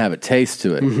is going to have a taste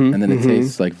to it. And then it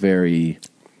tastes like very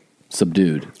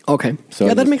subdued. Okay.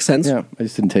 So that makes sense. Yeah, I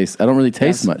just didn't taste. I don't really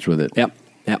taste much with it. Yep.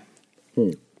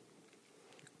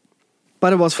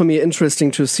 But it was for me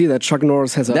interesting to see that Chuck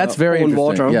Norris has That's very own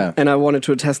water, yeah. and I wanted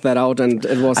to test that out, and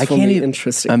it was for me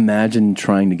interesting. Imagine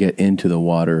trying to get into the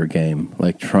water game,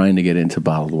 like trying to get into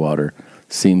bottled water.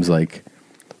 Seems like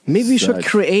maybe we should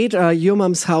create a Your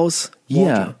Mom's House. Water.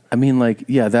 Yeah, I mean, like,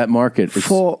 that market is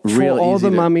for all easy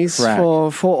the mummies, crack.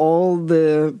 for all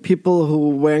the people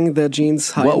who wearing their jeans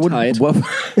high and tight.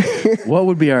 What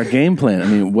would be our game plan? I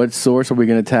mean, what source are we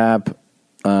going to tap?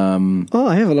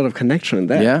 I have a lot of connection in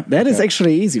that. Yeah? That is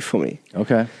actually easy for me.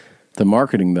 Okay. The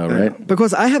marketing, though, right?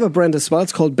 Because I have a brand as well.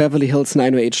 It's called Beverly Hills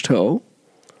 90820.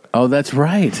 Oh, that's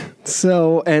right.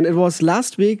 So, and it was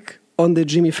last week on the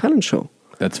Jimmy Fallon show.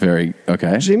 That's very,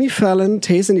 okay. Jimmy Fallon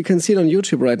tasted, and you can see it on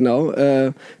YouTube right now,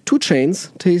 2 Chainz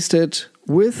tasted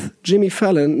with Jimmy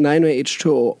Fallon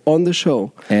 90820 on the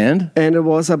show. And it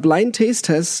was a blind taste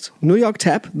test, New York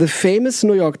Tap, the famous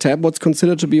New York Tap, what's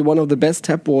considered to be one of the best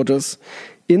tap waters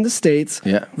in the States,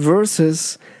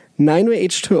 versus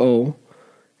 90820.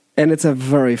 And it's a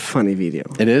very funny video.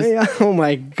 It is? Yeah, oh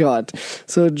my God.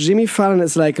 So Jimmy Fallon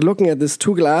is like looking at these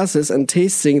 2 glasses and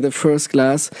tasting the first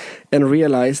glass and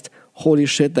realized, holy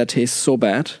shit, that tastes so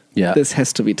bad. Yeah. This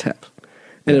has to be Tap.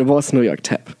 And it was New York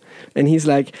Tap. And he's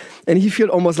like, and he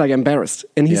felt almost like embarrassed.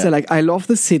 And he said like, I love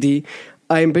the city.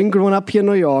 I've been grown up here in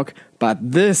New York, but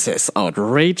this is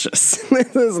outrageous.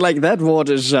 It's like, that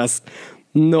water is just,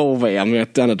 no way I'm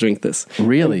gonna drink this.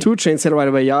 Really? And 2 Chainz said right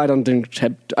away, I don't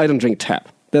drink Tap.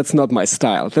 That's not my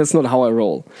style. That's not how I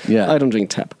roll. Yeah. I don't drink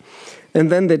Tap. And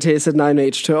then they tasted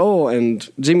 9H2O, and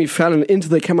Jimmy Fallon into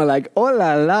the camera like, oh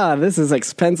la la, this is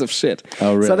expensive shit.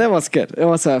 Oh, really? So that was good. It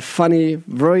was a funny,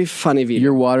 very funny video.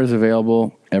 Your water's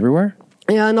available everywhere?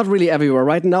 Yeah, not really everywhere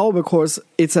right now, because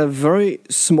it's a very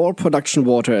small production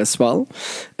water as well.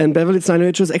 And Beverly Hills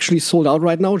 902 is actually sold out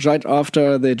right now, right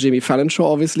after the Jimmy Fallon show,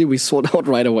 obviously. We sold out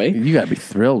right away. You gotta be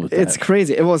thrilled with that. It's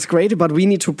crazy. It was great, but we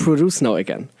need to produce now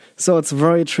again. So it's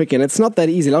very tricky, and it's not that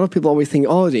easy. A lot of people always think,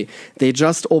 oh, they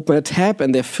just open a tap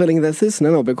and they're filling this.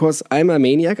 No, because I'm a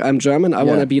maniac. I'm German. I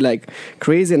want to be like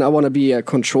crazy, and I want to be a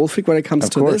control freak when it comes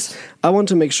to this. I want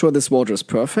to make sure this water is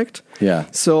perfect. Yeah.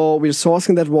 So we're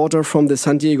sourcing that water from the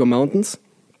San Diego mountains,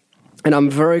 and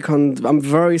I'm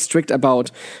very strict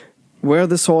about where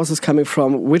the source is coming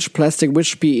from, which plastic,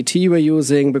 which PET we're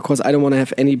using, because I don't want to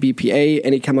have any BPA,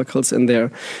 any chemicals in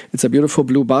there. It's a beautiful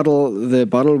blue bottle. The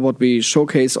bottle what we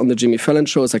showcase on the Jimmy Fallon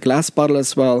show is a glass bottle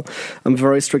as well. I'm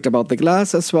very strict about the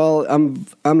glass as well. I'm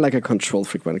like a control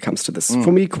freak when it comes to this.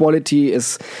 For me, quality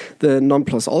is the non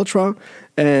plus ultra,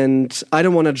 and I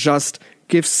don't want to just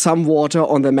give some water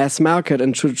on the mass market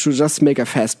and to just make a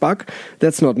fast buck.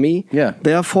 That's not me. Yeah.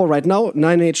 Therefore, right now,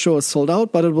 9H show is sold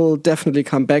out, but it will definitely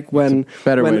come back when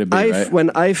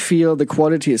I feel the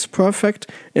quality is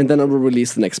perfect, and then I will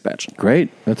release the next batch. Great.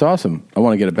 That's awesome. I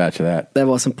want to get a batch of that. That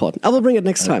was important. I will bring it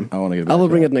next time. I want to get a batch I will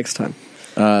bring it next time.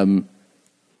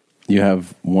 You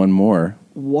have one more.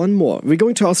 One more. We're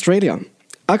going to Australia.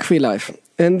 Aquilife.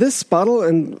 And this bottle,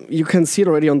 and you can see it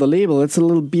already on the label, it's a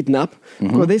little beaten up.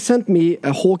 Well, they sent me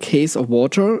a whole case of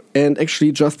water, and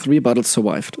actually just 3 bottles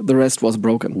survived. The rest was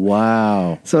broken.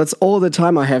 Wow. So it's all the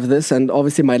time I have this, and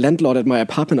obviously my landlord at my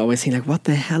apartment always saying like, what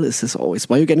the hell is this always?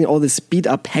 Why are you getting all these beat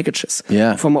up packages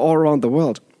from all around the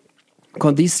world?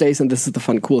 Because these days, and this is the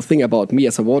fun, cool thing about me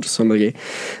as a water sommelier,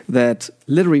 that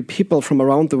literally people from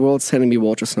around the world sending me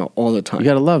waters now all the time. You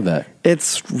gotta love that.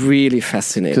 It's really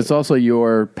fascinating. It's also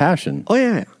your passion. Oh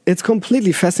yeah, it's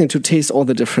completely fascinating to taste all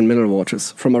the different mineral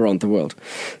waters from around the world.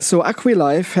 So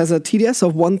Aquilife has a TDS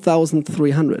of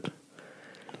 1,300.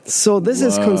 So this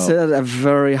is considered a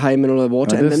very high mineral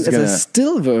water, and then it's a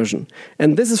still version.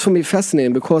 And this is for me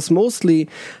fascinating, because mostly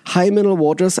high mineral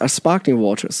waters are sparkling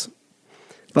waters.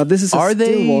 But this is Are still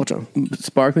they water.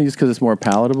 sparkling just because it's more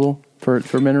palatable for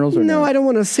minerals? Or No, I don't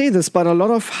want to say this, but a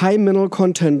lot of high mineral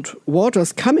content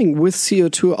waters coming with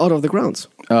CO2 out of the grounds.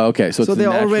 Oh, okay. So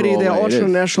they're also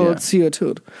natural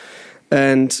CO2.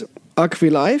 And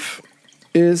AquaLife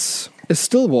is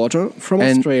still water from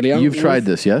Australia. You've tried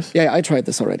this, yes? Yeah, I tried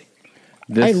this already.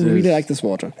 I really like this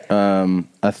water.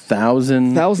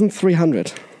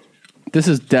 1,300. This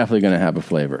is definitely going to have a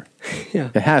flavor.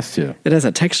 Yeah. It has to. It has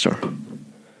a texture.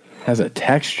 Has a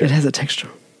texture? It has a texture.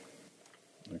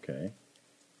 Okay.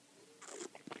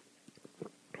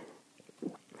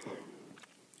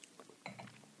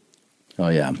 Oh,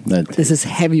 yeah. This is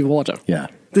heavy water. Yeah.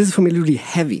 This is for me literally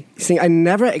heavy. See, I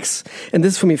never and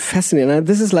this is for me fascinating. And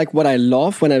this is like what I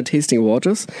love when I'm tasting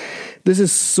waters. This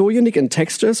is so unique in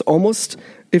textures, almost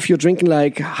if you're drinking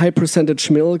like high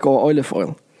percentage milk or olive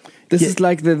oil. This is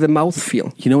like the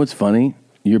mouthfeel. You know what's funny?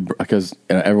 Because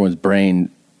everyone's brain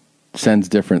sends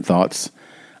different thoughts.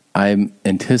 I'm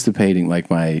anticipating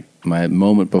like my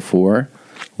moment before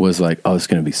was like, oh, it's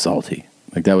going to be salty.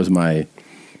 Like that was my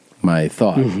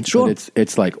thought. Mm-hmm. Sure. But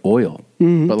it's like oil,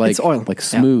 but like it's oil. like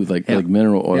smooth, like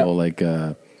mineral oil. Like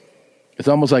it's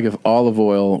almost like if olive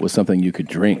oil was something you could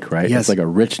drink, right? Yes. It's like a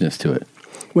richness to it.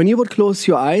 When you would close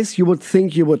your eyes, you would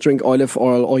think you would drink olive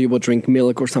oil or you would drink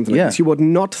milk or something like this. You would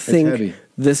not think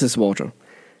this is water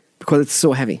because it's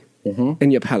so heavy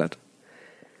in your palate.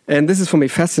 And this is for me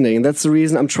fascinating. That's the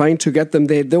reason I'm trying to get them.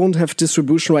 They don't have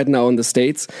distribution right now in the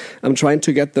States. I'm trying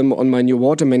to get them on my new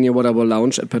water menu, what I will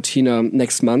launch at Patina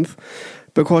next month,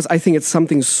 because I think it's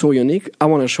something so unique. I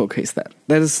want to showcase that.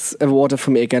 That is a water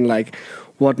for me, again, like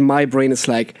what my brain is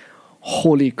like,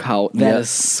 holy cow, that is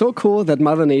so cool that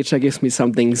Mother Nature gives me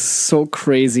something so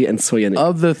crazy and so unique.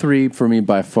 Of the three, for me,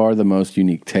 by far the most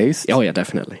unique taste. Oh, yeah,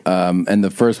 definitely. And the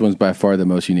first one's by far the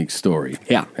most unique story.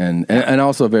 Yeah. And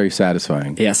also very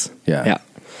satisfying. Yes. Yeah.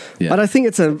 But I think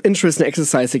it's an interesting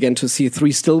exercise again to see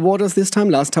 3 still waters this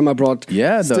time. Last time I brought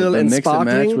still the and mix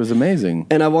sparkling. and match was amazing.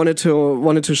 And I wanted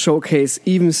to showcase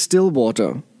even still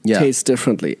water tastes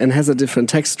differently and has a different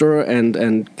texture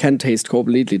and can taste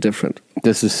completely different.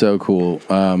 This is so cool.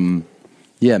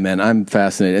 Yeah, man, I'm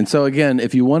fascinated. And so again,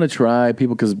 if you want to try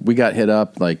people, because we got hit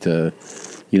up like the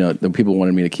people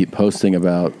wanted me to keep posting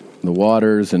about the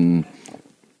waters and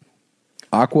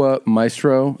Aqua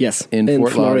Maestro. Yes, in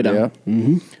Fort Florida.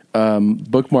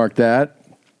 Bookmark that.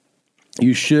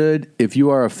 You should, if you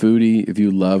are a foodie, if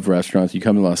you love restaurants, you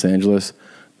come to Los Angeles,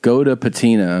 go to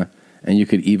Patina, and you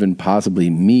could even possibly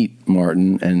meet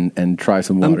Martin and try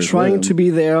some waters. I'm trying to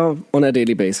be there on a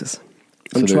daily basis.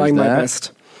 I'm trying my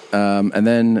best. And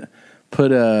then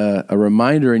put a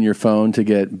reminder in your phone to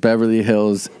get Beverly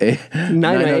Hills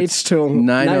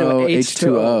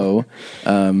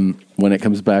 90H2O when it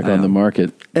comes back on the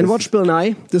market. And watch Bill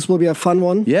Nye. This will be a fun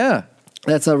one. Yeah.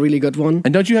 That's a really good one.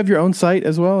 And don't you have your own site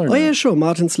as well? Or yeah, sure.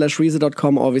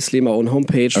 Martin/Riese.com, obviously my own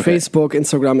homepage. Okay. Facebook,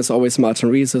 Instagram is always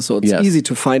Martin Riese, so it's easy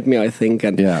to find me, I think.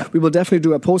 And we will definitely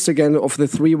do a post again of the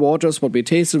 3 waters, what we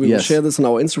tasted. We will share this on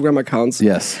our Instagram accounts.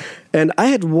 Yes. And I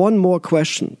had one more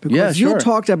question. Because you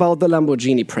talked about the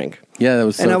Lamborghini prank. Yeah, that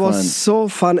was so fun. And it was so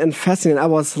fun and fascinating. I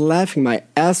was laughing my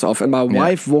ass off. And my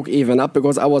wife woke even up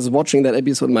because I was watching that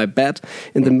episode in my bed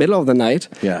in the middle of the night.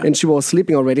 Yeah. And she was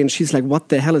sleeping already. And she's like, what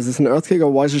the hell? Is this an earthquake or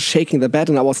why is she shaking the bed?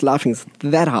 And I was laughing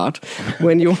that hard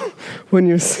when you,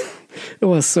 it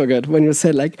was so good. When you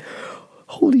said like,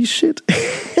 holy shit.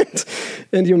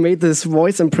 And you made this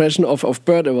voice impression of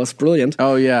Bert. It was brilliant.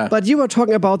 Oh, yeah. But you were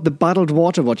talking about the bottled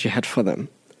water, what you had for them.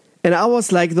 And I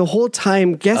was like the whole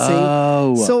time guessing.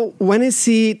 Oh. So when is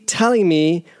he telling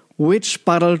me which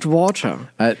bottled water?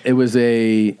 It's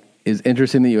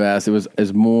interesting that you asked. It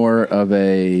was more of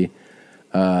a...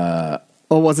 or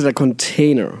was it a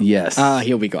container? Yes.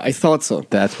 Here we go. I thought so.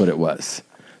 That's what it was.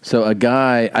 So a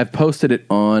guy... I've posted it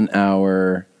on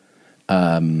our...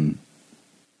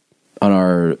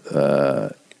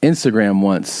 Instagram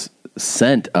once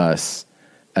sent us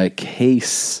a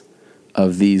case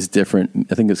of these different,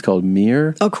 I think it's called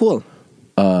Mir. Oh, cool.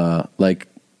 Like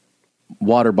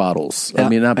water bottles. I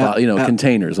mean, not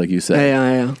containers, like you said.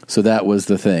 Yeah. So that was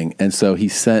the thing. And so he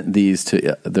sent these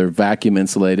to, they're vacuum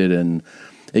insulated and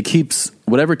it keeps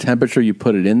whatever temperature you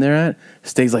put it in there at,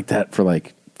 stays like that for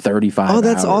like 35 hours. Oh,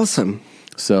 that's awesome.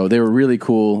 So they were really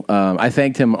cool. I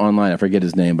thanked him online. I forget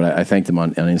his name, but I thanked him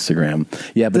on Instagram.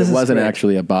 Yeah, but This it is wasn't great.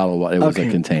 actually a bottle of water. It was a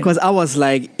container. Because I was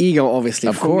like eager, obviously.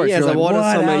 Of For course, me, as you're a like, water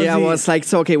what? sommelier, I How's he- was like,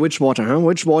 so okay, which water, huh?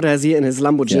 Which water has he in his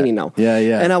Lamborghini now? Yeah,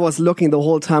 yeah. And I was looking the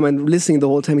whole time and listening the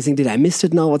whole time. He's saying, did I miss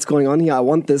it now? What's going on here? I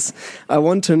want this. I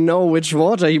want to know which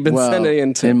water you've been sending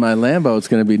into. In my Lambo, it's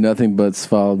going to be nothing but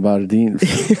Svalbardini.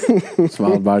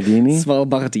 Svalbardini?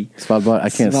 Svalbard. I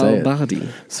can't say it. Svalbardi.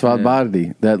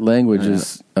 Svalbardi. That language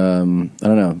is, I don't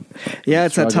know. Yeah,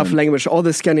 it's a tough language. All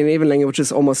the Scandinavian language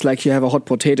is almost like you have a hot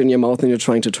potato in your mouth and you're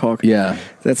trying to talk. Yeah.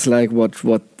 That's like what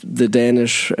the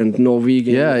Danish and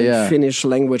Norwegian and Finnish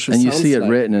languages And you sounds see it like.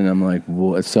 written, and I'm like,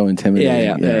 whoa, it's so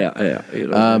intimidating. Yeah.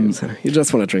 You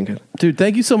just want to drink it. Dude,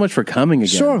 thank you so much for coming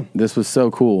again. Sure. This was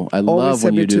so cool. I love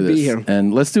when happy you do to this. be here.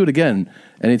 And let's do it again.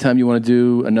 Anytime you want to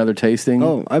do another tasting.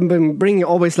 Oh, I've been bringing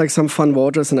always like some fun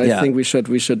waters, and I Yeah. think we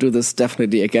should do this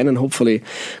definitely again, and hopefully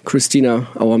Christina,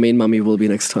 our main mummy, will be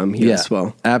next time here as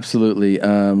well. Absolutely.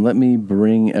 Let me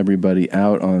bring everybody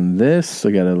out on this.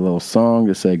 I got a little song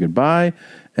to say goodbye.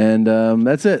 And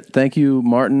that's it. Thank you,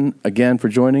 Martin, again for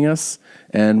joining us.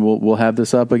 And we'll have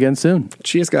this up again soon.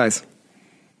 Cheers, guys.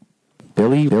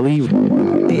 Billy.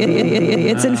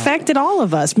 It's infected all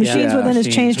of us. Machines Yeah. Within has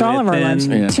changed all of our lives.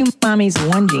 Yeah. 2 mommies,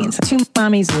 1 jeans. 2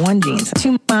 mommies, 1 jeans.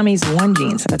 2 mommies, 1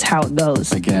 jeans. That's how it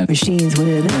goes. Again. Machines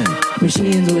within.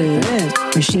 Machines within.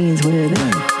 Machines within.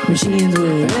 Machines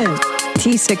within.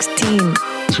 T16.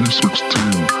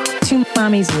 2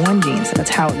 mommies, 1 jeans. That's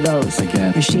how it goes.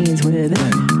 Again. Machines within.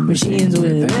 Machines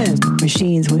within.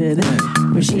 Machines within.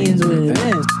 Machines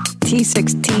within.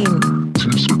 T16.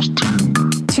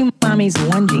 2 mommies,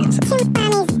 1 jeans.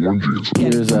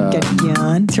 Here's Get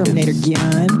Gyan, Terminator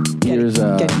Gyan. Here's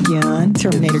Get Gyan,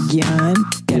 Terminator Gyan.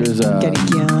 Here's Get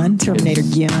Gyan, Terminator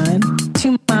Gyan.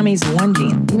 2 mommies, 1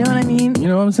 gene. You know what I mean? You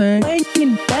know what I'm saying? Laying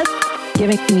in bed,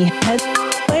 giving me head.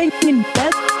 Laying in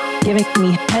bed, giving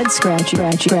me head scratchy,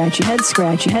 scratchy, head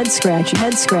scratchy, head scratchy,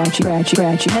 head scratchy,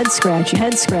 scratchy, head scratchy,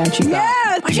 head scratchy.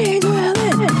 Yes! Machines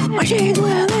Within! Machines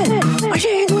Within!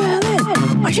 Machines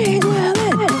Within! Machines Within!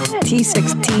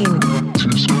 T16.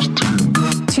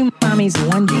 2 mommies,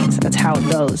 1 jeans. That's how it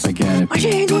goes. Again.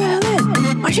 Machines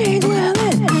Within! Machines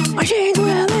Within! Machines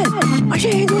Within!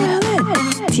 Machines Within!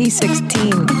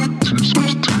 T16.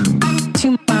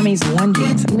 2 mommies, 1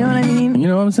 jeans. You know what I mean? You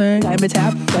know what I'm saying?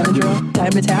 Dimetap, Benadryl,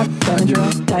 Dimetap,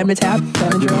 Benadryl, Dimetap,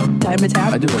 Benadryl,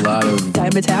 Dimetap. I do a lot of.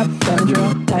 Dimetap,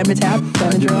 Benadryl, Dimetap,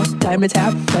 Benadryl,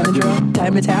 Dimetap, Benadryl,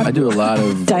 Dimetap. I do a lot of.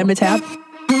 Dimetap,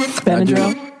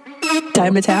 Benadryl,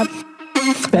 Dimetap,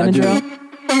 Benadryl,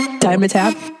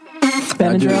 Dimetap,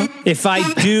 Benadryl. If I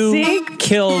do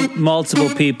kill multiple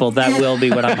people, that will be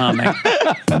what I'm humming.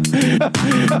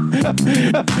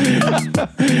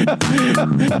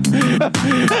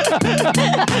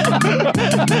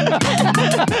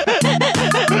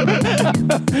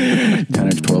 Ten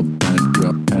or 12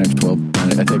 Benadryl, 10 or 12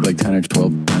 Benadryl. I take like 10 or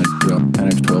 12 Benadryl, 10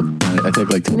 or 12 Benadryl. I take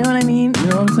like. You know what I mean? You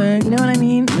know what I'm saying? You know what I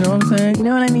mean? You know what I'm saying? You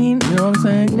know what I mean? You know what I'm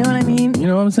saying? You know what I mean? You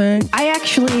know what I'm saying? I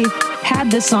actually had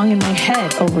this song in my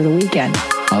head over the weekend.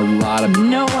 A lot of.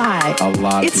 No lie. A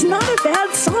lot of It's people. not a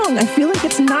bad song. I feel like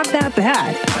it's not that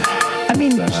bad. I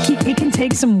mean, it can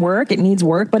take some work. It needs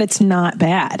work, but it's not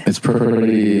bad. It's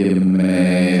pretty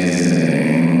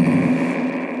amazing.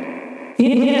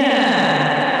 Yeah.